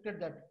accepted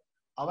that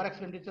our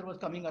expenditure was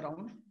coming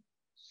around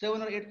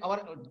 7 or 8,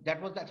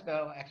 that was the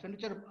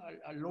expenditure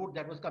load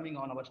that was coming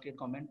on our state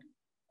government.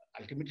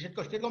 Ultimately,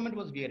 state government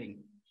was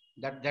bearing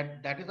that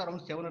is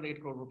around 7 or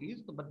 8 crore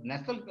rupees, but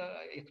national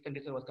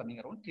expenditure was coming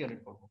around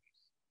 300 crore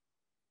rupees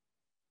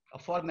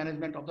for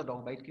management of the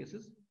dog bite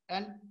cases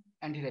and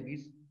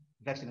anti-rabies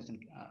vaccination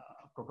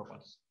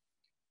protocols.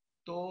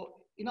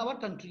 So in our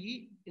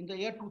country, in the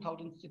year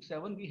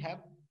 2006-7, we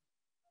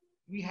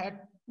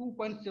had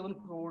 2.7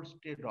 crore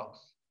stray dogs.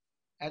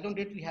 As on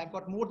date, we have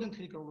got more than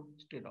 3 crore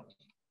stray dogs.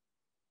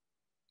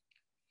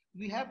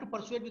 We have to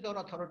persuade with our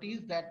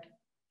authorities that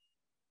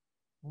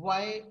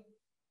why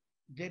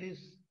there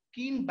is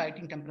keen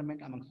biting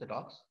temperament amongst the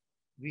dogs.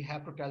 We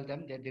have to tell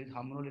them that there is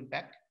hormonal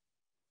impact.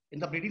 In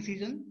the breeding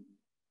season,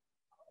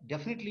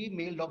 definitely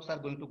male dogs are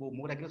going to go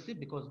more aggressive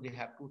because they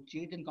have to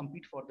chase and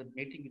compete for the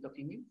mating with the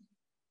females,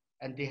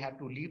 and they have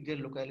to leave their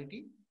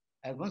locality.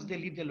 And once they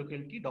leave their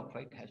locality, dog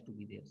fight has to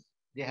be theirs.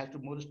 There has to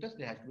be more stress,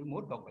 there has to be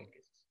more dog bite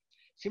cases.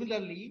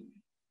 Similarly,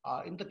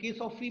 in the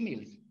case of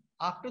females,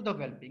 after the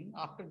whelping,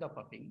 after the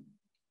pupping,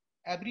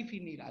 every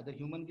female, either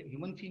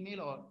human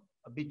female or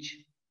a bitch,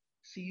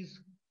 she's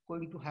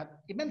going to have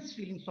immense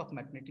feelings of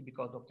maternity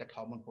because of that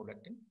hormone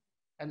prolactin.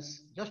 And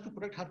just to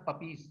protect her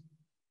puppies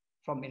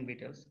from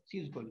invaders, she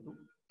is going to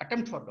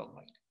attempt for dog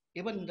bite.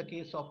 Even in the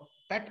case of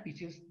pet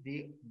species,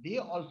 they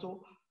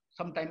also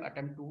sometimes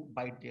attempt to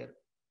bite their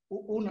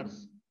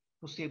owners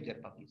to save their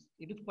puppies.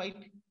 It is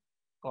quite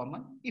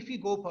common. If we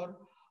go for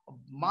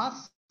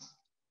mass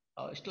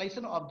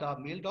sterilization of the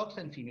male dogs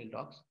and female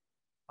dogs,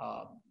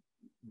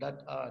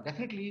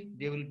 definitely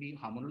there will be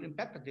hormonal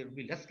impact. There will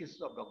be less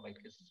cases of dog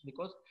bite cases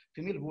because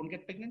female won't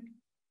get pregnant.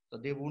 So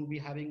they won't be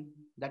having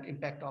that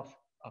impact of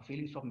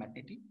feelings of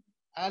maternity.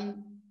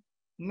 And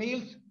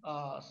males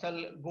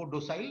shall go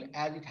docile,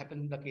 as it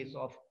happens in the case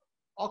of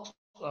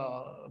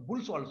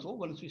bulls also.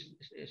 Once we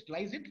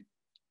slice it,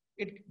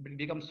 it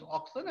becomes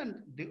oxen, and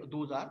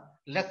those are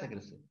less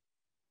aggressive.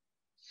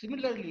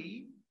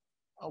 Similarly,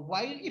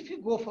 while if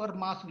you go for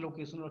mass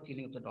relocation or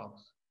killing of the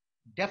dogs,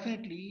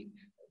 definitely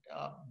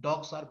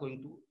dogs are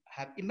going to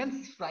have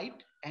immense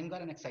fright, anger,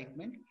 and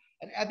excitement,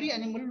 and every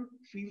animal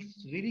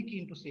feels very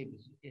keen to save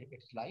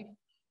its life,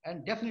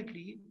 and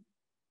definitely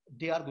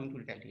they are going to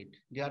retaliate.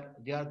 They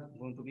are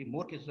going to be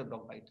more cases of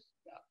dog bites,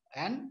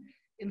 and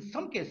in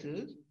some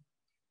cases,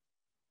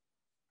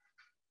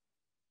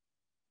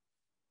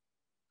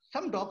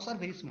 some dogs are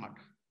very smart,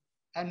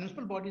 and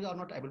municipal bodies are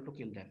not able to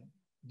kill them.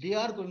 They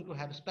are going to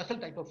have special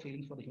type of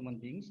feelings for the human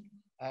beings,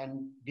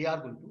 and they are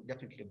going to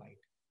definitely bite.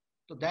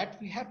 So that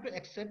we have to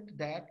accept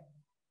that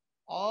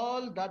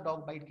all the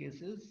dog bite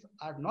cases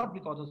are not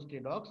because of stray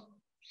dogs.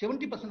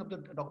 70% of the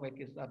dog bite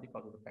cases are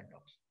because of the pet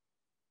dogs.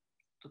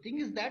 The thing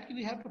is that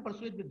we have to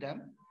persuade with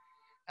them,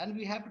 and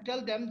we have to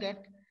tell them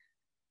that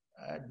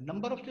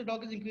number of stray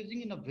dogs is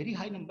increasing in a very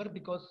high number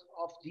because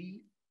of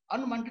the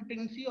unwanted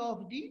pregnancy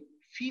of the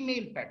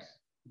female pets.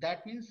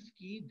 That means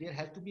there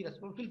has to be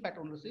responsible pet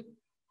ownership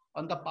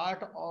on the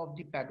part of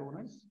the pet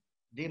owners.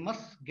 They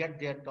must get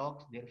their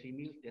dogs, their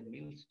females, their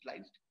males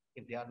sliced.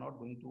 If they are not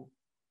going to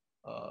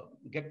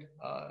get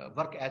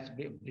work as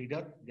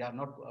breeder, they are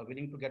not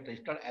willing to get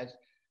registered as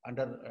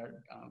under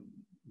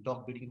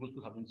dog breeding rules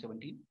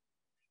 2017.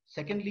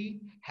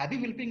 Secondly, heavy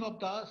whelping of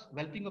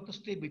the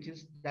stray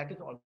bitches, that is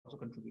also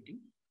contributing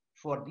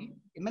for the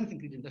immense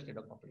increase in the stray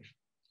dog population.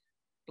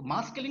 So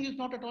mass killing is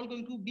not at all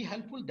going to be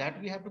helpful.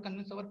 That we have to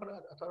convince our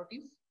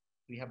authorities.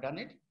 We have done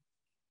it,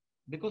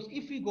 because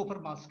if we go for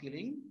mass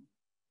killing,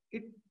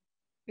 it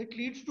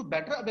leads to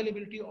better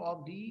availability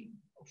of the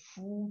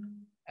food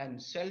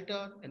and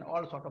shelter and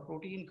all sort of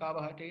protein,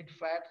 carbohydrate,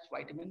 fats,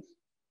 vitamins,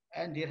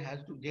 and there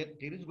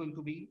is going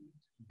to be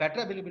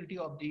better availability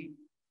of the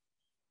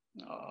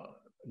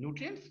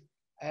nutrients,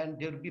 and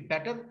there will be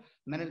better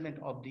management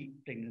of the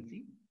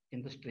pregnancy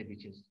in the stray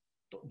bitches.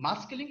 So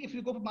mass killing, if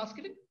you go for mass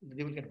killing,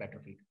 they will get better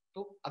feed.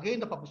 So again,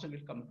 the population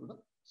will come to the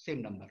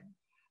same number.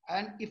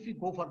 And if we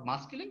go for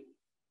mass killing,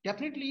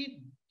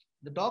 definitely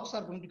the dogs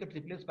are going to get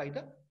replaced by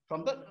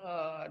from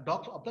the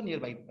dogs of the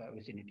nearby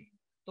vicinity.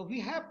 So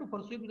we have to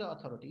persuade the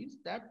authorities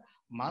that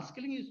mass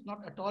killing is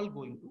not at all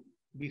going to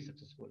be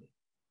successful.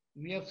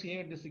 We have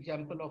shared this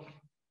example of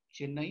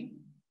Chennai.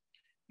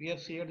 We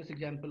have shared this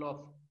example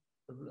of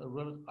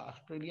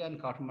Australia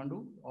and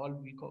Kathmandu. All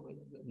we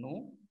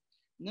know.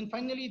 And then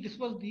finally, this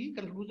was the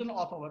conclusion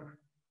of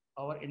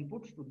our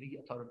inputs to the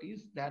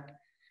authorities, that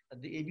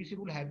the ABC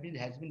rule has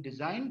been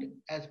designed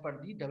as per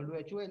the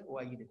WHO and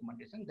OIE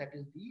recommendation. That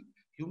is the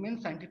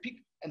human, scientific,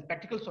 and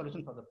practical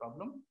solution for the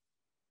problem.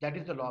 That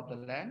is the law of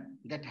the land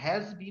that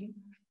has been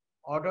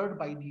ordered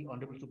by the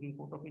Honorable Supreme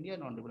Court of India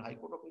and Honorable High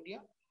Court of India.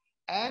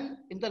 And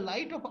in the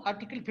light of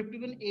Article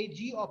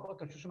 51AG of our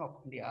Constitution of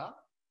India,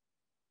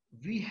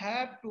 we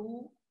have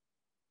to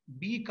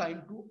be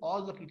kind to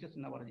all the creatures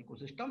in our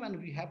ecosystem, and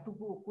we have to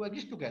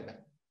coexist together.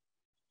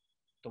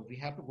 So we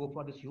have to go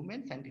for this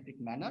human,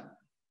 scientific manner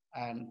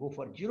and go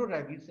for zero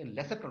rabies and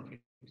lesser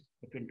conflicts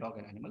between dog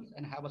and animals,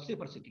 and have a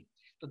safer city.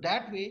 So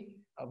that way,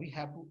 we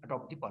have to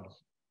adopt the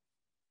policy.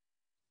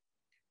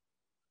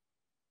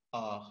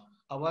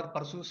 Our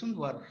persuasions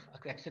were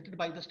accepted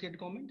by the state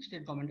government.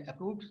 State government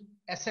approved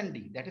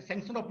SND, that is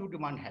Sanction of New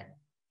Demand Head.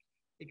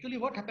 Actually,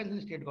 what happens in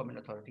state government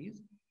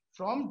authorities,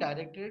 from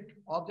Directorate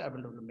of the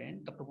Urban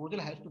Development, the proposal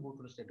has to go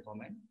to the state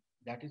government,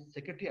 that is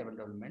Secretary of Urban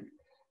Development.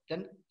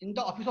 Then in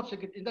the office of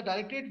Secretary, in the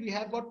Directorate, we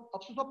have got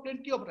officers of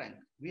plenty of rank.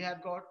 We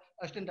have got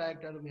Assistant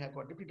Director, we have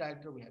got Deputy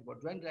Director, we have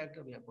got Joint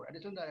Director, we have got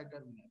Additional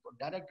Director, we have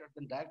got Director.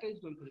 Then Director is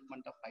going to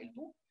recommend the file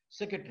to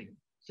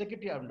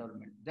Secretary of Urban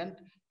Development. Then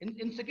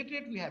in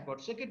Secretariat, we have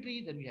got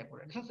Secretary, then we have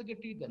got Additional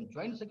Secretary, then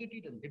Joint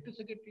Secretary, then Deputy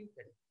Secretary,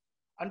 then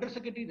Under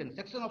Secretary, then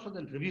Section Officer,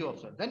 then Review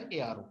Officer, then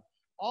ARO.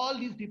 All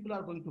these people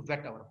are going to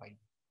vet our file.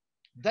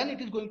 Then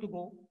it is going to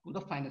go to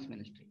the Finance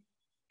Ministry.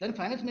 Then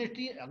Finance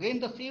Ministry, again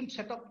the same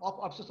setup of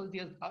officers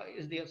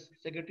is there,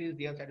 Secretary is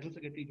there, Additional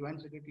Secretary,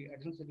 Joint Secretary,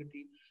 Additional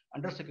Secretary,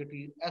 Under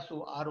Secretary,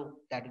 SO, RO,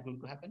 that is going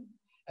to happen.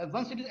 And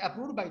once it is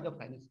approved by the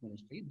Finance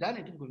Ministry, then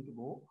it is going to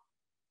go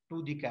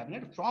to the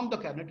Cabinet. From the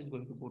Cabinet, it is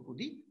going to go to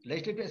the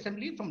Legislative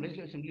Assembly. From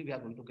Legislative Assembly, we are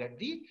going to get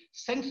the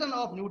Sanction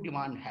of New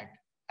Demand Head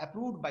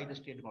approved by the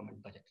state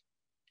government budget.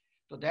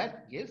 So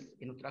that, yes,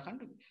 in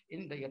Uttarakhand,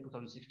 in the year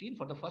 2016,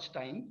 for the first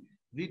time,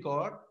 we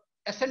got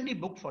SND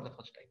booked for the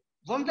first time.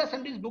 Once the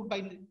SND is booked by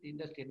in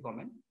the state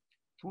government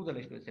through the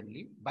Legislative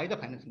Assembly by the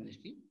Finance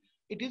Ministry,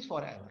 it is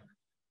forever.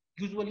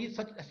 Usually,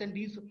 such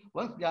SNDs,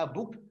 once they are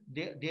booked,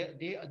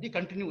 they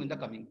continue in the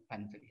coming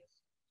financial years.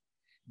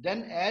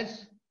 Then,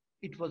 as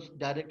it was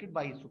directed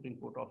by Supreme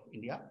Court of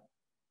India,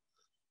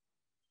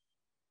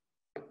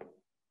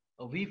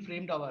 we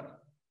framed our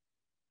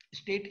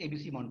State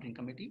ABC Monitoring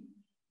Committee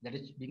that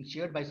is being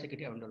chaired by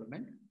Secretary of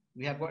Development.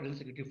 We have got Additional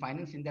Secretary of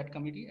Finance in that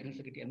committee, Additional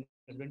Secretary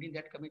president in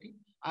that committee.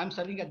 I'm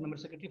serving as member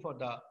secretary for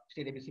the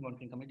State ABC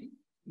Monitoring Committee.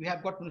 We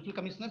have got municipal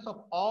commissioners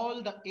of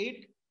all the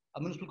 8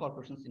 municipal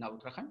corporations in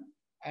Uttarakhand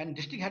and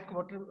district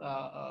headquarter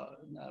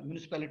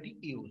municipality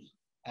EOs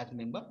as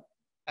member,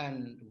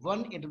 and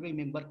 1 AWA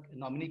member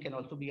nominee can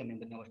also be a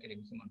member in our State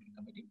ABC Monitoring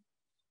Committee.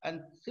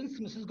 And since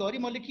Mrs. Gauri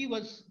Maliki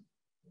was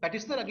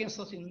petitioner against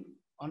us in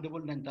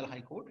Honorable Nainital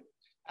High Court,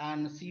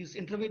 and she is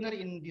intervener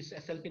in this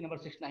SLP number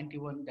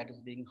 691 that is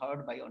being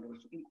heard by Honorable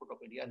Supreme Court of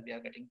India, and we are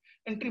getting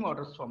interim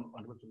orders from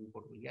Honorable Supreme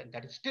Court of India, and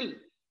that is still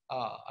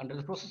under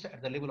the process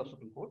at the level of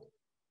Supreme Court.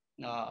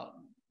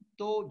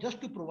 So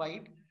just to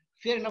provide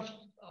fair enough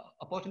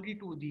opportunity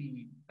to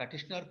the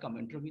petitioner come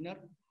intervener,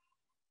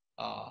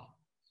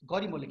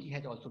 Gauri Maliki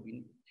has also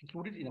been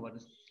included in our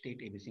State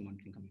ABC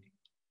Monitoring Committee.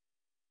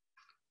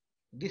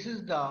 This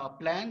is the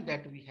plan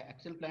that we have,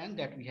 action plan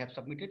that we have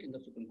submitted in the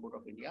Supreme Court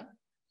of India,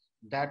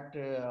 that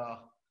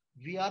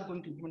we are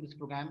going to implement this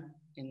program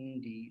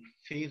in the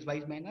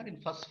phase-wise manner.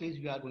 In first phase,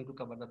 we are going to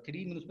cover the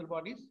 3 municipal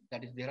bodies,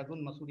 that is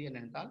Dehradun, Mussoorie, and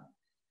Nainital.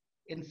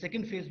 In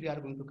second phase, we are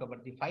going to cover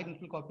the 5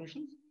 municipal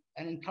corporations,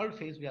 and in third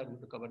phase, we are going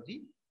to cover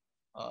the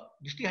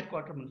district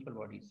headquarter municipal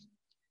bodies.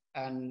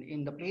 And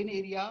in the plain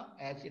area,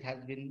 as it has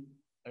been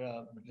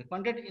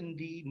recommended in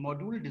the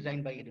module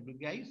designed by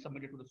AWBI,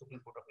 submitted to the Supreme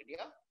Court of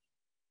India,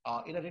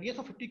 in a radius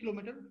of 50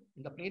 kilometers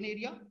in the plain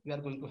area, we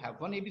are going to have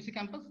 1 ABC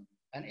campus,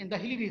 and in the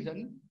hilly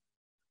region,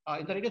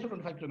 in the radius of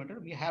 25 kilometers,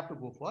 we have to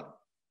go for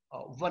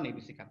 1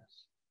 ABC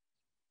campus.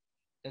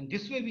 Then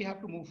this way we have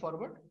to move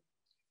forward.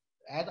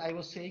 As I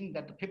was saying,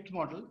 that the 5th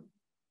model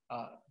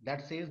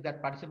that says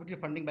that participatory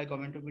funding by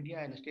Government of India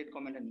and state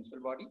government and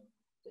municipal body.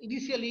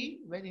 Initially,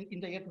 when in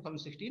the year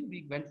 2016,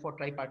 we went for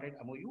tripartite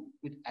MOU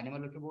with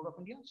Animal Welfare Board of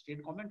India,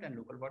 state government and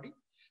local body.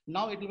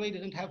 Now AWBI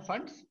doesn't have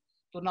funds.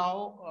 So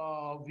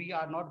now we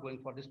are not going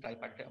for this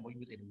tripartite MOU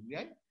with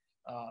AWBI.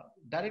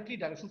 Directly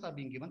directions are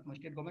being given from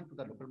state government to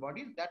the local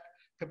bodies that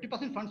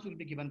 50% funds will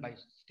be given by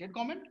state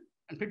government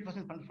and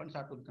 50% funds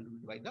are to be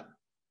contributed by the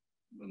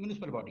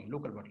municipal body,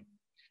 local body.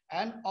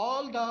 And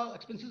all the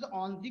expenses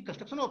on the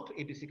construction of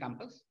ABC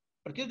campus,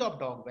 purchase of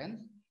dog vans,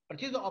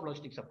 purchase of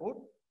logistic support,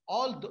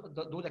 all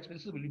those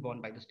expenses will be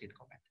borne by the state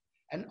government.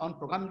 And on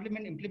program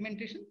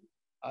implementation,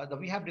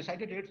 we have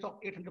decided rates of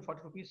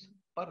 840 rupees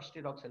per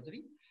stray dog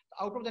surgery.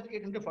 Out of that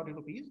 840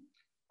 rupees,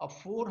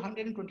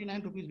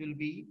 429 rupees will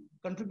be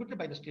contributed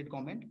by the state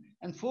government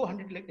and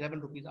 411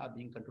 rupees are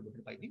being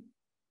contributed by the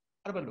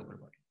urban local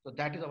body. So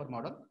that is our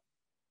model.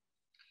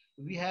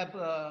 We have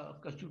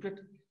constituted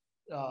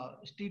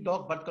Street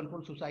Dog Birth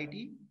Control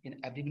Society in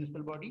every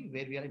municipal body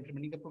where we are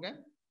implementing the program.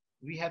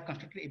 We have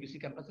constructed ABC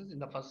campuses in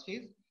the first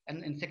phase,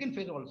 and in second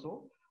phase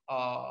also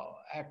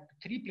at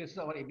 3 places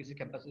our ABC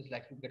campus is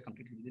likely to get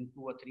completed within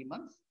 2 or 3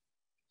 months.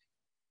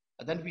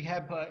 Then we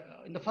have,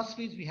 in the first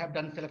phase, we have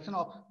done selection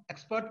of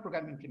expert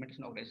program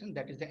implementation organization,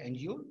 that is the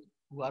NGO,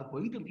 who are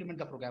going to implement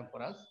the program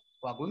for us,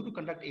 who are going to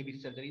conduct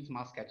ABC surgeries,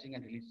 mass catching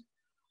and release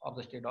of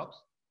the stray dogs.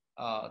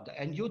 The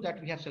NGO that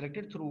we have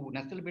selected through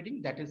national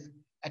bidding, that is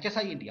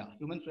HSI India,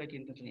 Human Society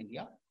International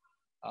India,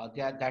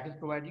 that is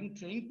providing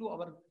training to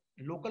our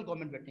local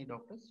government veterinary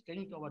doctors,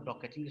 training to our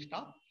dog catching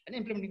staff, and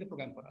implementing the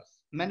program for us,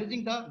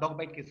 managing the dog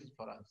bite cases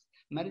for us,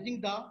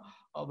 managing the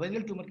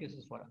venereal tumor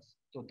cases for us.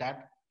 So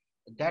that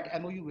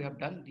MOU we have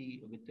done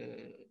with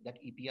that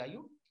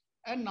EPIO,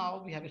 and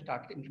now we have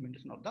started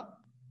implementation of the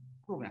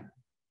program.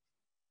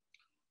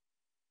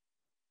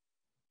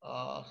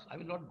 I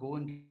will not go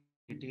in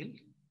detail.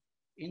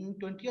 In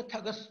 20th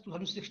August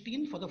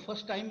 2016, for the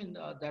first time,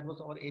 that was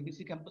our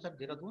ABC campus at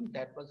Dehradun.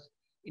 That was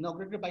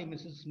inaugurated by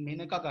Mrs.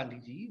 Menaka Gandhi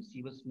ji.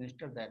 She was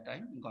minister at that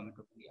time in Government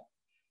of India.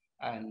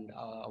 And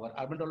our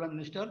urban development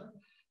minister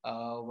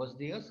was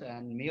there,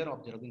 and mayor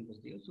of Dehradun was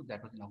there. So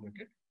that was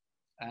inaugurated.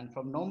 And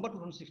from November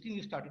 2016,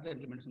 we started the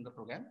implementation of the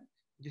program.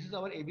 This is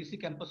our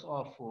ABC campus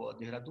of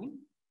Dehradun.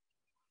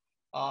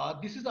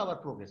 This is our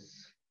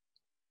progress.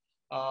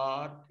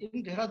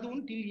 In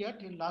Dehradun, till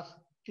yet, in last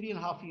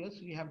 3.5 years,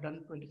 we have done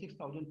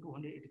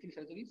 26,283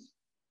 surgeries.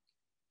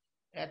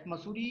 At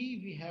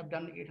Mussoorie, we have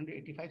done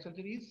 885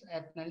 surgeries.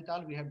 At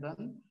Nainital, we have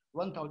done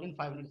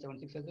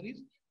 1,576 surgeries.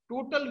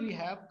 Total, we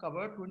have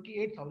covered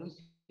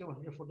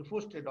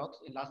 28,744 stray dogs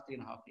in last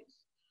 3.5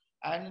 years.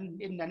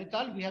 And in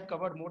Nainital, we have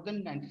covered more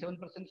than 97%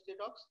 stray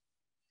dogs.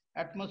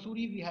 At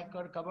Mussoorie, we have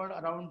covered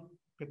around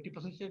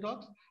 50% stray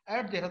dogs.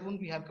 At Dehradun,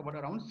 we have covered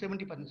around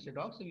 70% stray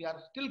dogs. So we are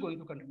still going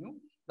to continue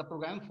the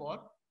program for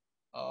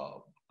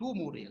 2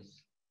 more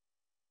years.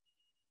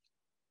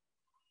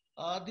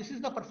 This is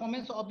the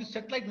performance of the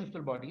satellite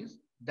municipal bodies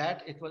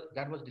that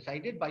was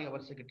decided by our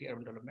Secretary of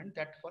Urban Development,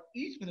 that for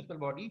each municipal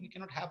body we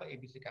cannot have an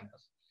ABC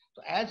campus.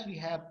 So as we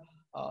have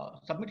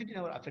submitted in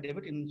our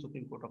affidavit in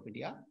Supreme Court of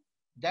India,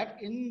 that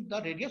in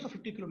the radius of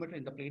 50 kilometers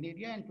in the plain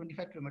area and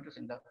 25 kilometers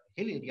in the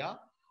hill area,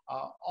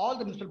 all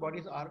the municipal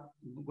bodies are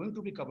going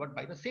to be covered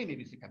by the same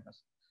ABC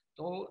campus.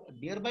 So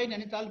nearby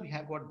Nainital, we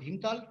have got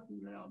Bhimtal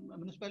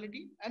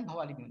municipality and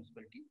Bhawali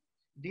municipality.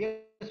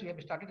 There we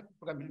have started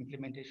program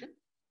implementation.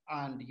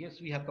 And yes,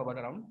 we have covered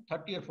around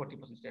 30 or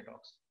 40% stray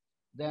dogs.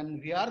 Then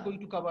we are going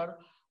to cover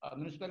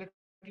municipality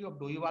of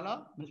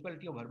Doiwala,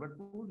 municipality of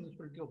Bharbatpur,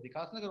 municipality of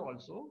Vikasnagar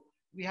also,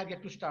 we have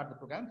yet to start the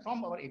program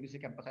from our ABC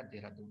campus at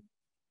Dehradun.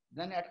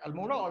 Then at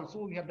Almora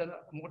also, we have done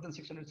more than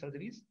 600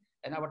 surgeries,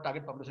 and our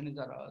target population is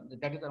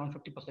that is around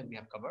 50% we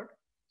have covered.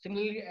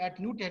 Similarly, at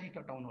New Tehri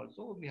town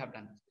also, we have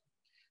done this.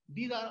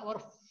 These are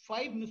our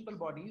 5 municipal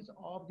bodies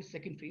of the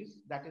second phase,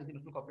 that is the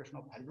Municipal Corporation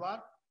of Haridwar,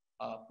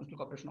 Municipal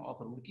Corporation of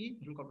Roorkee,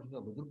 Municipal Corporation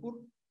of Rudurpur,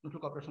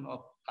 Municipal Corporation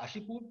of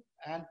Kashipur,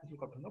 and Municipal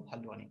Corporation of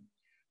Haldwani.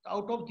 So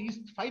out of these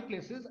 5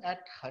 places, at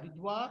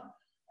Haridwar,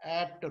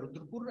 at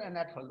Rudurpur, and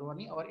at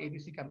Haldwani, our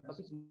ABC campus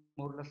is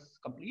more or less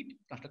complete.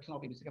 Construction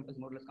of ABC campus is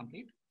more or less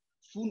complete.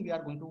 Soon we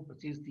are going to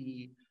purchase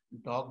the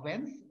dog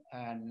vans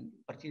and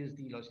purchase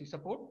the logistic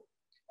support.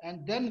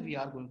 And then we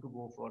are going to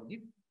go for the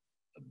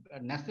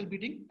national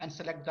bidding and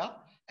select the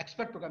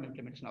expert program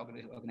implementation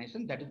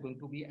organization that is going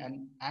to be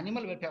an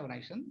animal welfare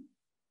organization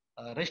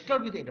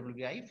registered with the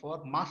AWI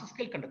for mass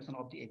scale conduction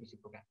of the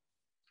ABC program.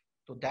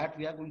 So that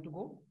we are going to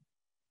go.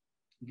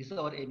 This is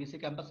our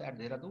ABC campus at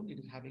Dehradun. It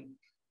is having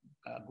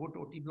a good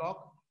OT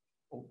block.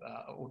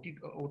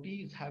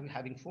 OT is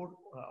having 4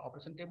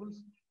 operation tables,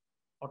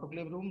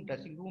 autoclave room,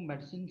 dressing room,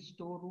 medicine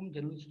store room,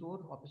 general store,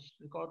 office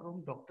record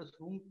room, doctor's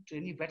room,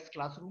 trainee vets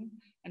classroom,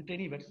 and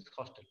trainee vets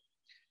hostel.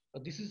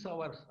 This is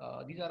our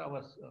these are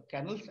our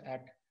kennels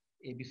at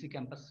ABC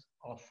campus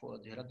of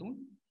Dehradun.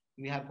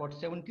 We have got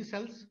 70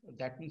 cells.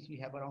 That means we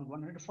have around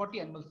 140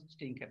 animals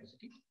staying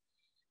capacity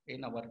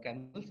in our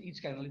kennels.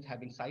 Each kennel is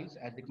having size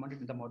as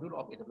recommended in the module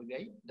of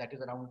AWI, that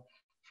is around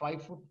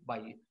 5 foot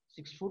by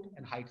 6 foot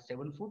and height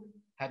 7 foot,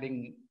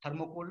 having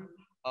thermocol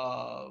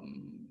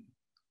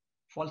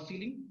false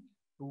ceiling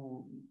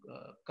to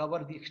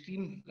cover the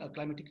extreme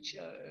climatic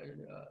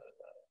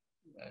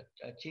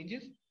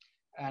changes.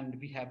 And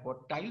we have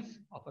got tiles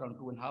of around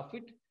 2.5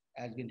 feet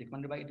as been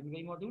recommended by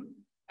AWI module,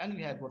 and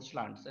we have got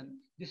slants. And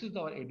this is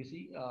our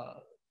ABC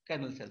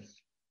kennel cells.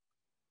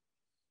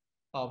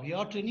 We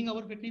are training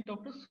our veterinary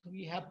doctors.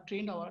 We have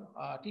trained our,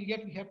 till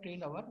yet we have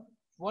trained our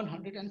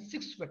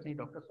 106 veterinary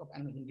doctors of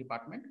animal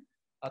department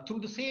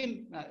through the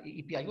same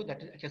EPIO,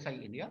 that is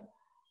HSI India,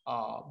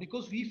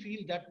 because we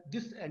feel that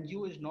this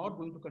NGO is not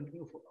going to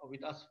continue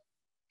with us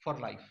for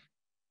life.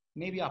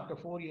 Maybe after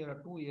 4 years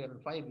or 2 years or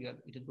 5 years,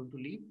 it is going to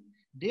leave.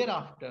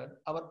 Thereafter,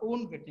 our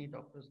own veterinary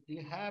doctors,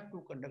 they have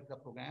to conduct the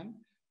program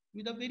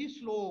with a very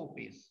slow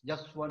pace,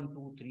 just 1,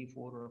 2, 3,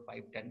 4, or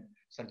 5, 10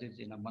 surgeries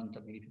in a month,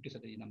 or maybe 50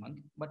 surgeries in a month.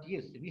 But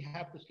yes, we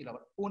have to skill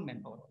our own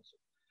manpower also.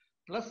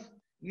 Plus,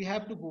 we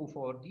have to go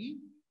for the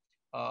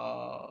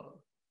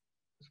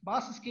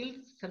mass scale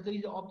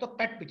surgeries of the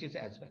pet bitches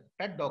as well,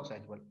 pet dogs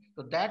as well.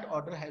 So that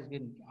order has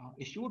been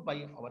issued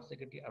by our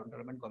Secretary of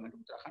Environment, Government of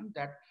Uttarakhand,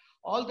 that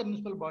all the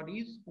municipal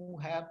bodies who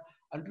have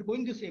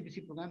undergoing this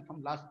ABC program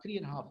from last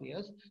 3.5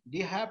 years, they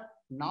have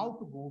now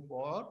to go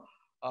for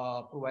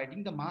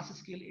providing the mass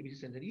scale ABC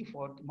surgery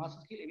for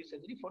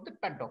the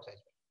pet dogs as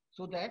well.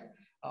 So that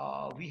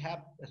we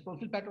have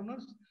responsible pet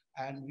owners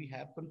and we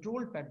have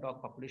controlled pet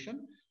dog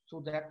population, so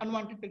that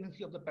unwanted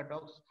pregnancy of the pet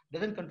dogs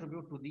doesn't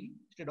contribute to the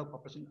stray dog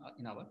population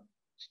in our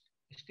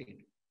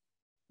state.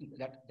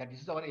 That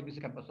this is our ABC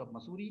campus of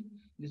Mussoorie.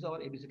 This is our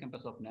ABC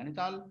campus of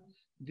Nainital.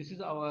 This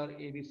is our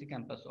ABC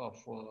campus of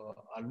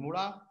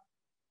Almora.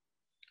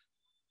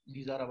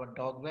 These are our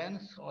dog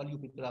vans. All you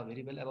people are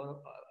very well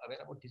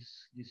aware about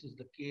this. This is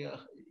the care.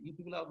 You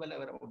people are well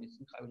aware about this.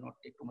 I will not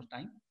take too much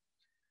time.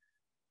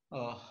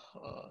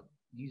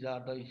 These are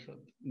the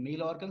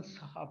male organs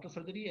after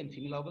surgery and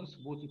female organs,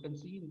 both you can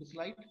see in the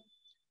slide.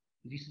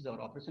 This is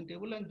our operation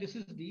table, and this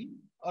is the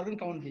organ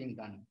count being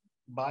done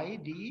by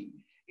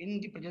in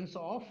the presence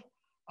of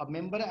a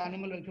member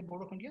Animal Welfare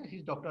Board of India. He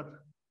is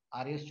Dr.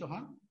 R.S.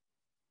 Chauhan.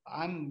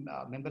 I'm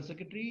member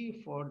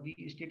secretary for the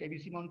state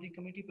ABC monitoring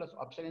committee plus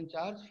officer in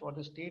charge for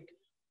the state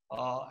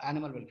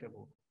Animal Welfare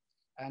Board.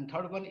 And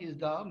third one is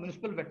the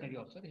municipal veterinary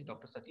officer, is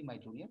Dr. Sati, my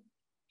junior.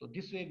 So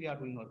this way we are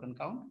doing organ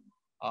count.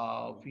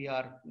 We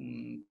are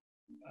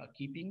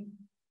keeping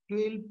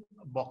 12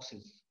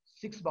 boxes,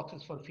 6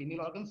 boxes for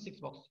female organs, 6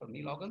 boxes for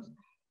male organs,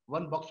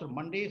 1 box for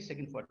Monday,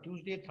 second for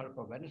Tuesday, third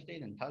for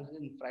Wednesday, and Thursday,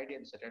 and Friday,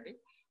 and Saturday.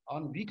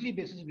 On weekly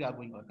basis, we are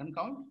going organ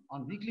count.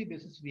 On weekly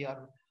basis, we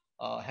are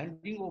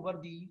handing over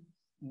the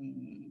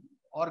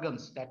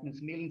organs, that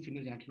means male and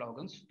female genital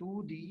organs,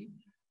 to the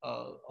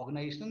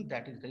organization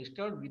that is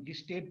registered with the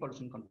State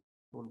Pollution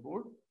Control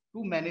Board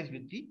to manage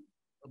with the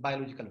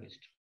biological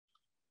waste.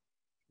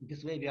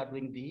 This way we are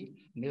doing the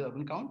male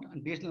organ count,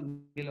 and based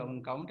on male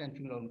organ count and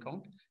female organ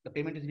count, the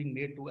payment is being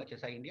made to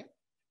HSI India.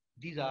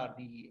 These are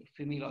the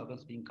female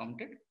organs being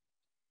counted.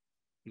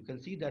 You can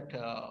see that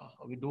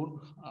we don't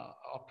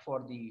opt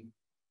for the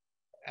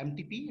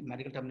MTP,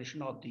 medical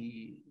termination of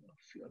the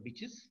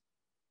bitches.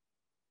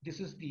 This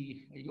is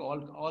the,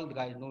 all the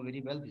guys know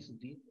very well, this is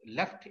the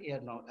left air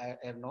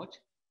notch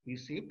we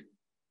saved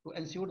to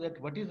ensure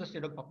that what is the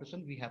state of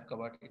population we have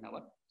covered in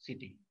our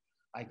city.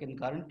 I can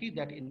guarantee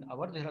that in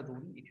our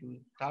Dehradun, if you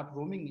start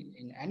roaming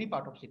in any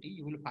part of city,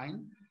 you will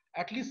find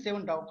at least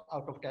 7 dogs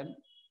out of 10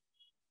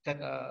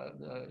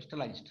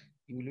 sterilized.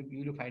 You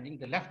will be finding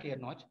the left air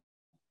notch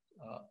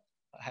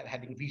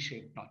having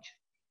V-shaped notch.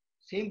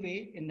 Same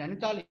way in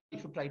Nainital,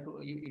 if you try to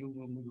you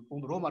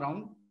roam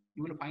around,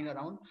 you will find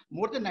around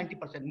more than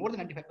 90%, more than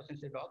 95%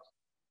 stray dogs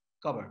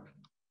covered.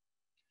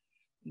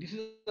 This is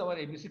our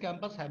ABC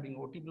campus having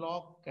OT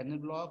block, kennel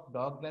block,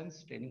 dog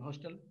vans, training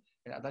hostel,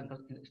 and other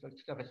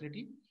extra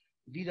facility.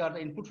 These are the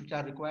inputs which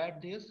are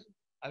required there.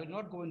 I will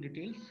not go in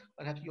details.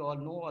 Perhaps you all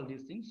know all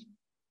these things.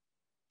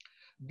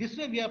 This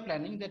way we are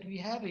planning that we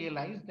have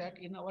realized that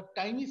in our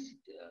tiny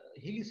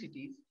hilly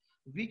cities,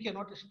 we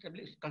cannot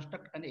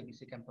construct an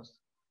ABC campus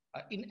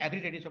in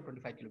every radius of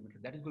 25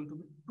 kilometers. That is going to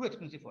be too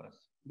expensive for us,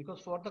 because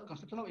for the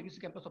construction of ABC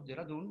campus of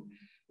Dehradun,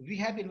 we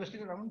have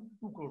invested around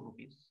 2 crore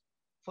rupees.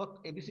 For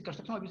ABC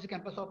construction of ABC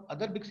campus of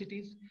other big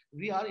cities,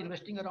 we are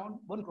investing around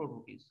 1 crore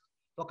rupees.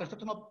 For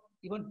construction of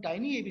even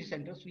tiny ABC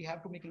centers, we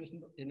have to make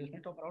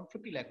investment of around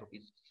 50 lakh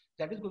rupees.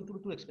 That is going to be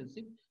too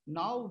expensive.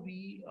 Now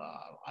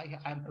I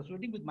am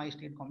persuading with my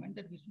state government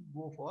that we should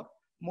go for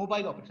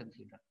mobile operations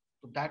center.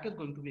 So that is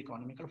going to be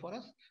economical for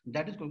us.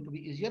 That is going to be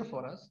easier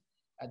for us.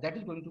 That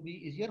is going to be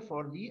easier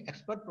for the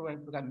expert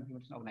program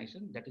implementation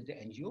organization, that is the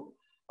NGO.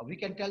 We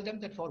can tell them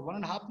that for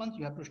 1.5 months,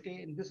 you have to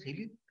stay in this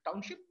hilly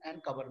township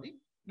and cover the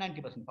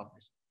 90%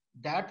 population.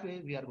 That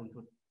way we are going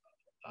to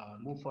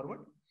move forward.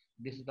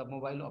 This is the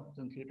mobile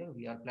operations theater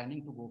we are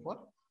planning to go for.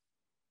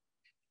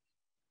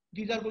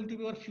 These are going to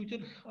be our future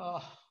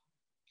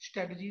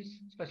strategies,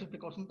 special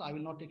precautions. I will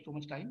not take so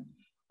much time.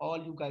 All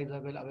you guys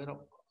are well aware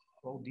of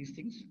about these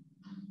things.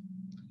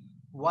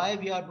 Why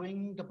we are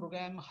doing the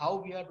program,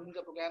 how we are doing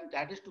the program,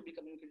 that is to be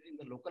communicated in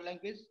the local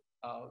language.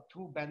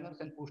 Through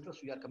banners and posters,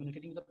 we are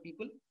communicating with the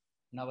people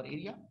in our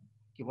area.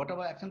 Okay, what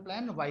our action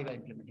plan, why we are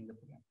implementing the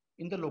program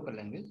in the local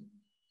language.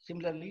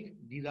 Similarly,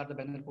 these are the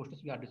banner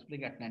posters we are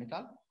displaying at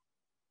Nainital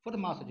for the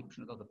mass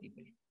education of the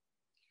people.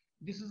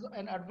 This is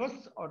an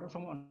adverse order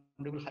from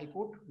Honorable High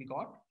Court we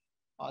got.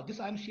 This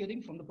I am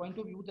sharing from the point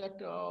of view that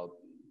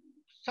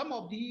some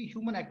of the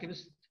human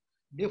activists,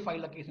 they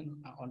filed a case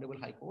in Honorable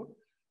High Court,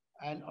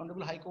 and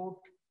Honorable High Court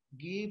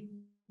gave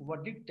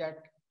verdict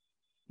that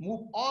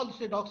move all the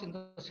stray dogs in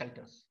the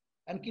shelters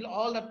and kill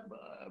all the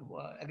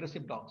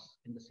aggressive dogs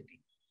in the city.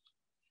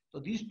 So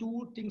these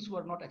two things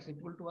were not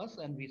acceptable to us,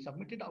 and we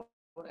submitted our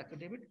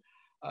affidavit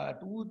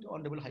to the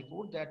Honorable High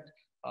Court that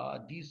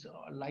these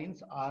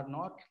lines are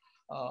not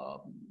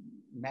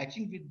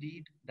matching with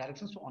the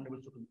directions of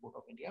Honorable Supreme Court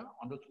of India.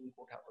 Honorable Supreme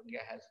Court of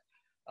India has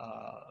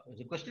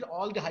requested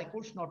all the high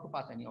courts not to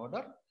pass any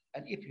order,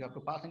 and if you have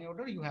to pass any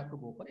order, you have to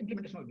go for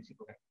implementation of ABC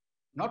program,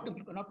 not to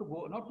recommend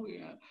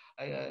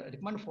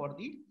for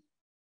the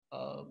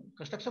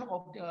construction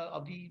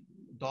of the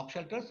dog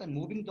shelters and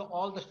moving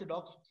all the stray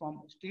dogs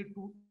from street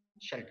to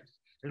shelters.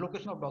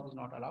 Relocation of dogs is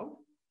not allowed.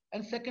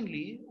 And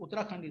secondly,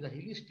 Uttarakhand is a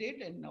hilly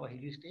state, and in our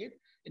hilly state,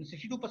 in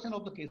 62%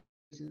 of the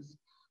cases,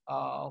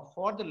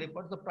 for the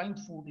leopards, the prime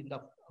food in the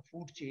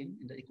food chain,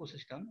 in the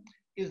ecosystem,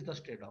 is the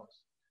stray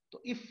dogs. So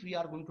if we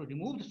are going to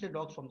remove the stray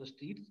dogs from the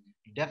streets,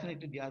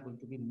 definitely there are going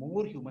to be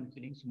more human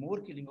killings, more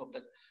killing of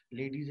the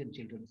ladies and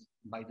children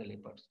by the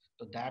leopards.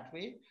 So that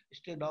way,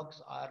 stray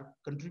dogs are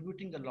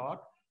contributing a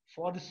lot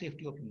for the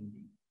safety of human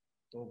beings.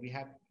 So we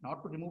have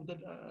not to remove the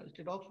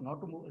stray dogs,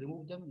 not to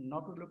remove them,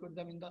 not to locate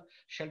them in the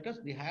shelters.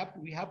 We have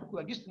to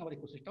coexist in our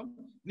ecosystem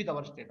with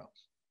our stray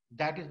dogs.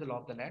 That is the law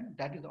of the land.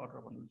 That is the order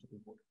of Honorable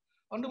Supreme Court.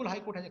 Honorable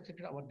High Court has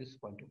accepted our this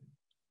point of view.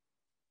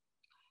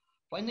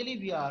 Finally,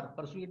 we are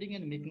persuading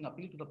and making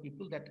appeal to the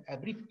people that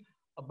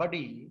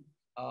everybody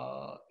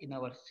in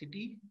our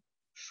city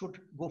should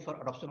go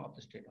for adoption of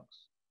the stray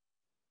dogs.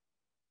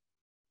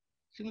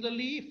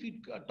 Similarly, if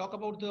we talk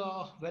about the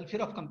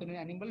welfare of companion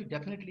animal,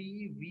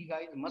 definitely we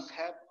guys must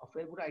have a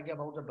very good idea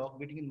about the dog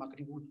breeding and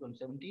marketing rule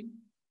 2017,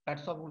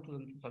 pets of rule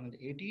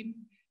 2018,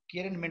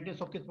 care and maintenance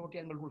of kids property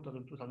animal rule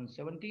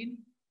 2017,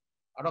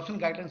 adoption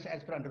guidelines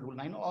as per under rule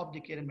 9 of the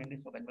care and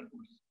maintenance of animal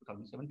rules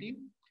 2017,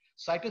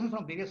 citations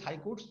from various high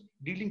courts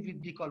dealing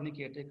with the colony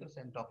caretakers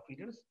and dog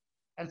feeders,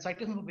 and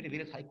citations from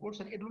various high courts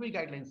and advisory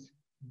guidelines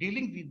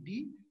dealing with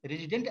the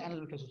resident animal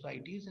welfare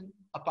societies and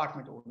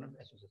apartment owners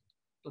associations.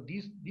 So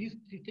these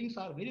three things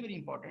are very, very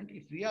important.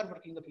 If we are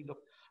working in the field of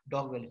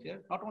dog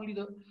welfare, not only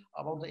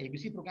about the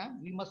ABC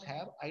program, we must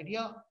have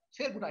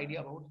fair good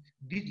idea about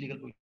these legal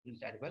provisions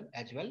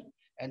as well.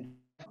 And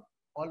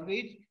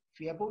always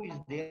FIAPO is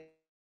there.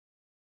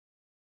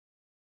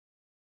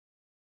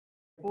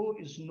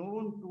 FIAPO is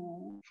known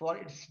for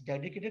its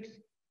dedicated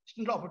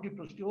standard operative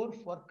procedure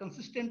for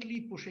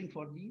consistently pushing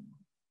for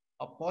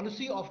a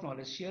policy of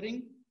knowledge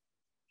sharing,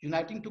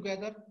 uniting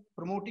together,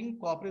 promoting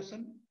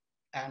cooperation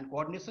and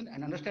coordination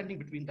and understanding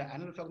between the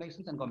animal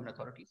organizations and government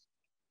authorities.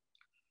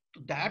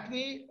 So that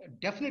way,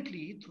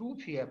 definitely through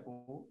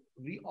FIAPO,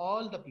 we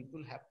all the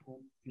people have to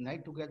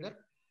unite together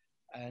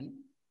and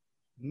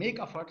make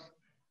efforts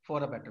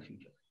for a better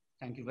future.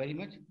 Thank you very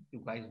much.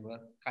 You guys were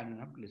kind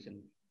enough to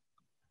listen.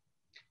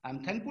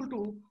 I'm thankful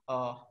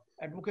to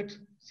Advocate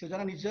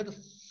Sejana Nijjar,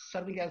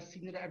 serving as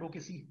Senior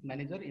Advocacy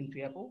Manager in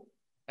FIAPO,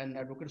 and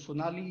Advocate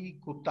Sonali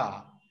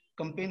Gupta,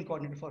 Campaign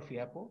Coordinator for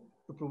FIAPO,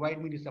 to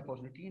provide me this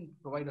opportunity and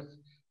provide us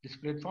this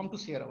platform to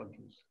share our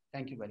views.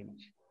 Thank you very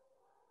much.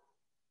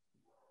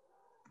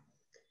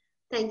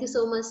 Thank you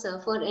so much, sir,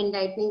 for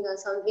enlightening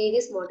us on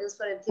various models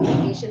for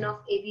implementation of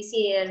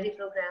ABC ARV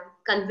program,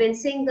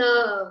 convincing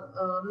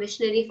the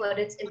missionary for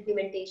its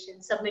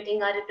implementation,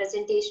 submitting our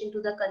representation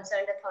to the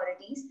concerned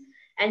authorities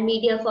and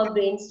media for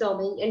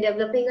brainstorming and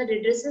developing a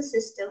redressal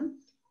system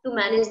to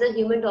manage the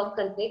human-dog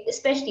conflict,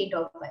 especially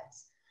dog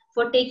bites,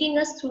 for taking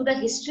us through the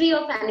history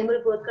of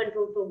animal birth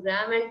control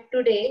program. And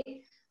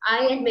today,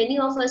 I and many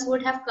of us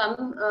would have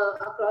come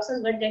across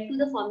and would get to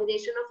the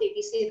formulation of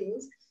ABC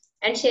rules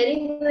and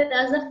sharing with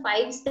us a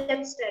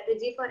 5-step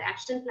strategy for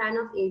action plan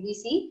of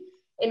ABC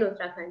in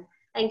Uttarakhand.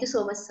 Thank you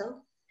so much, sir.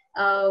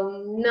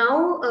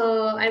 Now,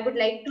 I would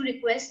like to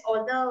request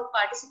all the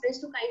participants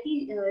to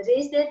kindly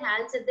raise their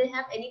hands if they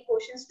have any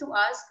questions to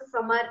ask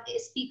from our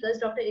speakers,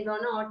 Dr.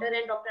 Ilona Otter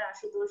and Dr.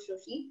 Ashutosh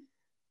Joshi.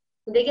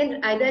 They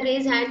can either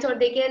raise hands or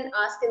they can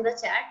ask in the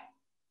chat.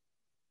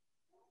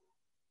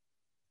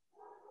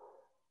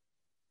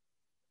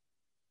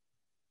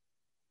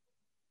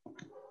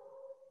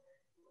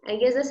 I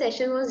guess the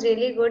session was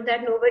really good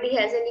that nobody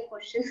has any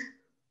questions.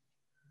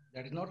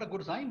 That is not a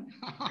good sign.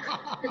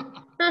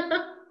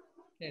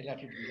 Yeah,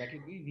 let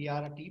it be. We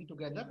are a team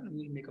together and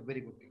we'll make a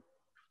very good team.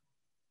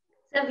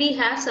 So we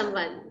have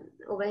someone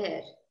over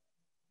here.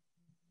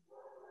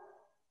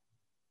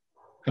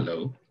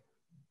 Hello.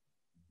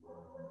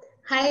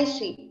 Hi,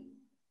 Shri.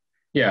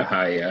 Yeah,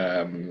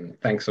 hi.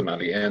 Thanks,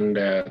 Sonali. And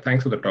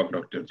thanks for the talk,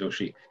 Dr.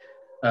 Joshi.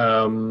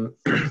 One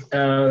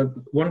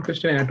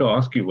question I had to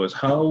ask you was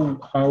how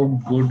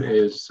good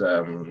is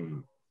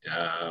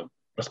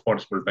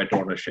responsible pet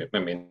ownership? I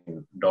mean,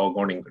 dog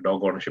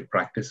ownership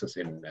practices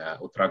in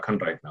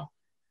Uttarakhand right now.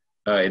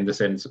 In the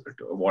sense,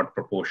 what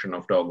proportion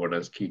of dog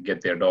owners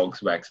get their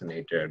dogs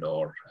vaccinated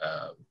or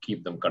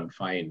keep them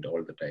confined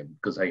all the time?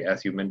 Because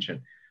as you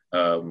mentioned,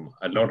 a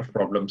lot of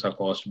problems are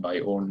caused by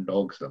own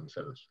dogs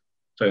themselves.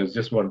 So I was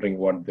just wondering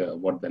what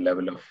the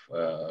level of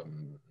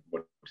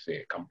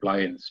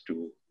compliance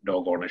to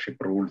dog ownership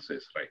rules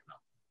is right now.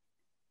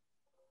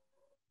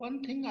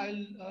 One thing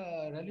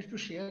I'll relish to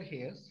share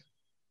here is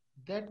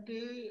that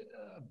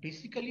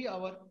basically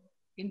our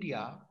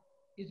India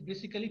is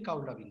basically cow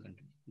loving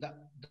country. The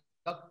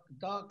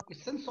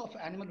essence of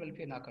animal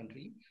welfare in our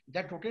country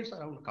that rotates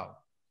around cow.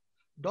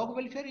 Dog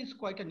welfare is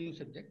quite a new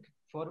subject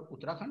for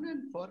Uttarakhand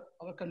and for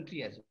our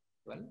country as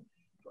well.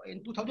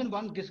 In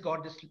 2001,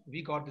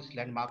 we got this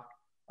landmark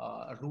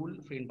rule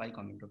framed by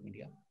Government of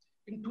India.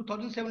 In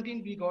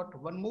 2017, we got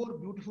one more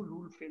beautiful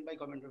rule framed by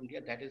Government of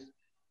India, that is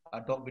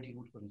dog beating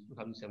rule from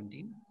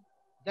 2017.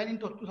 Then in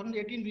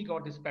 2018, we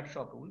got this pet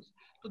shop rules.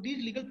 So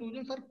these legal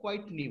provisions are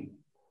quite new.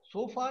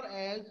 So far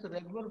as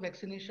regular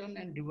vaccination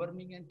and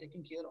deworming and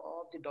taking care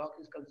of the dog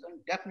is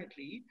concerned,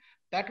 definitely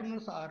pet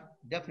owners are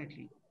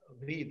definitely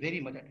very,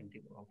 very much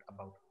attentive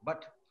about.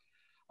 But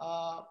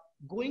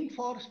going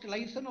for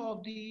sterilization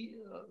of the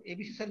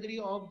ABC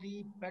surgery of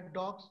the pet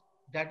dogs,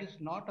 that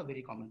is not a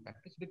very common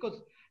practice, because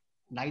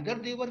neither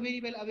they were very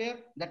well aware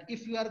that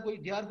if they are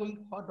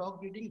going for dog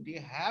breeding, they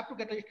have to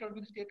get registered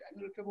with the state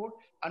animal welfare board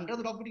under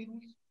the dog breeding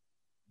rules.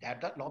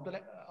 That the law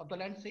of the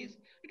land says.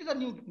 It is a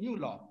new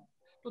law.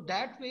 So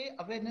that way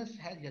awareness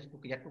has yet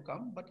to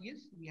come. But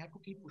yes, we have to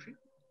keep pushing.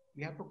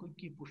 We have to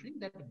keep pushing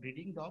that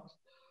breeding dogs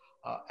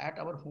at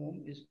our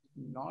home is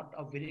not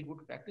a very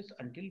good practice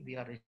until we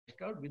are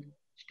registered with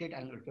state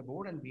animal welfare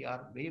board and we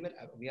are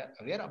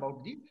aware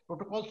about the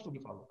protocols to be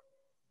followed.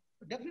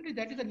 So definitely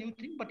that is a new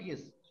thing. But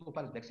yes, so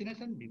far as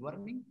vaccination,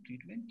 deworming,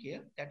 treatment,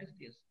 care, that is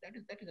a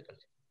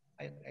culture.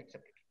 I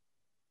accept it.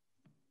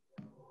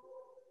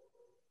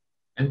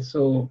 And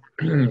so,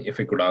 if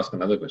I could ask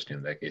another question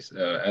in that case,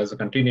 as a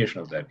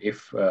continuation of that,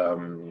 if,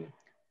 to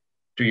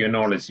your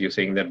knowledge, you're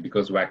saying that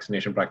because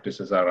vaccination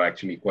practices are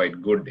actually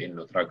quite good in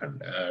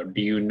Uttarakhand,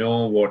 do you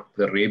know what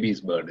the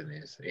rabies burden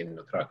is in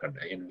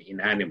Uttarakhand, in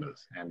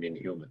animals and in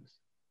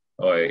humans?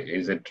 Or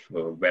is it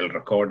well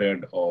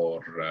recorded,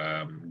 or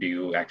do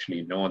you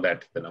actually know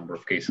that the number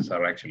of cases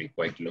are actually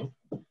quite low?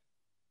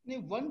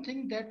 One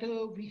thing that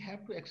we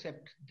have to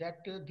accept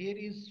that there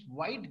is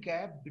wide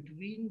gap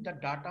between the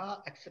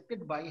data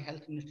accepted by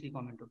Health Ministry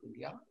Government of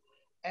India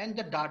and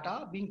the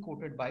data being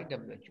quoted by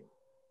WHO.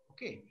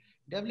 Okay,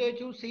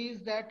 WHO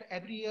says that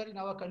every year in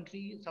our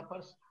country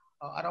suffers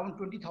around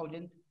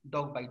 20,000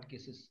 dog bite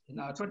cases,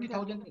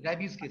 20,000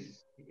 rabies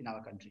cases in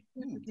our country.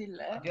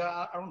 There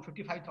are around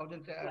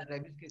 55,000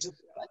 rabies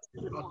cases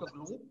across the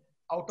globe,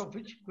 out of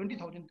which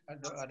 20,000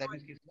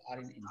 rabies cases are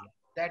in India.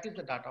 That is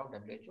the data of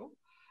WHO.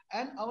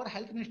 And our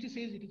health ministry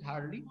says it is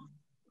hardly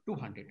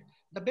 200.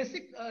 The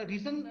basic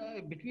reason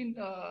between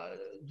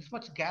this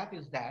much gap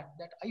is that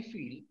I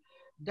feel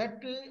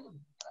that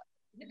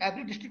in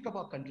every district of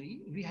our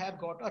country, we have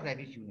got a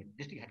rabies unit,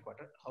 district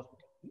headquarters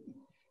hospital.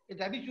 The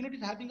rabies unit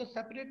is having a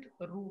separate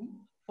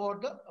room for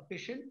the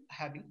patient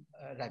having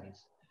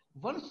rabies.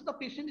 Once the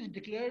patient is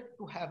declared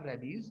to have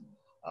rabies,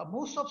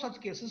 most of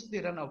such cases, they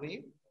run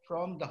away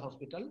from the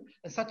hospital.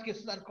 And such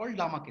cases are called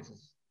LAMA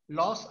cases,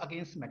 loss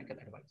against medical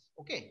advice.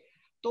 Okay.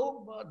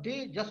 So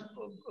they just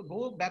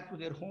go back to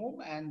their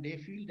home and they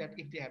feel that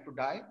if they have to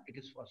die, it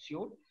is for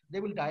sure. They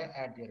will die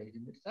at their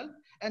residence itself,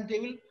 and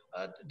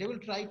they will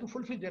try to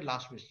fulfill their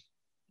last wish,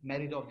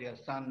 marriage of their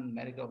son,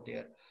 marriage of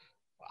their.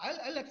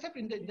 I'll accept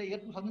in the year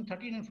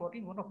 2013 and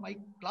 14, one of my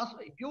class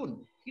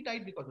peon, he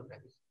died because of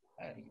rabies.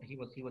 He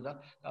was a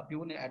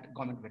peon at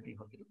government veterinary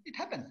hospital. It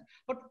happens,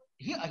 but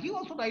he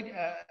also died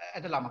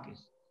as a lama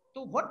case.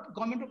 So what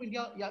government of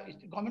India,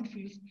 government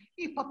feels,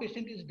 if a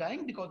patient is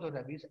dying because of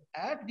rabies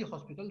at the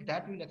hospital,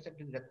 that will accept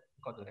his death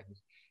because of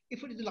rabies.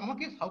 If it is a lama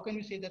case, how can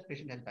we say that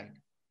patient has died?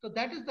 So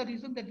that is the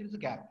reason that there is a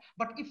gap.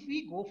 But if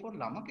we go for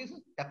lama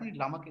cases, definitely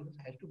lama cases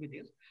has to be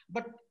there.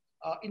 But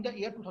in the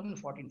year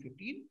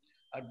 2014-15,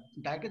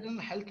 Director General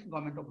Health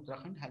Government of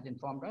Uttarakhand has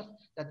informed us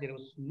that there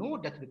was no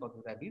death because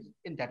of rabies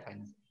in that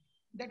finance.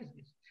 That is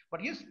this.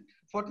 But yes,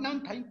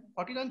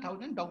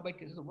 49,000 dog bite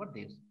cases were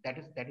there. That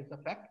is the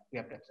fact we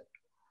have to accept.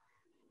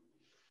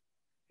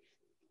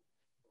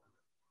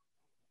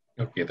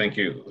 Okay, thank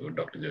you,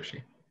 Dr.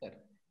 Joshi.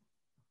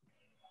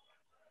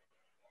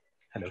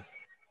 Hello.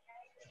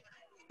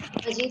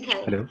 Ajit,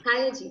 hi. Hello.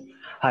 Hi, Ajit.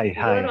 Hi, You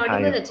hi, are hi,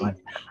 audible, everyone.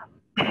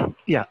 Ajit.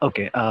 Yeah,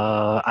 okay.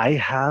 I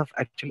have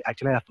actually I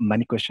have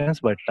many questions,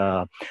 but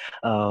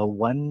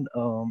one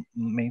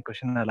main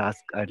question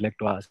I'd like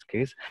to ask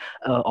is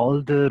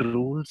all the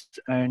rules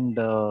and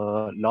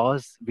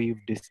laws we've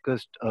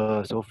discussed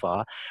so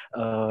far,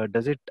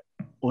 does it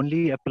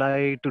only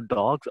apply to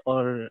dogs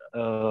or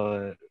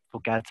for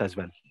cats as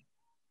well?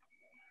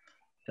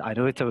 I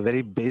know it's a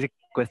very basic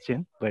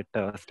question, but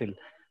still,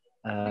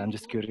 I'm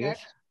just curious.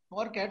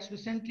 For cats,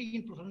 recently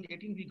in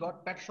 2018, we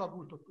got Pet Shop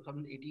Rule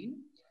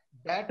 2018.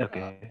 That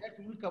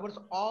rule covers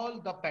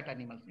all the pet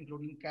animals,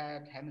 including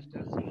cat,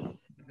 hamster,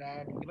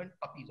 rat, even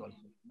puppies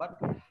also. But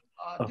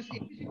this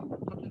ABC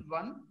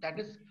 2001, that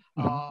is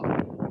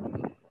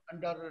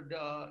under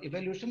the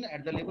evaluation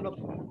at the level of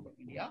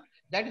India,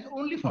 that is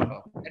only for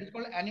dogs. That is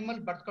called Animal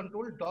Birth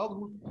Control Dog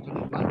Rule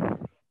 2001.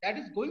 That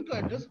is going to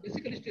address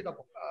basically state of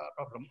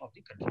problem of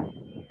the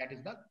country. That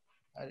is the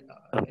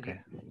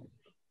okay.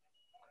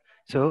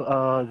 So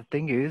the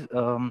thing is,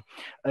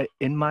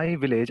 in my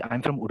village,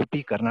 I'm from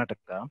Udupi,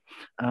 Karnataka,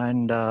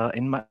 and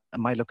in my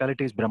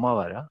locality is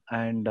Brahmavara,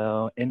 and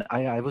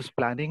I was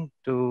planning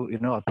to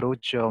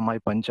approach my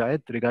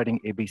panchayat regarding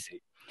ABC.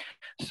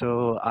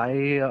 So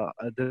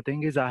the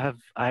thing is, I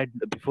had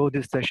before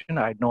this session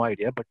I had no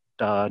idea, but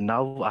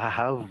now I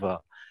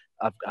have.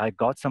 I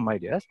got some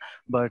ideas,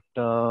 but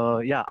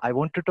yeah, I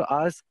wanted to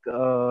ask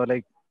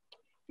like,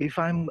 if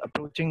I'm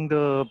approaching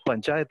the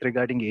panchayat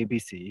regarding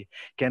ABC,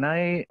 can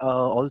I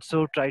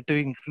also try to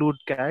include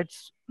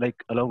cats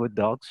like along with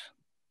dogs?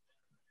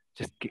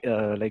 Just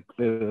like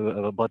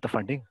about the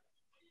funding.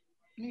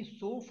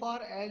 So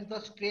far as the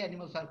stray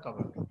animals are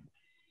covered,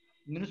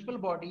 municipal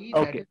body.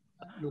 Okay.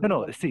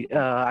 No. See,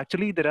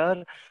 actually,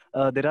 there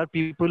are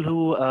people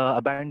who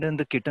abandon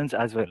the kittens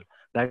as well.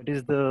 That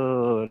is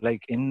the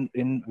like in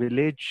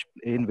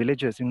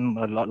villages in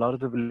a lot of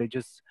the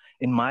villages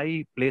in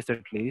my place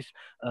at least.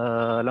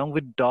 Along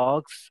with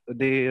dogs,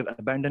 they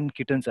abandon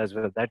kittens as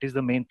well. That is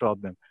the main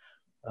problem.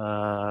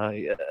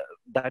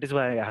 That is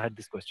why I had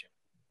this question.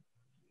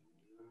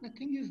 The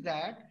thing is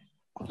that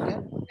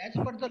as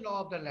per the law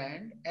of the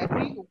land,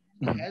 every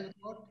owner has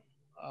got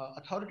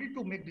authority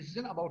to make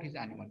decision about his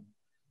animal.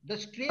 The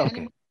stray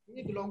animals,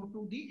 they belong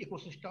to the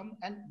ecosystem,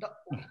 and the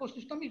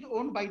ecosystem is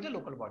owned by the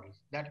local bodies.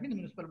 That means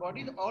municipal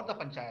bodies or the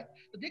panchayat.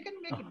 So they can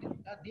make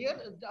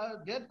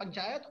their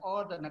panchayat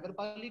or the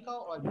nagarpalika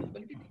or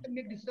municipality, they can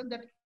make decision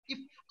that if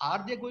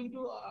are they going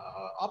to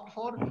opt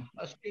for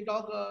a stray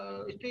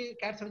stray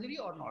cat surgery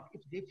or not.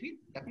 If they feel,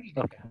 definitely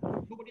they can.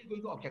 Nobody is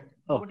going to object.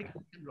 Nobody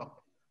can block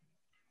them.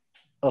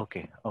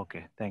 Okay.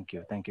 Thank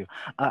you.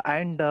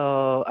 And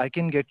I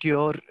can get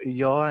your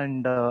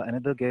and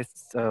another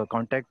guest's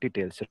contact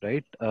details,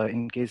 right?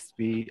 In case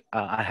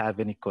I have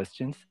any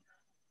questions.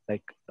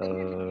 Like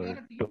you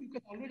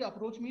can always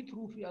approach me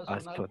through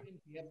Sonal in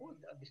Singapore.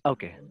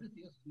 Okay.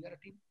 Yes, we are a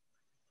team.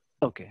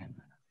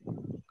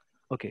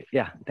 Okay.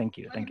 Yeah. Thank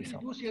you. Thank you so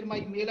much. much. Share my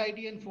email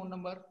ID and phone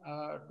number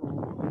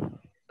to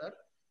sir.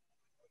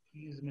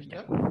 He is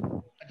Mr.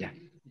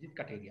 Ajit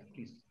Kateria.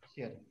 Please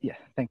share. Yeah.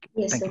 Thank you.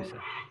 Yes, thank sir. you, sir.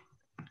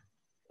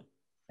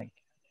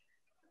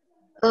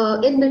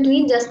 In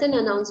between, just an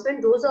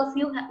announcement, those of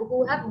you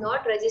who have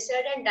not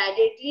registered and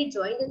directly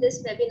joined in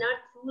this webinar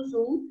through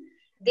Zoom,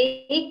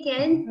 they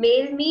can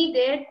mail me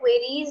their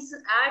queries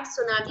at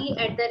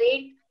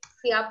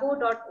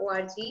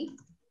sonali@fiapo.org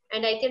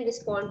and I can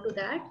respond to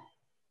that.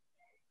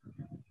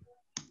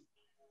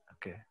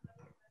 Okay.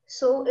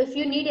 So if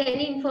you need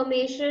any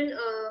information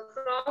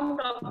from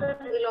Dr.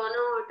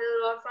 Ilona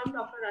Otter or from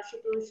Dr.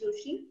 Ashutosh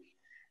Joshi,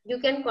 you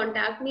can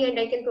contact me and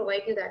I can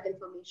provide you that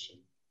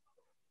information.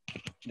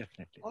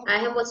 Definitely. I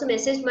have also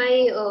messaged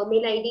my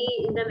mail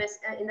ID in the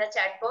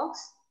chat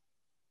box.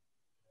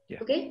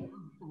 Yeah. Okay.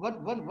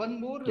 One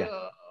more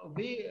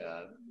way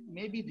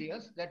may be there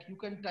that you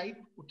can type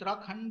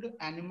Uttarakhand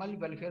Animal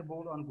Welfare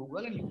Board on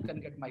Google and you can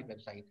get my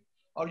website.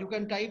 Or you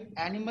can type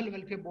Animal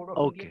Welfare Board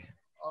of India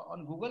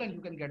on Google and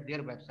you can get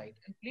their website.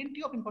 And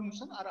plenty of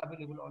information are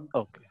available on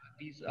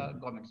these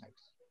government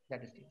sites.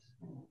 That is it.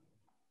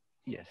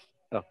 Yes.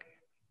 Okay.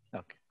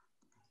 Okay.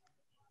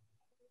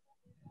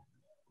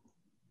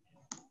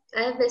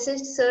 I have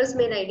messaged sir's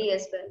mail ID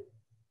as well.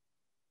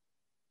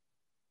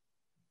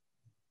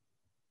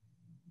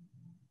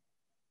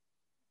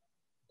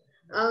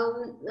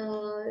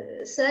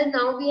 Sir,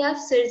 now we have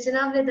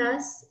Sirjana with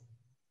us.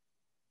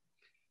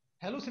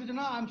 Hello,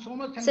 Sirjana. I'm so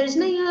much thankful.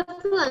 Sirjana, you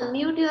have to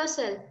unmute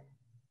yourself.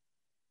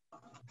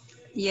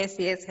 Yes,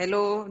 yes.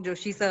 Hello,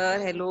 Joshi sir.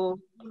 Hello.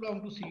 So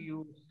long to see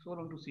you. So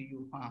long to see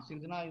you.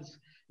 Sirjana is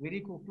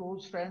very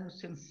close friend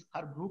since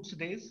her group's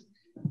days.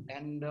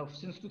 And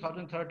since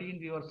 2013,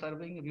 we were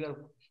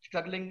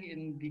struggling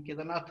in the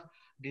Kedarnath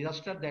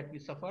disaster that we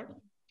suffered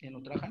in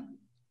Uttarakhand.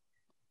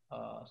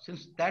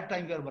 Since that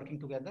time, we are working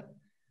together.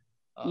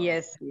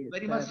 Yes,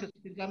 very much,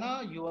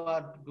 Sirjana. You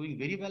are doing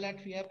very well at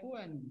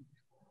FIAPO and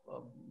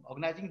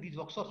organizing these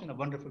workshops in a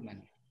wonderful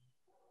manner.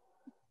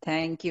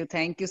 Thank you,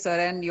 sir.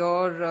 And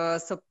your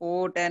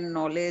support and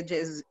knowledge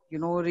is,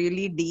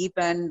 really deep,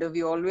 and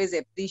we always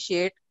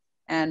appreciate.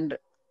 And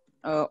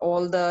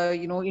all the,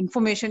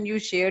 information you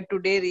shared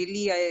today.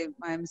 Really, I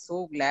am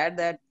so glad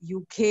that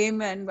you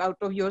came and out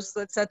of your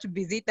such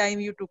busy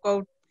time, you took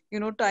out,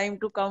 time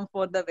to come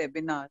for the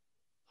webinar.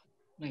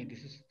 No,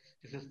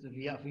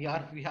 we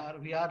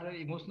are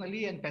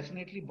emotionally and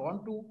passionately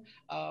born to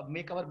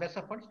make our best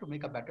efforts to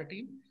make a better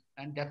team,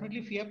 and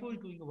definitely FIAPO is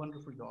doing a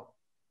wonderful job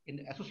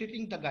in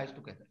associating the guys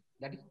together.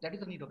 That is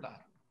the need of the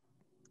hour.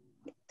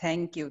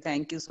 Thank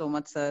you so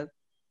much, sir.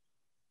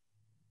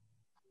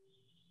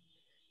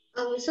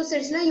 So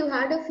Sirjana, you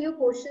had a few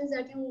questions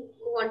that you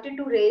wanted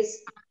to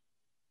raise,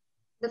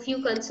 the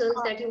few concerns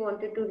that you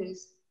wanted to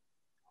raise.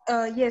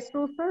 Yes,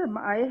 so sir,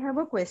 I have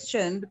a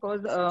question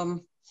because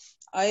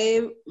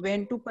I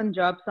went to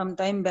Punjab some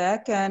time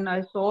back and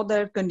I saw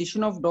that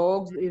condition of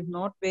dogs is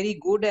not very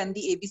good and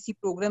the ABC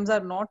programs are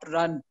not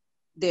run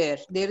there.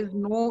 There is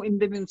no in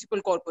the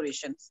municipal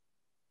corporations.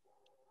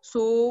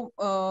 So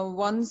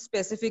one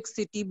specific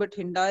city,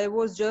 Bathinda, I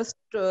was just,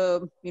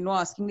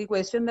 asking the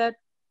question that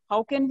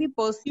how can we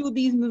pursue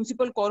these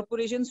municipal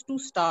corporations to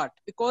start?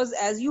 Because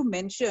as you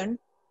mentioned,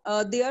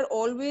 they are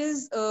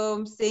always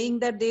saying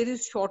that there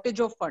is shortage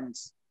of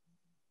funds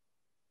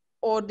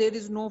or there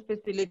is no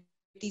facility.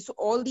 So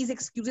all these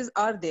excuses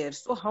are there.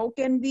 So how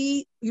can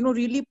we,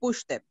 really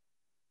push them?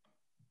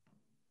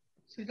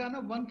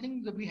 Sirjana, one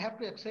thing that we have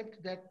to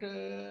accept that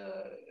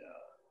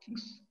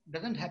things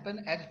doesn't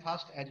happen as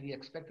fast as we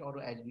expect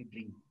or as we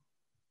dream.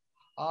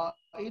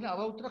 In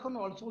our Uttarakhand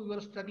also, we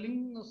were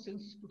struggling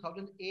since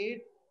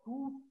 2008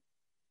 to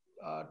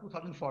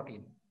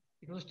 2014.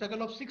 It was a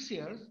struggle of 6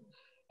 years,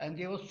 and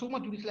there was so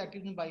much judicial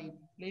activism by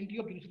plenty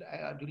of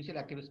judicial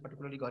activists,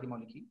 particularly Gauri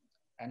Maliki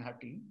and her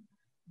team.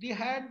 They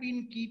had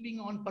been keeping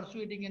on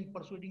persuading,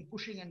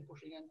 pushing, and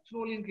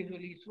slowly and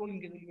gradually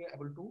we were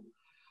able to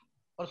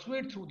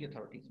persuade through the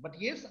authorities. But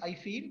yes, I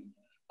feel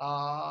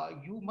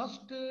you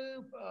must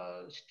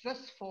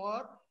stress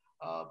for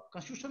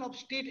constitution of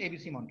state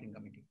ABC monitoring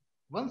committee.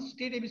 Once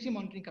state ABC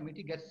monitoring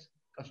committee gets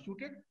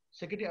constituted,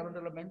 Secretary of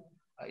Development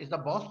is the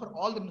boss for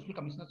all the municipal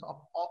commissioners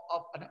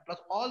plus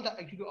all the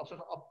executive officers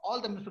of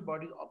all the municipal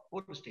bodies of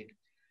both the state.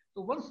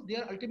 So once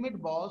their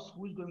ultimate boss,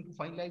 who is going to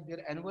finalize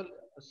their annual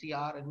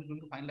CR and who is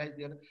going to finalize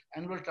their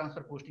annual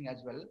transfer posting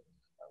as well,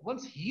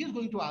 once he is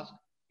going to ask,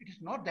 it is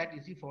not that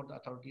easy for the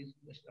authorities,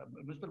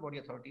 municipal body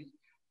authorities,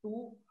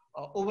 to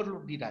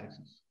overlook the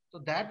directions. So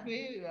that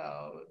way,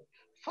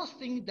 first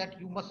thing that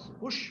you must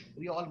push,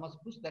 we all must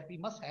push, that we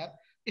must have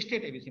a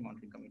state ABC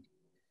monitoring committee.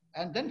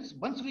 And then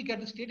once we get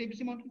the state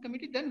ABC monitoring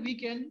committee, then we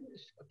can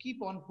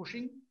keep on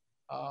pushing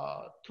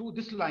through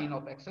this line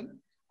of action,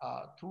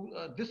 through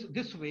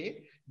this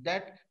way,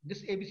 that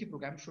this ABC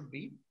program should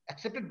be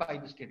accepted by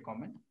the state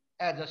government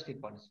as a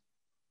state policy.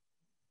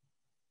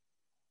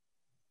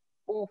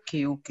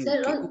 Okay.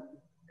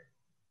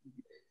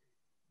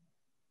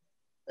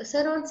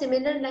 Sir, on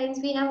similar lines,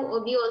 we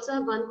also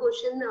have one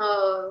question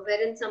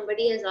wherein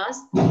somebody has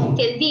asked, can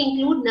we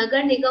include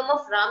Nagar Nigam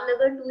of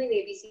Ramnagar too in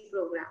ABC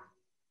program?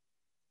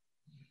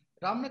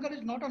 Ramnagar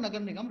is not a Nagar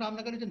Nigam.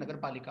 Ramnagar is a Nagar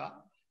Palika.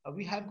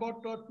 We have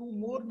got two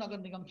more Nagar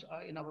Nigams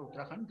in our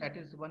Uttarakhand. That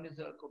is, one is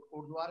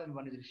Kordwar and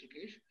one is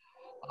Rishikesh.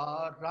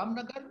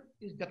 Ramnagar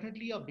is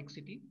definitely a big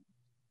city.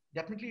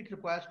 Definitely it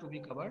requires to be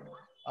covered.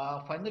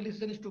 Final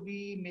decision is to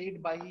be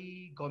made by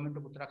government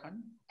of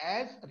Uttarakhand.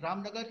 As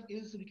Ramnagar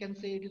is, we can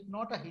say it is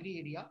not a hilly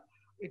area.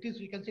 It is,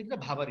 we can say it's a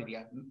bhavar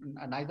area.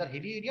 Neither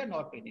hilly area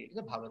nor plain area. It is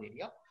a bhavar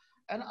area.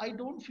 And I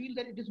don't feel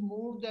that it is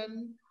more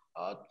than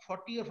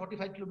 40 or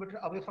 45 kilometers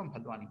away from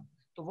Haldwani.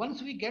 So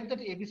once we get that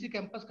ABC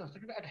campus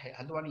constructed at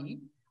Haldwani,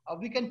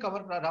 we can cover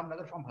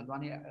Ramnagar from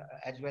Haldwani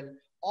as well,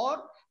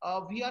 or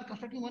we are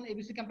constructing one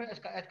ABC camp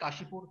at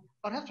Kashipur.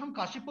 Perhaps from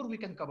Kashipur we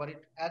can cover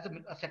it as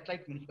a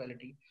satellite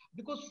municipality,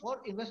 because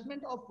for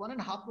investment of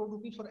 1.5 crore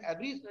rupees for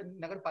every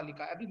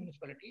Nagarpalika, every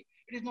municipality,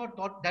 it is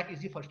not that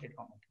easy for state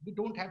government. We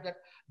don't have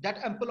that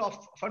ample of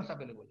funds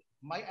available.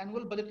 My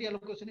annual budgetary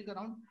allocation is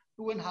around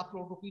 2.5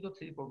 crore rupees or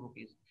 3 crore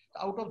rupees.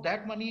 So out of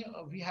that money,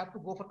 we have to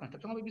go for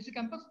construction of ABC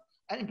campus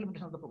and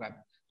implementation of the program.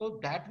 So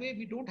that way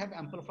we don't have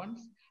ample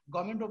funds.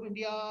 Government of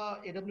India,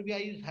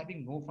 AWBI is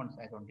having no funds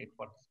as on date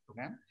for this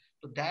program.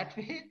 So that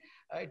way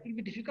it will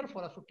be difficult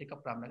for us to take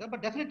up Ramnagar,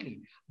 but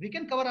definitely we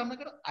can cover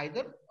Ramnagar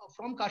either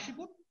from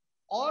Kashipur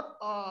or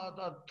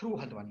through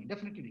Haldwani.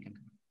 Definitely we can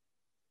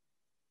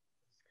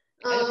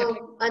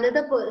cover.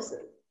 Another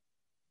person.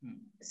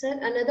 Sir,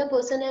 another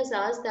person has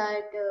asked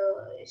that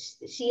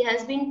she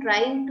has been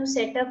trying to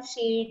set up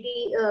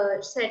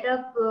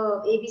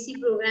ABC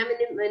program in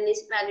the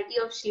municipality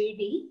of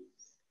Shirdi,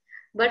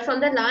 but from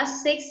the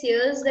last 6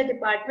 years, the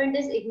department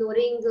is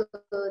ignoring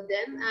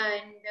them,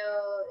 and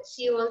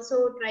she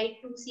also tried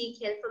to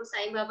seek help from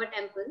Sai Baba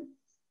temple,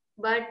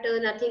 but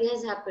nothing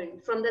has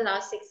happened from the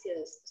last 6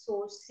 years.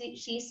 So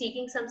she's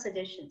seeking some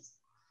suggestions.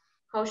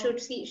 How should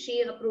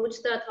she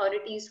approach the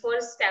authorities for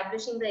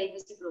establishing the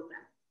ABC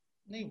program?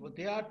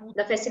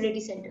 The facility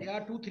center. There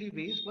are 2-3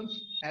 ways. Once,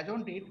 as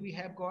on date, we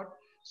have got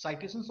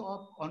citations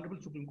of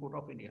Honorable Supreme Court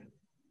of India.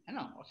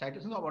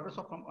 Citations of orders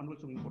from Honorable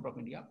Supreme Court of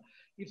India.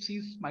 If she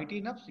is mighty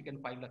enough, she can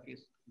file a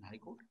case in High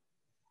Court,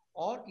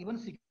 or even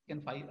she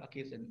can file a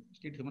case in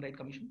State Human Rights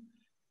Commission.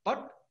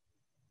 But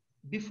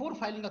before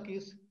filing a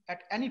case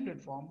at any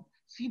platform,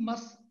 she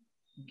must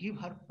give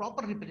her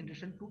proper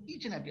representation to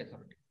each and every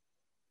authority,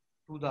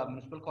 to the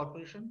municipal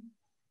corporation,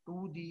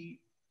 to the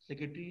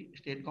Secretary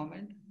State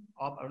Government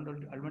of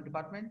Urban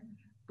Department,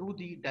 to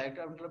the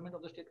Director of Development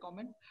of the State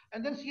Government,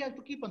 and then she has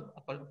to keep on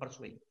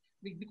pursuing,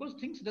 because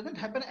things doesn't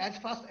happen as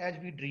fast as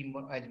we dream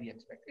or as we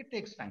expect. It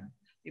takes time.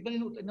 Even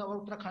in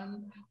our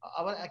Uttarakhand,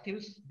 our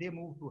activists, they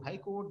move to High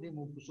Court, they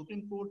move to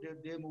Supreme Court,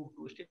 they move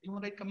to State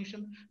Human Rights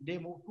Commission, they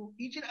move to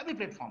each and every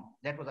platform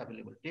that was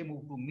available. They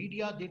moved to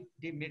media,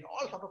 they made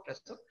all sort of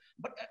pressure,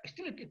 but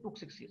still it took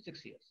 6 years.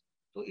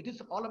 So it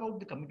is all about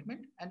the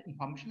commitment and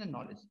information and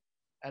knowledge.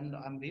 And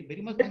I'm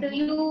very much thankful. Do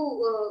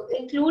you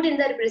include in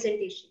the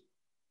representation?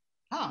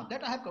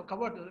 That I have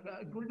covered,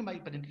 included in my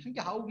presentation,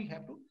 how we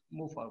have to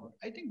move forward.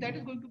 I think that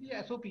is going to be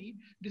a SOP.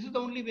 This is the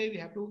only way we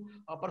have to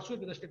pursue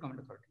with the state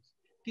government authorities.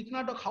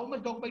 How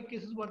much dog bite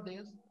cases were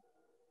there,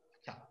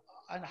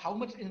 and how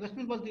much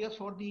investment was there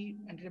for the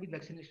anti-rabies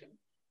vaccination,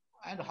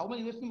 and how much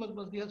investment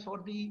was there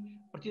for the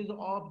purchase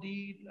of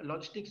the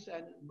logistics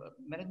and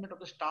management of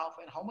the staff,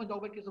 and how much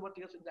dog bite cases were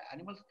there in the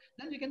animals.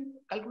 Then we can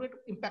calculate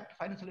impact,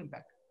 financial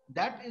impact.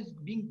 That is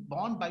being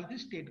borne by the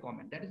state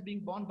government. That is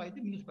being borne by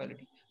the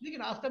municipality. We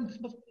can ask them, this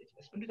much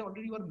expenditure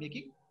already you are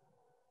making.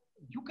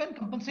 You can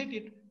compensate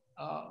it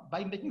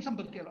by making some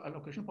budget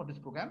allocation for this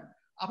program.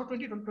 After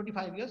 20 to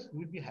 25 years,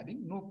 we will be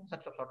having no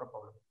such sort of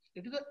problem.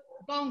 It is a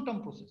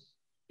long-term process.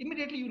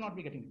 Immediately, you will not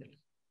be getting results.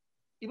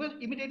 Even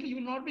immediately, you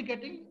will not be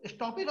getting a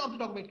stoppage of the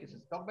dog bite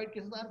cases. Dog bite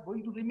cases are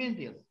going to remain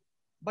there.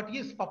 But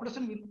yes,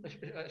 population will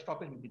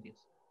stoppage will be there.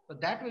 So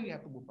that way, we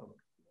have to move forward.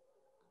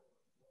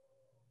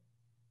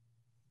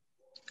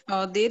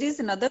 There is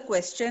another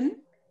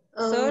question.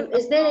 Sir,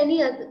 is there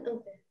any other?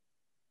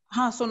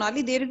 Okay.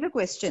 Sonali, there is a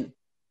question.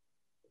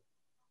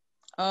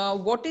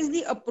 What is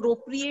the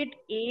appropriate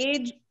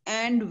age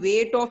and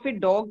weight of a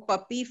dog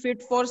puppy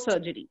fit for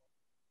surgery?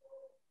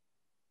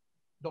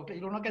 Dr.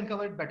 Ilona can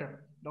cover it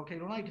better. Dr.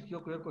 Ilona, it is your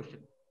question.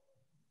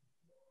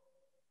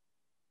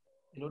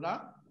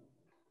 Ilona?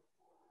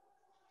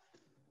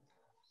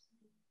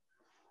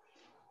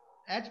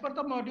 As per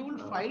the module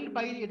filed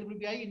by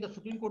AWBI in the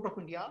Supreme Court of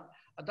India,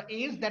 the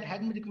age that has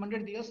been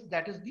recommended there,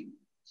 that is the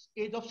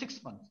age of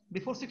 6 months.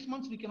 Before 6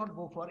 months, we cannot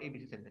go for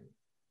ABC surgery.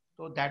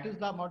 So that is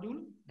the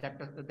module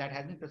that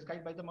has been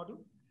prescribed by the module.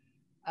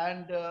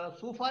 And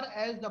so far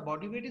as the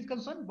body weight is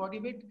concerned,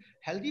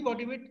 healthy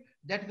body weight,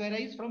 that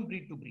varies from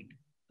breed to breed.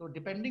 So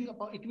depending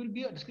upon, it will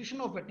be a discretion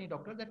of veterinary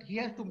doctor that he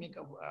has to make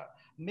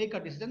a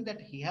decision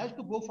that he has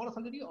to go for a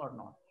surgery or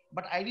not.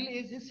 But ideal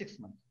age is 6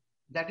 months.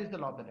 That is the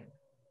law of the land.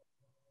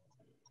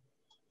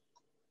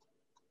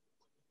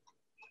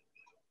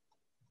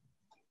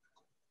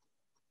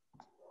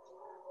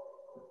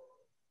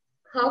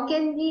 How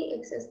can we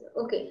access?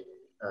 Okay.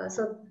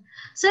 So,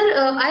 sir,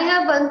 I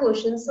have one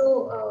question.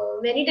 So,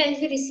 many times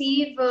we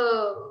receive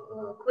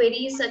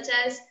queries such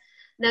as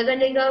Nagar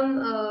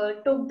Nigam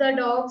took the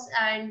dogs,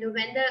 and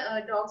when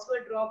the dogs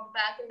were dropped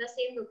back in the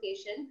same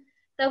location,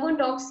 तब उन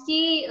dogs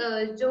की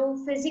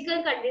जो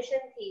physical condition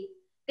थी,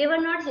 they were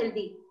not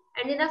healthy,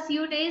 and in a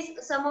few days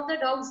some of the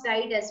dogs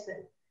died as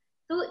well.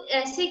 तो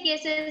ऐसे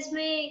cases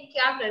में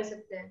क्या कर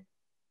सकते हैं?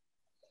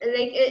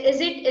 Like,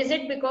 is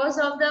it because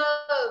of the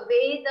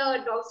way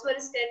the dogs were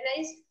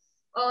sterilized,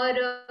 or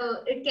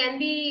it can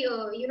be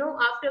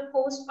after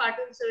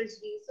postpartum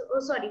surgery,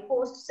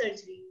 post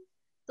surgery?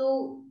 तो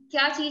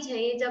क्या चीज है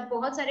ये जब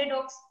बहुत सारे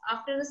dogs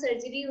after the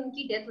surgery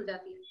उनकी death हो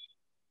जाती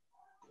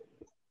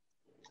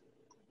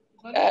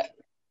है?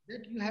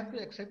 that you have to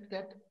accept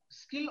that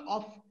skill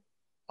of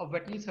a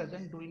veterinary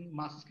surgeon doing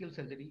mass scale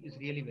surgery is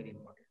really very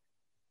important.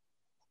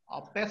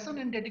 Passion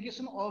and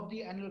dedication of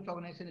the animal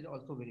organization is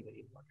also very,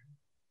 very important.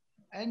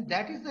 And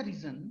that is the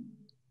reason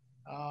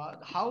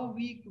how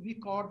we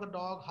caught the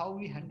dog, how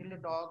we handled the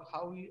dog,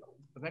 how we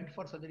went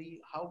for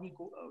surgery, how we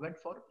went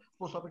for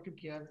post-operative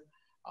care,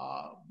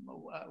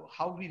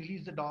 how we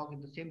released the dog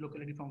in the same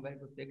locality from where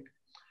it was picked.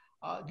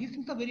 These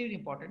things are very, very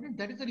important. And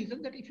that is the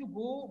reason that if you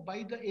go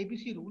by the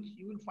ABC rules,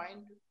 you will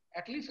find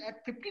at least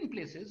at 15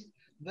 places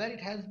where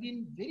it has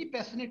been very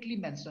passionately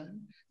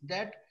mentioned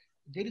that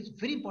there is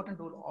very important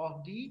role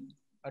of the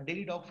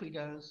daily dog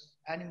feeders,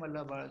 animal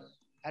lovers,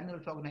 animal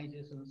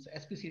organizations,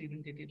 SPC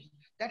representatives.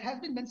 That has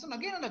been mentioned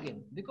again and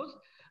again, because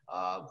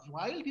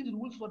while these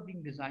rules were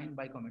being designed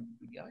by Govt of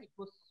India, it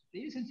was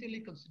very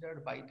sincerely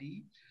considered by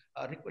the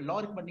law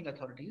recommending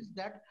authorities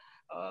that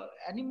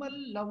animal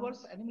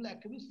lovers, animal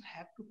activists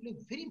have to play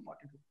very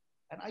important role.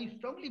 And I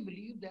strongly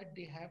believe that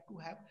they have to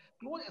have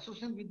close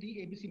association with the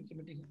ABC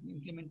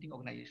implementing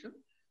organization,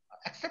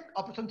 except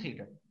Operation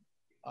Theatre.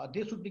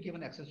 They should be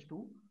given access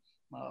to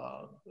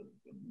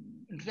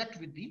interact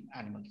with the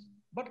animals.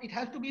 But it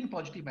has to be in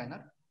positive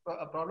manner,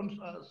 problem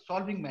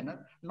solving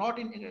manner, not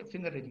in a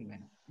finger raising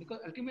manner. Because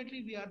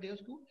ultimately we are there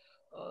to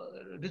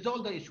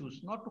resolve the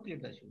issues, not to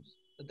create the issues.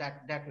 So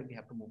that way we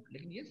have to move.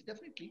 Like, yes,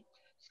 definitely,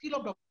 skill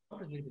of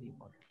doctor is very, very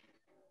important.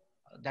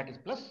 That is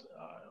plus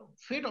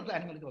fate of the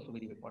animal is also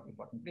very important.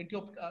 Plenty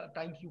of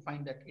times you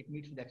find that it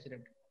meets with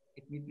accident,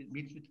 it meets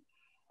with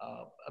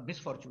a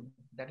misfortune.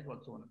 That is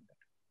also one of that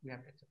we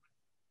have to accept.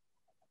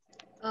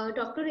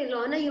 Dr.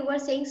 Ilona, you were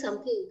saying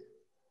something.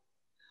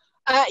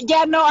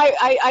 Yeah, no,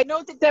 I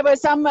noted there were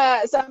some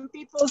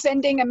people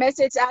sending a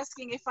message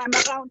asking if I'm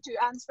around to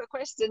answer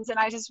questions, and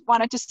I just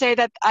wanted to say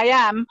that I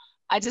am.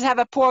 I just have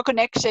a poor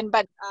connection,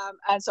 but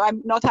and so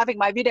I'm not having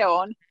my video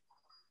on.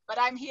 But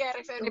I'm here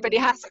if anybody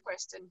has a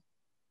question.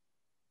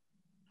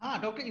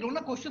 Dr.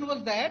 Ilona, question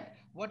was that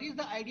what is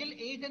the ideal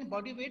age and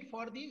body weight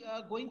for the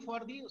going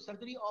for the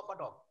surgery of a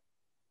dog?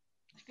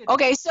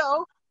 Okay,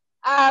 so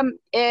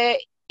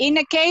in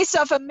a case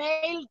of a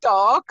male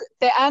dog,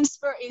 the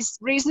answer is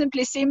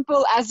reasonably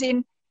simple, as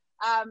in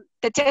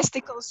the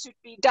testicles should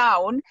be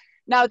down.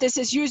 Now, this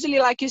is usually,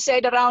 like you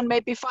said, around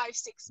maybe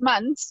 5-6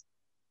 months.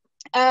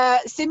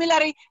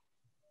 Similarly,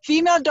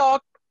 female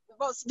dog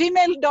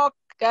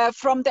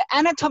from the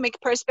anatomic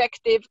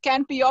perspective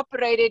can be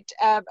operated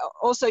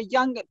also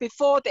young,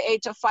 before the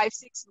age of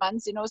 5-6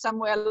 months, you know,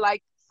 somewhere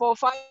like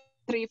 3-4-5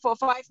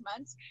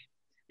 months.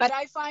 But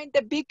I find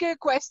the bigger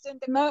question,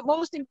 the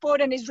most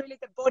important, is really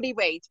the body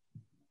weight.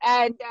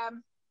 And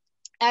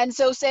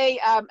so say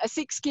a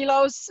 6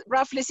 kilos,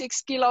 roughly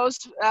 6 kilos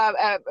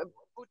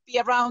would be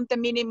around the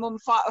minimum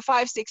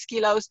 5-6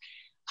 kilos.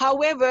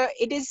 However,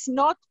 it is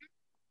not,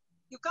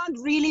 you can't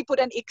really put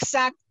an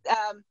exact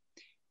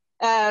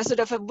sort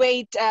of a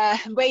weight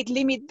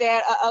limit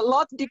there. A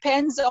lot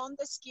depends on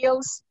the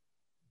skills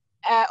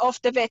of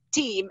the vet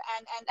team,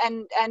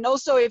 and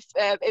also if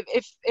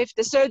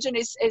the surgeon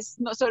is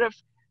not sort of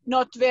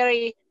not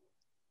very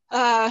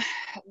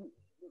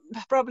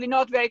probably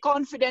not very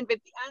confident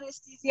with the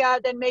anesthesia,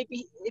 then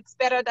maybe it's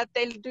better that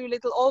they'll do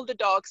little older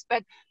dogs.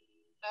 But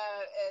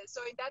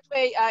so in that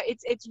way,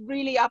 it's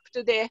really up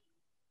to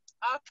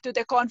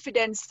the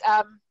confidence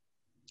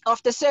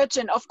of the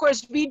surgeon. Of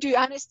course, we do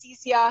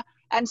anesthesia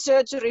and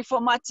surgery for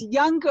much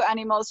younger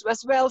animals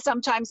as well,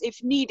 sometimes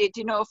if needed,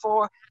 you know,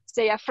 for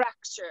say a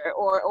fracture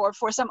or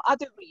for some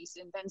other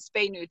reason than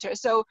spay-neuter.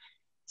 So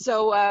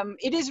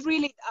it is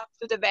really up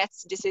to the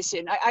vet's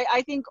decision.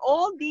 I think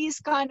all these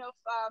kind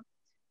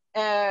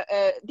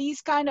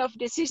of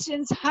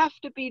decisions have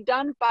to be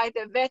done by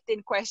the vet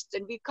in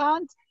question. We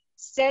can't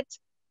set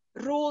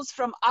rules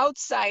from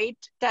outside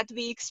that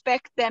we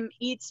expect them,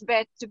 each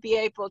vet, to be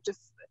able to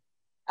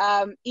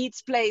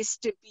each place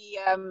to be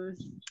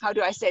how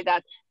do I say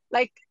that,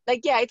 like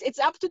yeah, it's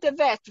up to the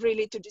vet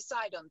really to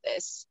decide on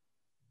this.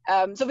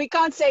 So we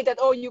can't say that,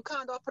 oh, you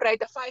can't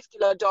operate a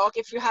 5-kilo dog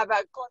if you have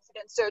a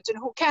confident surgeon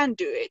who can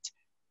do it,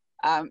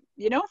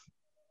 you know,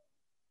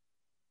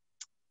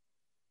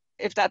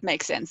 if that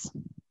makes sense.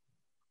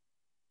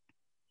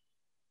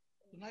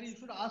 Now you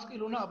should ask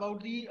Ilona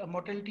about the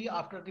mortality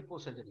after the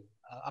post-surgery,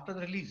 after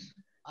the release.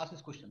 Ask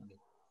this question again.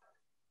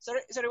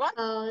 Sorry, what?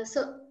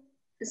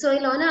 So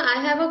Ilona,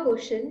 I have a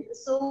question.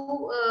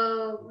 So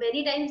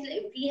many times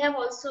we have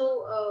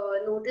also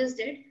noticed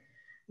it.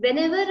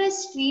 Whenever a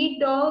street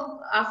dog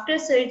after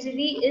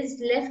surgery is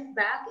left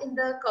back in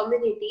the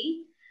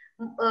community,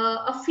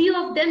 a few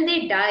of them,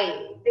 they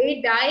die.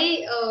 They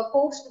die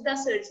post the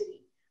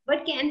surgery.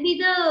 What can be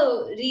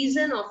the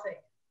reason of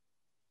it?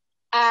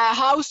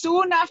 How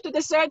soon after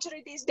the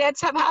surgery these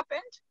deaths have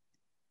happened?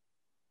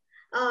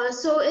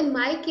 So in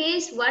my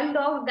case, one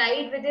dog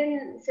died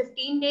within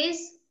 15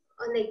 days,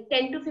 or like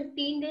 10 to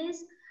 15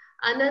 days.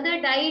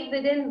 Another died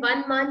within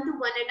 1 month to 1.5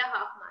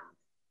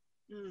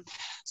 months.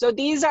 So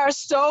these are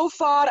so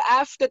far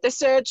after the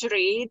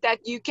surgery that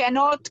you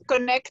cannot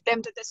connect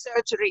them to the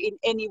surgery in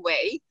any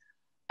way.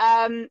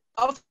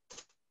 Of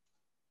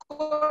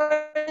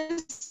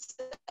course,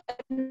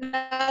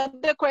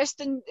 another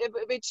question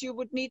which you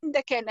would need in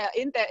the kennel,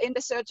 in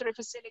the surgery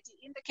facility,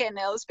 in the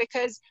kennels,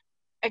 because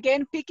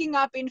again, picking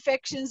up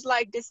infections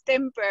like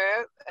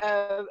distemper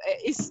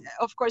is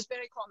of course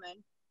very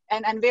common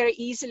and very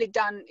easily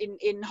done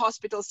in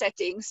hospital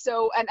settings.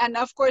 So, and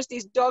of course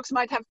these dogs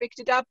might have picked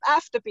it up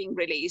after being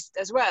released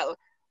as well.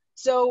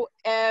 So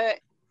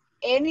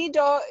any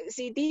dog,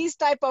 see these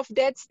type of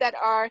deaths that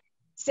are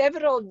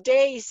several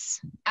days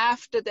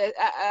after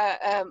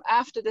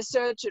the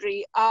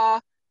surgery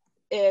are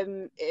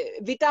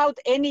without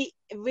any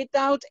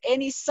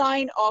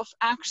sign of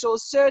actual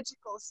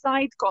surgical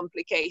site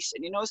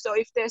complication, you know. So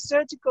if their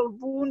surgical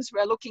wounds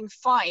were looking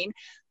fine,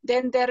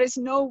 then there is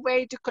no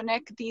way to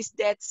connect these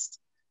deaths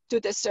to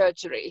the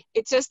surgery.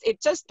 It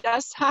just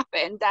does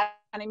happen that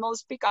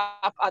animals pick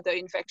up other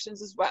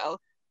infections as well,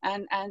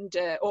 and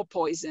or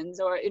poisons,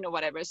 or you know,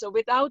 whatever. So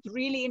without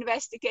really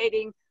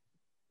investigating,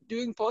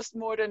 doing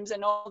postmortems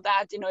and all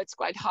that, you know, it's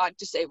quite hard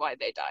to say why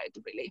they died,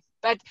 really.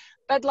 But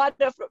a lot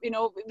of, you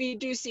know, we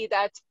do see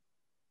that,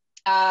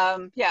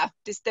 yeah,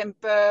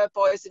 distemper,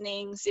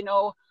 poisonings, you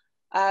know,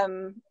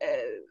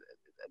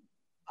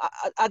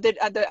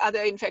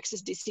 other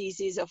infectious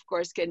diseases, of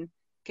course, can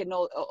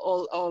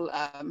all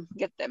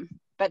get them.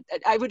 But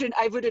I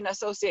wouldn't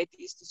associate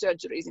these to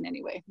surgeries in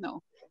any way.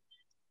 No.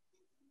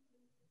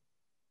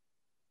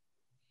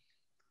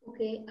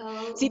 Okay.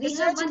 See, We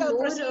have one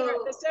more.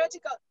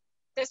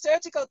 The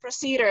surgical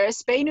procedure,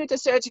 spay neuter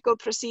surgical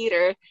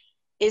procedure,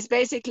 is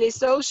basically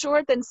so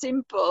short and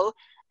simple,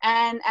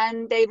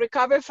 and they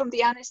recover from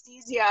the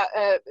anesthesia,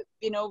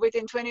 you know,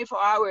 within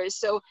 24 hours.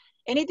 So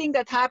anything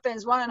that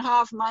happens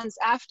 1.5 months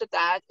after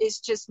that is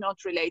just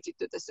not related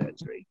to the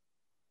surgery.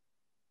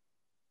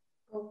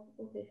 Oh,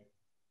 okay.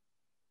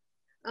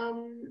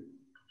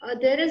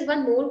 There is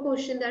one more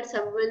question that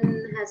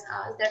someone has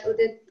asked, that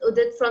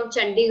Udit from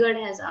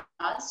Chandigarh has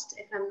asked,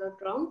 if I'm not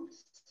wrong.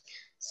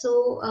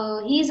 So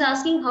he is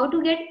asking how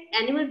to get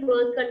animal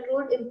birth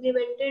control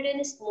implemented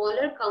in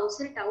smaller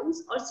council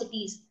towns or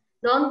cities,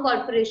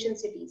 non-corporation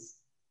cities.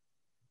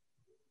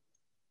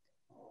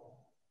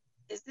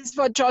 Is this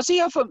for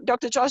Joshi or for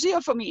Dr. Joshi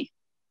or for me?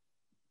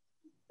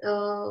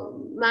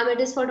 Ma'am,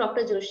 it is for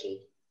Dr. Joshi.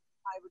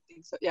 I would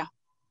think so, yeah.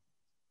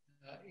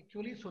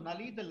 Actually,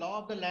 Sonali, the law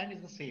of the land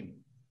is the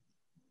same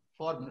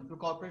for municipal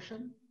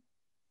corporation,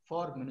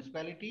 for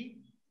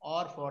municipality,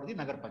 or for the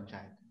Nagar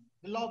Panchayat.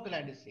 The law of the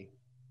land is same,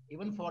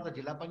 even for the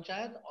Jilla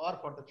Panchayat, or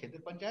for the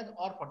Kshetra Panchayat,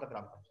 or for the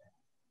Gram Panchayat.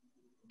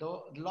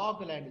 The law of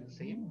the land is the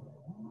same.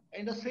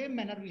 In the same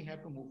manner, we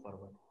have to move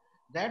forward.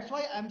 That's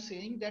why I'm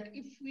saying that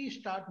if we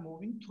start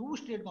moving through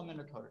state government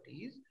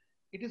authorities,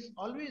 it is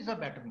always a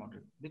better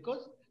model,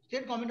 because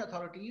state government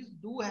authorities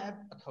do have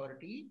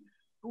authority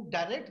to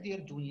direct their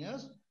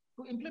juniors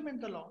to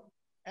implement the law,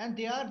 and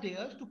they are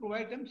there to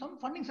provide them some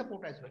funding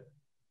support as well.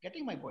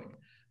 Getting my point?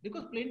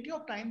 Because plenty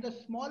of time the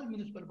small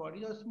municipal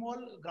bodies or small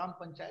gram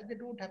panchayat, they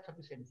don't have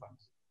sufficient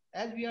funds.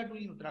 As we are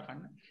doing in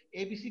Uttarakhand,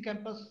 ABC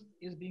campus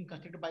is being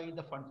constructed by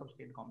the funds of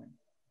state government.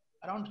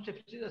 Around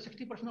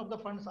 60% of the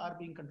funds are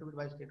being contributed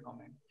by state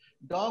government.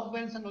 Dog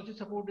vans and logistic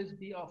support is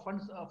the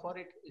funds for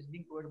it is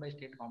being provided by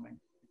state government.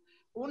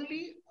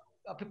 Only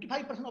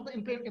 55% of the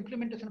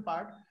implementation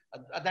part,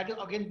 that is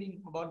again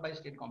being borne by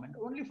state government.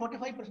 Only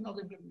 45% of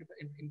the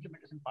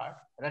implementation part,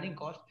 running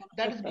cost,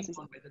 that is being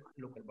borne by the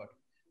local body.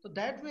 So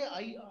that way,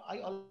 I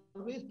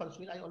always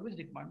persuade, I always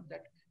recommend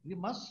that we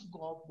must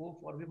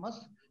we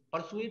must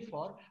persuade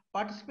for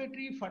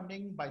participatory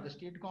funding by the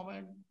state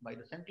government, by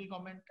the central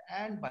government,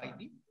 and by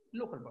the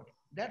local body.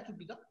 That should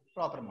be the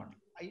proper model.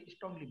 I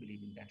strongly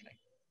believe in that line.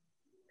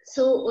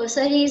 So,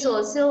 sir, he is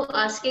also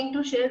asking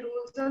to share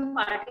rules on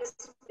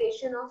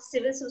participation of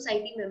civil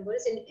society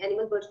members in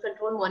Animal Birth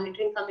Control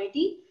Monitoring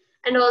Committee,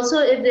 and also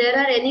if there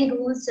are any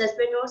rules,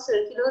 judgment or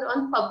circular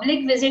on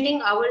public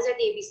visiting hours at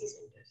ABC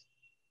centers.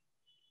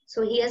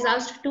 So he has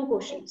asked 2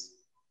 questions.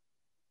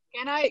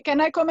 Can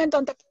I comment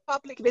on the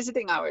public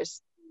visiting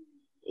hours?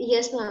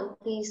 Yes, ma'am,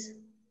 please.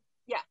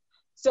 Yeah.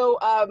 So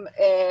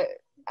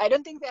I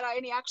don't think there are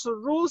any actual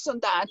rules on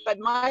that, but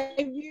my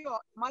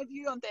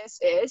view on this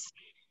is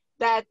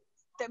that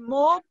the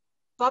more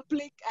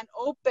public and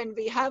open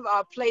we have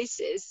our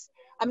places,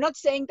 I'm not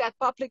saying that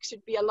public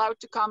should be allowed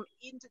to come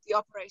into the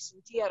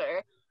operation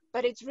theater,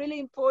 but it's really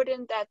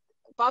important that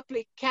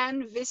public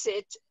can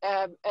visit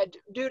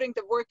during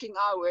the working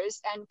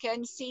hours and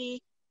can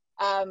see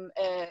and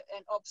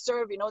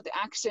observe, you know, the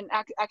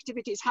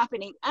activities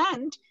happening,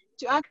 and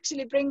to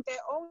actually bring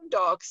their own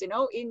dogs, you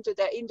know, into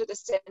the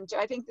center.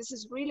 I think this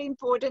is really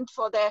important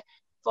for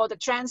the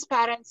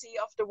transparency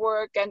of the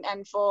work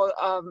and for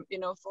you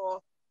know,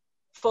 for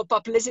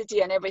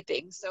publicity and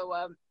everything. So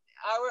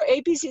our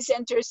APC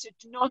centers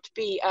should not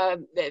be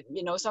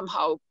you know,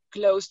 somehow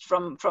closed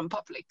from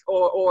public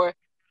or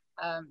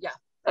yeah,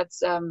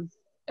 that's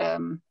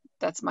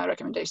my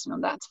recommendation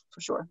on that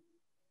for sure.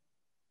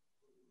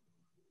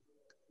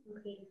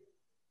 Okay.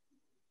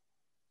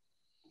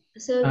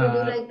 Sir, would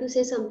you like to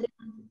say something?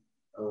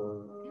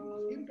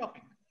 Same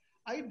topic.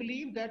 I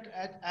believe that,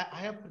 as I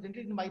have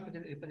presented in my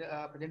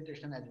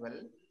presentation as well,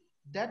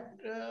 that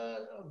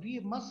we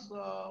must,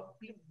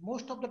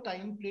 most of the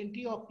time,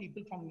 plenty of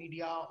people from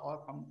media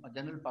or from a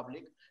general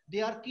public,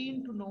 they are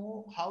keen to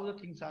know how the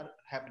things are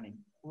happening,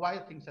 why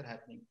things are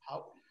happening, how,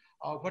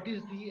 what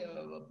is the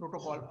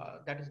protocol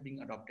that is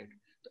being adopted.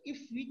 So if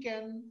we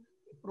can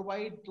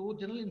provide those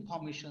general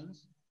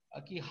informations,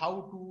 how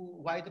to,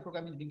 why the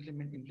program is being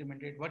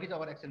implemented, what is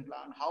our action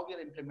plan, how we are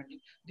implementing,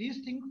 these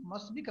things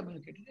must be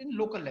communicated in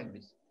local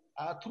language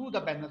through the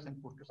banners and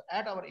posters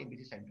at our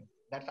ABC center.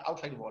 That's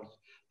outside walls.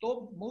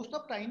 So most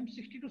of time,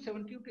 60 to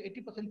 70 to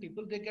 80%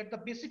 people, they get the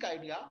basic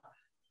idea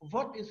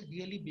what is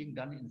really being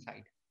done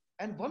inside.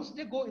 And once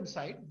they go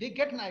inside, they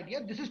get an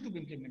idea this is to be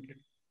implemented.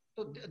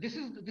 So this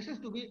is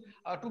to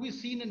be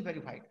seen and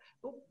verified.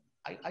 So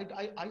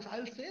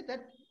I'll say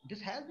that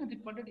this has been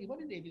implemented even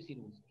in the ABC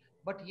rules.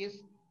 But yes,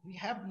 we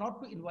have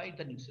not to invite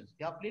the nuisance.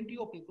 There are plenty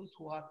of people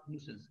who are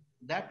nuisance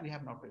that we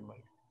have not to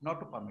invite, not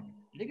to permit.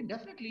 Like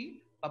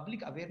definitely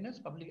public awareness,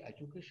 public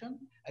education,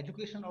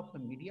 education of the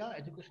media,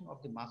 education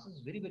of the masses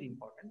is very, very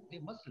important. They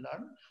must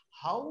learn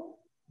how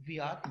we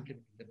are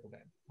implementing the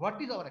program.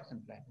 What is our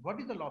action plan?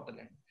 What is the law of the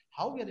land?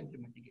 How we are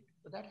implementing it?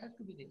 So that has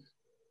to be this.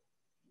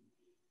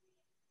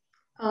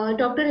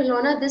 Dr.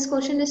 Ilona, this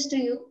question is to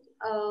you.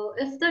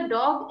 If the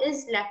dog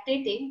is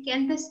lactating,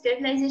 can the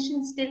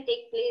sterilization still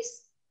take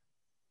place?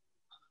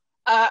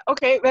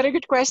 Okay, very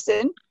good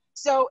question.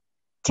 So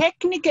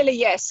technically,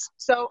 yes.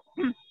 So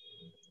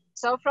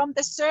from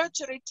the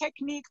surgery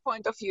technique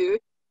point of view,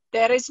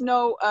 there is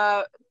no,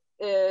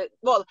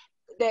 well,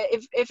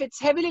 if it's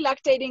heavily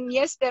lactating,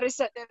 yes, there is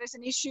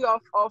an issue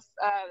of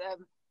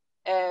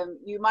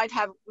you might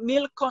have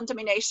milk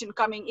contamination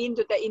coming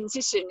into the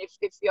incision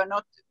if you're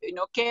not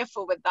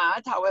careful with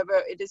that.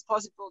 However, it is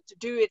possible to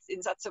do it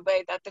in such a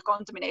way that the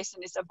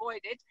contamination is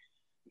avoided.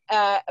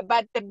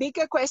 But the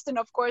bigger question,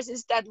 of course,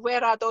 is that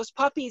where are those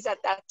puppies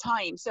at that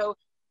time? So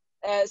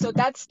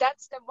that's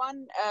the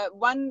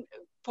one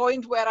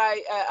point where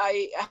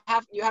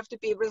you have to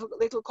be a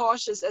little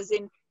cautious, as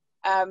in,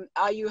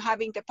 are you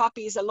having the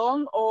puppies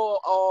along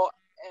or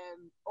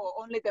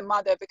only the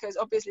mother? Because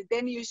obviously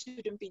then you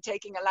shouldn't be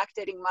taking a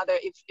lactating mother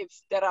if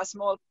there are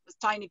small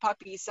tiny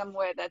puppies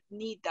somewhere that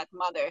need that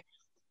mother,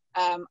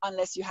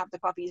 unless you have the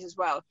puppies as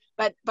well.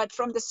 But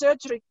from the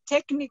surgery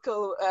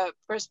technical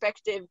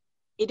perspective,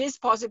 it is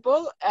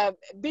possible, a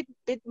bit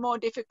more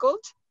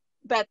difficult,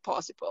 but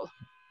possible.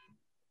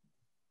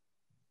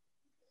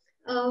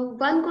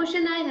 One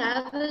question I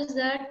have is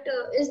that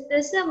is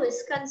this a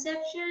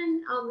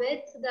misconception, a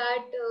myth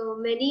that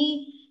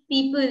many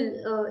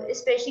people,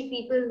 especially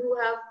people who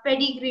have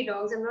pedigree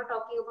dogs, I'm not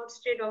talking about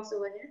stray dogs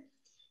over here,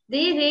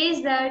 they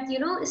raise that,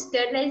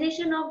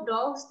 sterilization of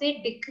dogs,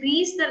 they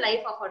decrease the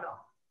life of a dog.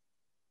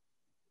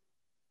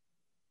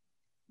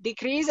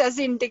 Decrease as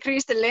in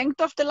decrease the length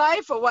of the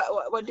life, or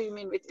what do you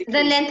mean with decrease?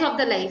 The length of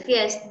the life,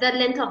 yes, the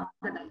length of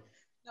the life.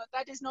 No,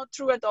 that is not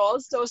true at all.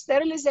 So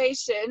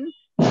sterilization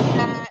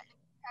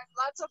has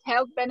lots of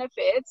health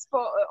benefits.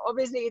 For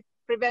obviously it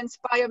prevents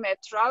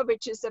pyometra,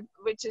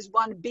 which is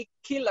one big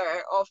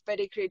killer of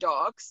pedigree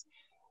dogs,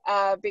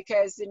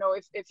 because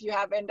if you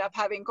end up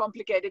having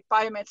complicated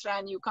pyometra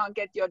and you can't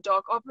get your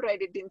dog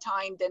operated in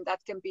time, then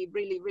that can be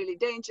really, really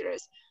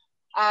dangerous.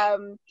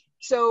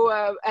 So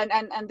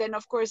and then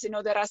of course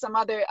there are some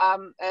other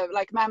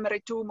like mammary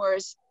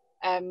tumors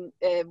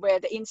where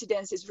the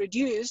incidence is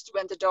reduced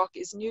when the dog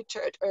is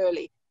neutered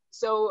early.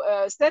 So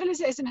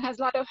sterilization has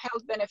a lot of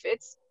health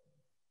benefits,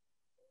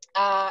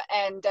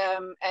 and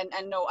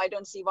no, I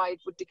don't see why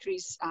it would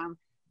decrease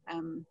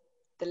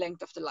the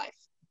length of the life.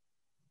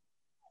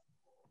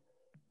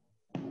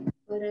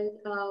 All right.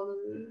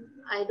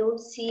 I don't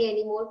see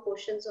any more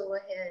questions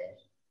over here.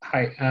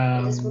 Hi.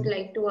 I just would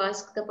like to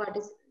ask the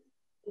participants.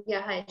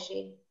 Yeah, hi,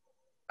 Shane.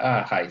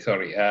 Hi,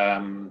 sorry.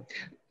 I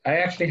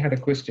actually had a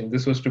question.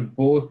 This was to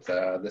both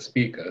the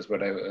speakers,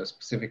 but I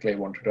specifically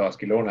wanted to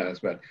ask Ilona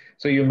as well.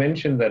 So you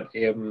mentioned that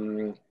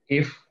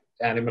if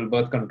animal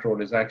birth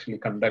control is actually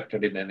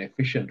conducted in an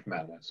efficient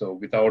manner, so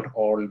without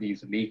all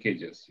these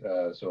leakages,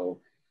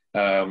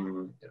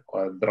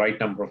 the right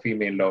number of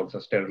female dogs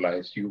are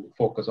sterilized, you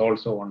focus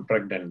also on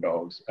pregnant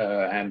dogs,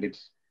 and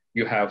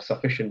you have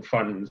sufficient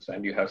funds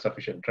and you have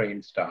sufficient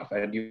trained staff,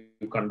 and you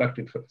conduct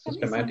it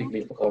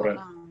systematically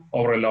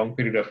over a long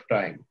period of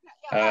time.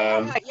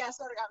 Yeah,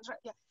 sorry, I'm sorry.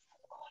 Yeah.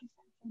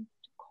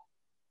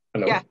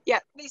 Hello?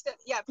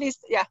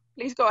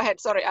 Please go ahead.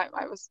 Sorry,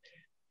 I was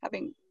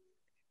having,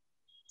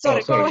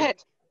 sorry, go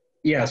ahead.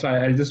 Yeah, so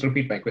I'll just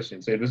repeat my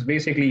question. So it was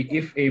basically,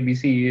 if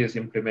ABC is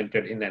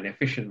implemented in an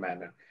efficient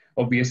manner,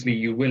 obviously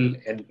you will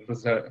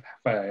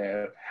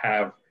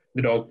have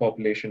the dog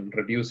population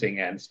reducing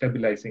and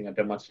stabilizing at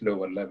a much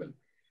lower level.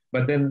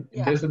 But then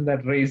doesn't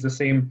that raise the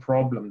same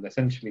problem,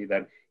 essentially,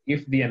 that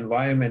if the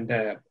environment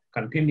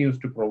continues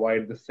to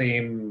provide the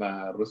same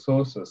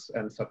resources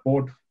and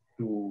support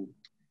to,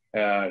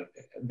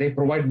 they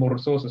provide more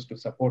resources to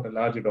support a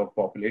larger dog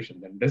population,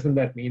 then doesn't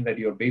that mean that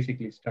you're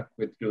basically stuck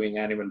with doing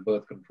animal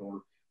birth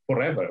control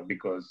forever?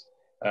 Because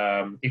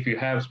if you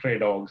have stray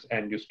dogs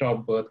and you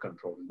stop birth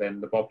control, then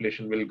the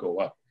population will go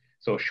up.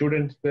 So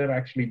shouldn't there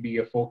actually be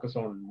a focus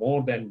on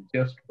more than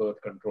just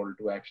birth control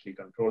to actually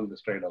control the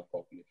stray dog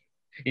population?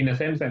 In a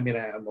sense, I mean,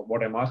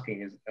 what I'm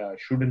asking is,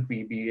 shouldn't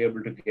we be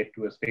able to get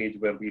to a stage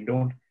where we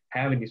don't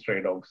have any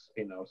stray dogs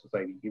in our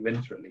society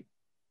eventually?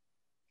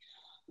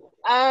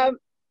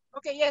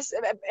 Okay, yes,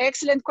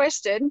 excellent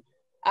question.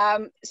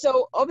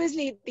 So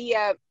obviously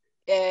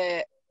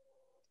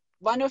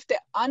one of the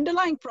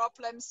underlying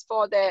problems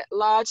for the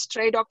large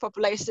stray dog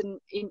population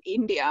in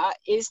India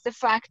is the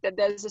fact that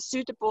there's a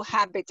suitable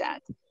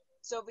habitat.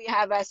 So we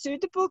have a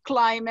suitable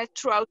climate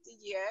throughout the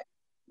year.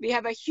 We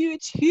have a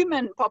huge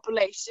human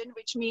population,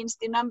 which means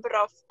the number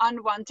of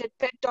unwanted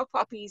pet dog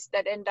puppies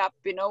that end up,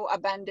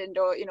 abandoned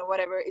or,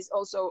 whatever, is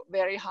also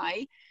very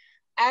high.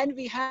 And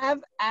we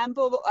have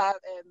ample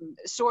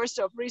source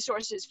of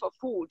resources for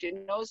food,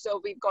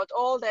 so we've got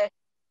all the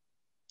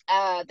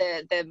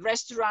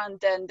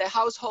restaurant and the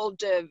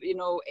household,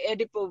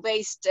 edible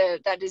waste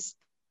that is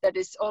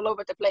all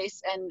over the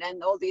place,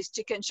 and all these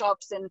chicken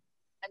shops and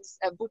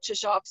butcher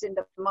shops in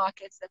the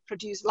markets that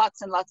produce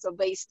lots and lots of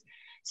waste.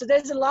 So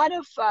there's a lot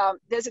of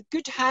there's a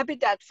good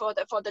habitat for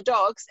the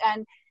dogs,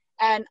 and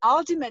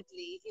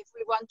ultimately, if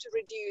we want to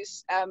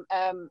reduce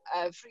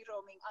free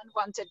roaming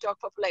unwanted dog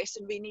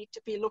population, we need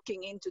to be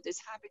looking into this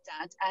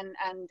habitat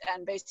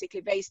and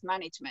basically waste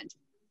management.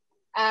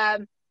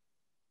 I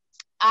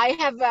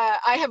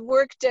have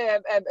worked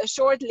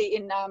shortly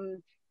in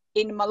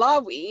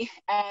Malawi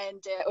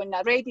and on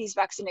a rabies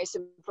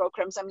vaccination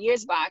program some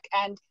years back,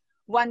 and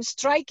one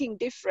striking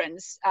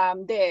difference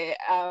there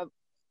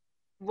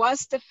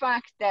was the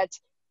fact that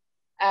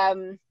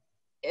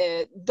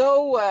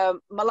though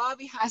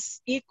Malawi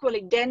has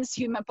equally dense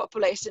human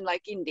population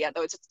like India,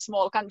 though it's a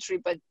small country,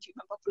 but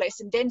human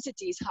population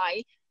density is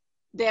high,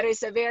 there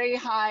is a very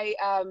high,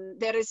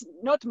 there is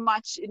not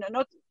much,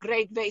 not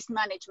great waste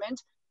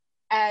management.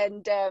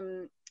 And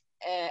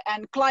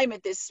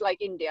climate is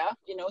like India,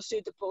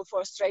 suitable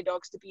for stray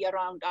dogs to be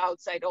around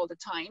outside all the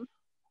time.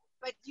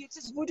 But you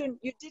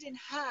didn't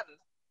have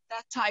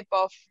that type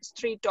of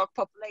street dog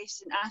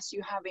population as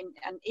you have in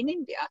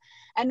India.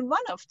 And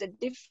one of the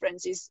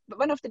differences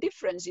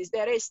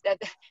there is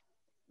that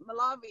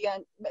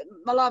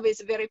Malawi is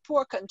a very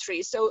poor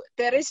country, so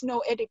there is no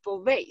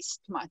edible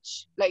waste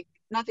much. Like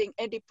nothing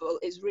edible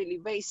is really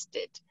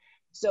wasted.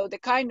 So the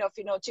kind of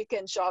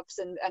chicken shops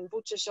and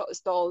butcher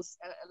stalls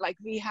like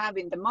we have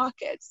in the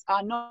markets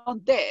are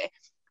not there.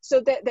 So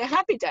the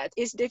habitat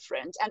is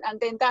different, and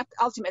then that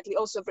ultimately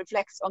also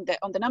reflects on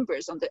the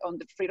numbers on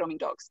the free roaming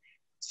dogs.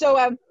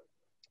 So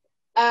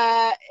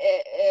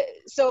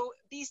so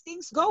these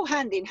things go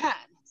hand in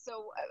hand.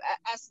 So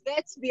as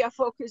vets, we are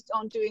focused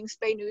on doing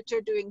spay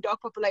neuter, doing dog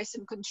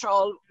population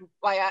control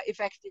via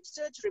effective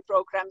surgery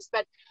programs,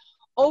 but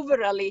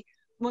overall,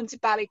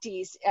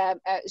 municipalities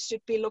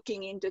should be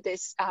looking into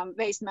this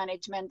waste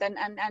management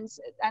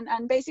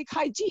and basic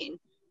hygiene,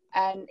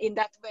 and in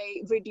that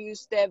way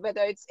reduce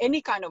whether it's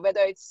any kind of,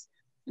 whether it's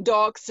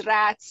dogs,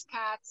 rats,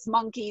 cats,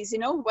 monkeys,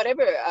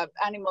 whatever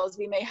animals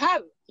we may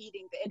have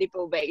eating the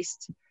edible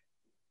waste.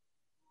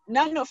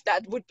 None of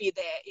that would be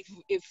there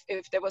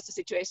if there was a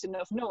situation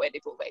of no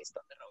edible waste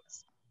on the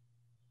roads.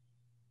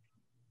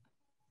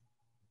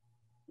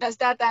 Does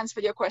that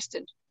answer your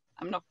question?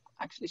 I'm not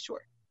actually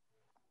sure.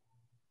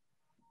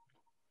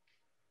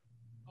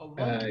 One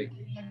thing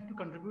I'd like to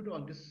contribute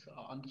on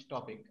this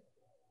topic.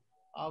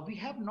 We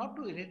have not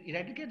to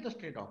eradicate the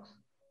stray dogs.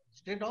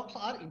 Stray dogs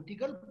are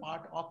integral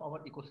part of our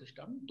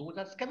ecosystem. Those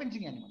are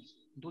scavenging animals.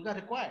 Those are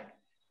required.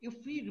 If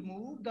we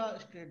remove the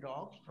stray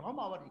dogs from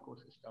our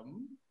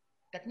ecosystem,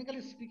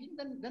 technically speaking,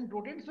 then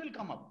rodents will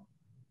come up,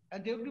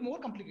 and there will be more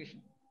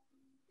complication.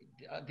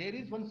 There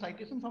is one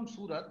citation from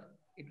Surat.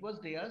 It was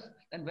theirs,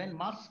 and when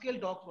mass-scale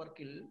dogs were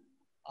killed,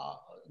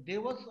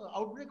 there was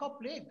outbreak of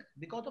plague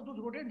because of those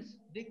rodents.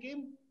 They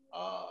came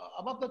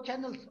above the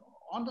channels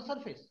on the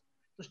surface.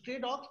 So stray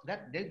dogs,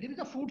 there is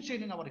a food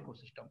chain in our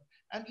ecosystem,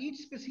 and each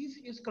species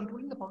is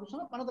controlling the population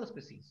of another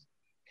species.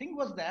 Thing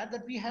was that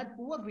we had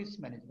poor waste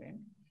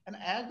management, and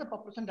as the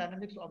population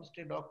dynamics of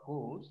stray dog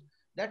goes,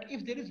 that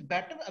if there is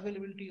better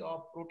availability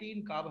of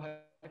protein,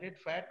 carbohydrate,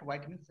 fat,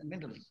 vitamins, and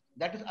minerals,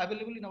 that is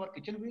available in our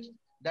kitchen waste,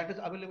 that is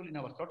available in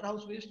our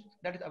slaughterhouse waste,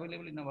 that is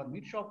available in our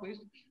meat shop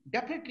waste,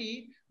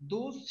 definitely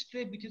those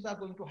stray bitches are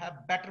going to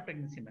have better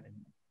pregnancy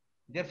management.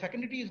 Their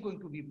fecundity is going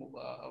to be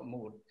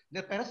more.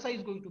 Their parasite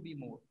is going to be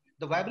more.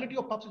 The viability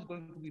of pups is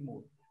going to be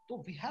more.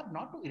 So we have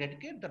not to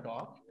eradicate the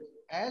dog.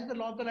 As the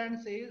law of the land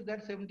says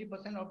that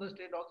 70% of the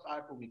stray dogs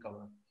are to be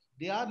covered.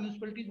 There are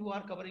municipalities who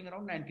are covering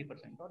around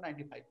 90% or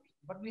 95%,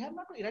 but we have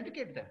not to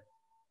eradicate them.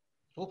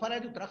 So far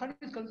as Uttarakhand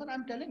is concerned,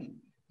 I'm telling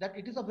that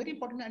it is a very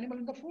important animal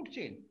in the food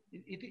chain.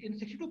 In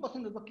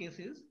 62% of the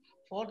cases,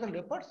 for the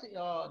leopards,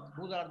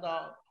 those are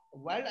the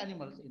wild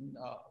animals in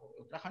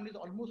Uttarakhand. Is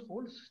almost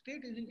whole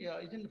state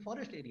is in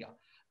forest area.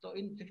 So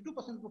in 62%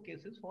 of the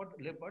cases for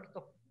leopards,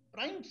 the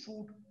prime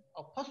food,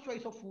 first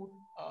choice of food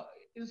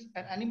is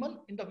an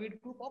animal in the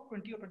weight group of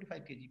 20 or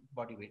 25 kg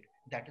body weight.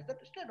 That is the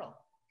stray dog.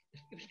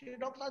 If stray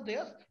dogs are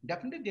there,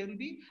 definitely there will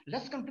be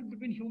less conflict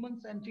between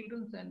humans and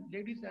children and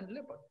ladies and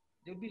leopards.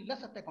 There will be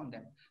less attack on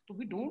them. So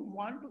we don't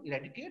want to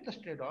eradicate the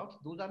stray dogs.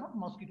 Those are not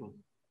mosquitoes.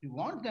 We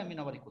want them in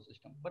our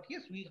ecosystem. But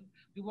yes, we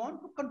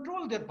want to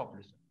control their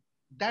population.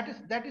 That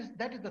is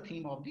the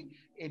theme of the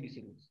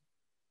ABC rules.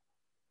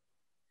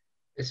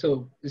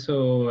 So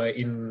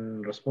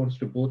in response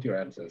to both your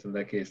answers, in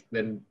that case,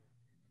 then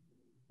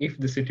if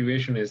the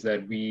situation is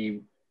that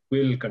we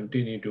will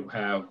continue to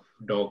have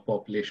dog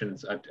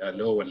populations at a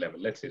lower level,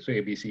 let's say, so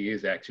ABC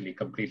is actually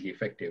completely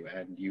effective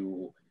and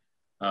you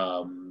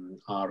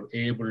are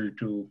able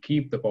to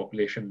keep the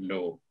population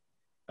low,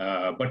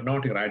 but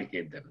not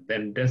eradicate them,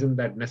 then doesn't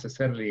that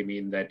necessarily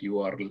mean that you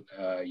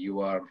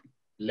are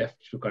left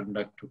to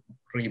conduct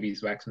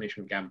rabies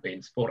vaccination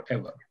campaigns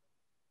forever?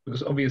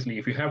 Because obviously,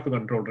 if you have to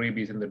control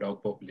rabies in the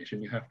dog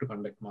population, you have to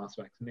conduct mass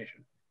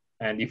vaccination.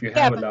 And if you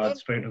have a large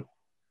strain of...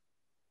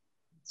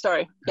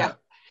 Sorry, yeah.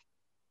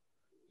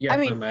 Yeah, I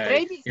mean,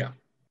 rabies... Yeah.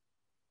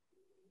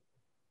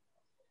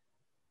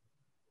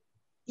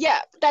 Yeah,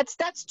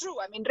 that's true.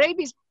 I mean,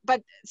 rabies,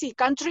 but see,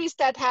 countries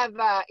that have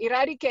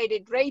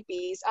eradicated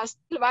rabies are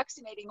still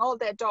vaccinating all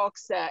their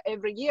dogs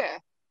every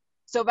year.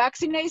 So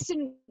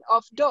vaccination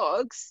of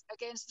dogs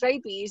against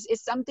rabies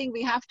is something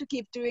we have to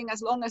keep doing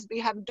as long as we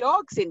have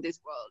dogs in this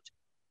world.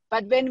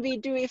 But when we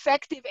do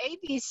effective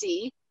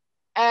ABC,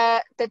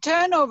 the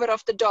turnover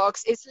of the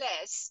dogs is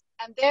less,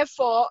 and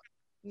therefore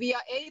we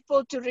are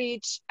able to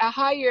reach a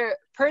higher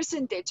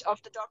percentage of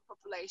the dog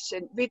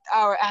population with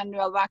our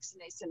annual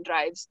vaccination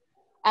drives.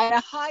 And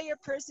a higher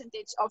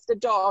percentage of the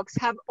dogs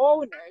have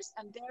owners,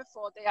 and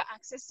therefore they are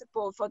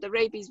accessible for the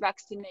rabies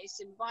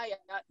vaccination via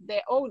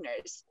their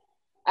owners.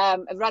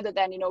 Rather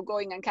than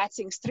going and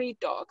catching street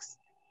dogs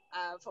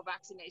for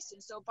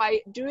vaccination. So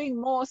by doing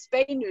more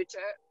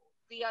spay-neuter,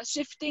 we are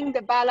shifting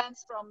the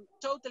balance from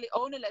totally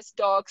ownerless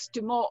dogs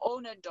to more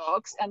owner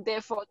dogs, and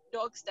therefore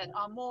dogs that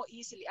are more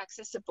easily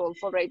accessible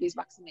for rabies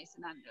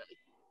vaccination annually.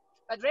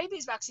 But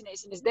rabies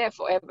vaccination is there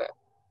forever.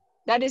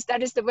 That is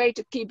the way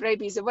to keep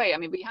rabies away. I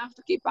mean, we have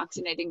to keep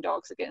vaccinating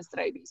dogs against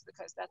rabies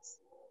because that's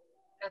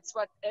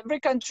what every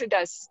country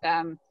does.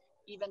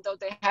 Even though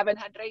they haven't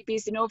had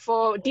rabies,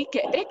 for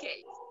decades.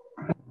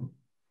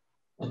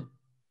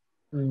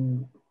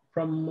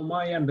 From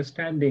my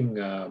understanding,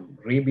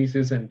 rabies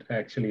isn't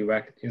actually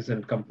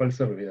isn't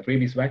compulsory.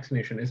 Rabies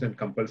vaccination isn't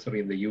compulsory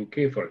in the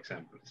UK, for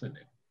example, isn't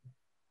it?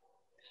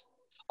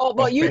 Oh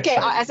well, UK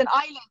as an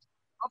island,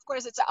 of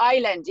course, it's an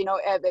island.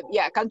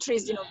 Yeah,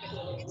 countries,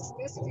 with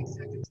specific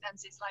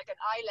circumstances like an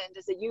island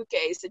as the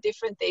UK is a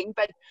different thing.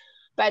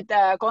 But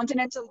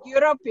continental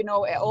Europe,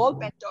 all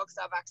pet dogs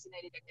are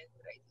vaccinated against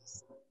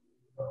rabies.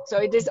 So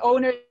it is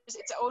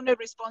it's owner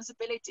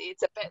responsibility.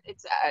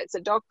 It's a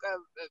dog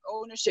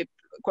ownership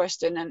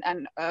question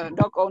and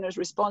dog owners'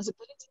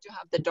 responsibility to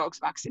have the dogs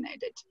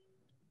vaccinated.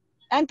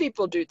 And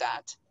people do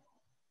that.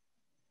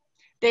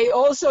 They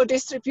also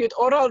distribute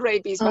oral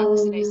rabies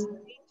vaccination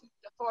into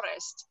the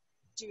forest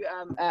to,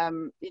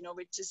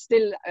 which is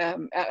still,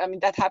 I mean,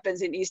 that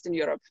happens in Eastern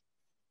Europe.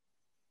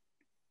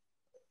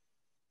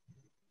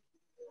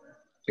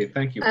 Okay,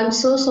 thank you. I'm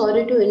so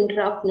sorry to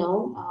interrupt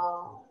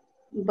now,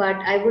 but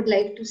I would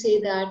like to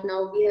say that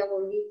now we have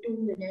only 2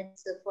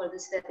 minutes for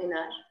this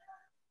webinar.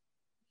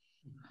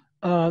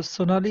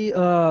 Sonali,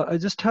 I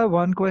just have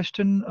one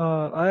question.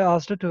 I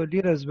asked it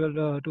earlier as well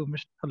to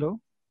Mr. Hello?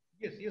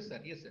 Yes,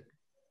 sir. Yes, sir.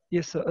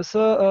 Yes, sir.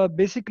 So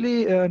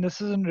basically, this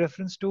is in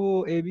reference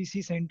to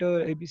ABC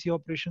Center, ABC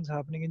operations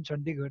happening in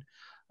Chandigarh.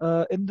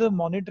 In the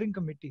monitoring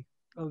committee,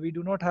 we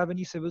do not have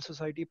any civil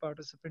society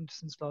participants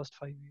since last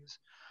 5 years.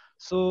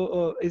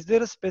 So is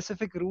there a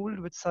specific rule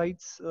which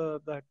cites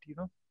that,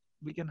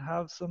 we can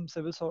have some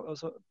civil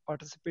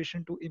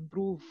participation to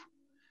improve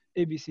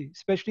ABC,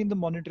 especially in the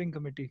monitoring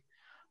committee?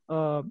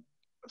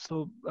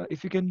 So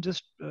if you can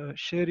just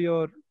share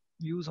your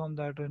views on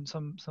that and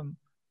some. Sir,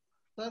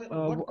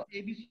 what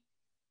ABC?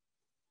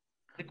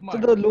 So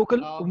the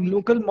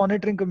local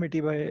monitoring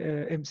committee by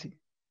MC.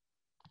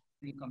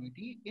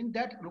 Committee. In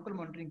that local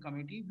monitoring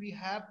committee, we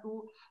have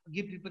to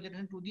give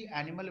representation to the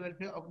animal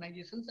welfare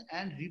organizations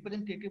and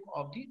representative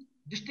of the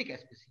district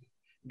SPCA.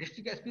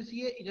 District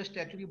SPCA is a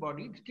statutory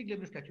body, district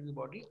level statutory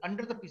body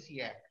under the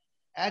PCA Act.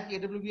 As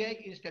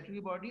AWBI is statutory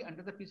body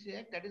under the PCA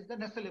Act, that is the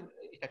national level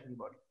statutory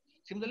body.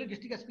 Similarly,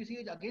 district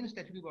SPCA is again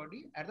statutory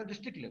body at the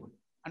district level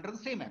under the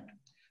same act.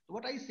 So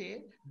what I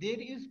say, there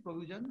is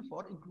provision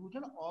for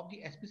inclusion of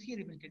the SPCA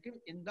representative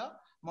in the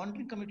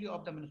monitoring committee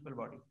of the municipal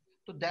body.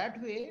 So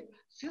that way,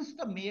 since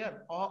the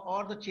mayor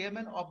or the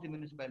chairman of the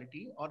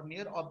municipality or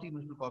mayor of the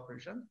municipal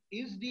corporation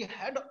is the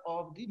head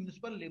of the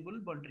municipal level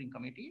monitoring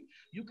committee,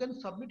 you can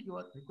submit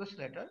your request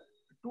letter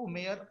to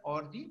mayor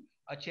or the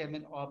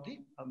chairman of the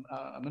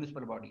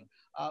municipal body.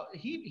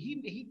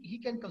 He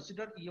can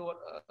consider your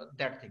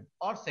that thing.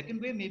 Or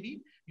second way,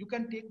 maybe you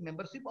can take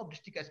membership of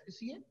district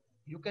SPCA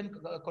you can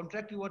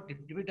contract your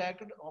deputy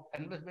director of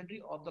animal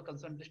husbandry of the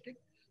concerned district.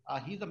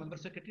 He is the member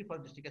secretary for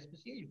district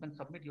SPCA. You can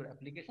submit your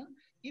application.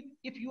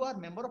 If you are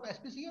member of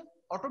SPCA,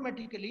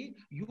 automatically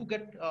you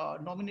get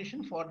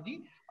nomination for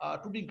the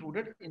to be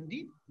included in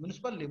the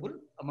municipal level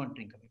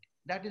monitoring committee.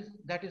 That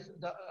is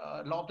the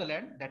law of the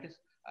land that is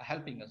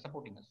helping us,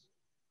 supporting us.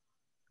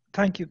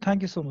 Thank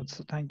you so much,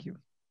 sir. Thank you.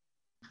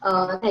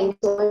 Thank you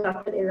so much,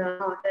 Dr. Ilona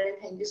Otter,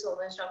 and thank you so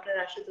much, Dr.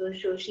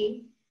 Ashutosh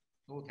Joshi,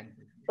 Thank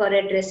you for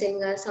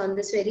addressing us on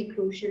this very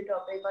crucial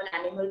topic on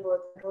animal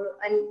birth control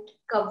and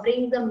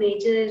covering the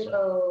major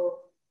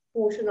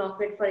portion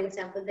of it. For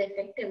example, the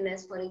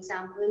effectiveness. For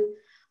example,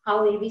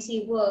 how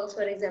ABC works.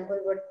 For example,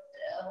 what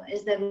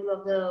is the rule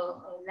of the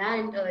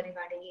land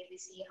regarding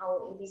ABC? How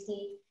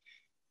ABC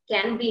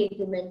can be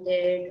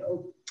implemented,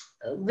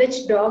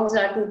 which dogs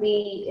are to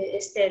be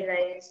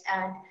sterilized,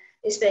 and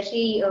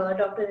especially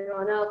Dr.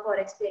 Ilona for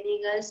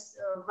explaining us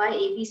why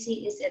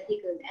ABC is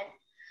ethical and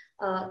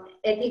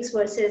ethics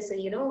versus,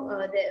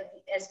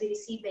 as we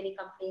receive many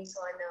complaints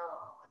on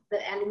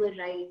the animal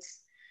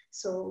rights.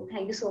 So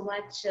thank you so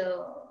much,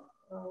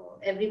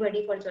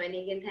 everybody, for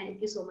joining in.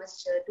 Thank you so much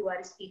to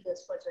our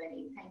speakers for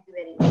joining. Thank you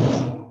very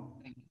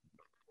much.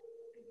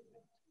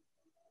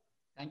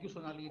 Thank you,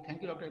 Sonali.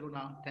 Thank you, Dr.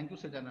 Ilona. Thank you,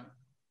 Sajana.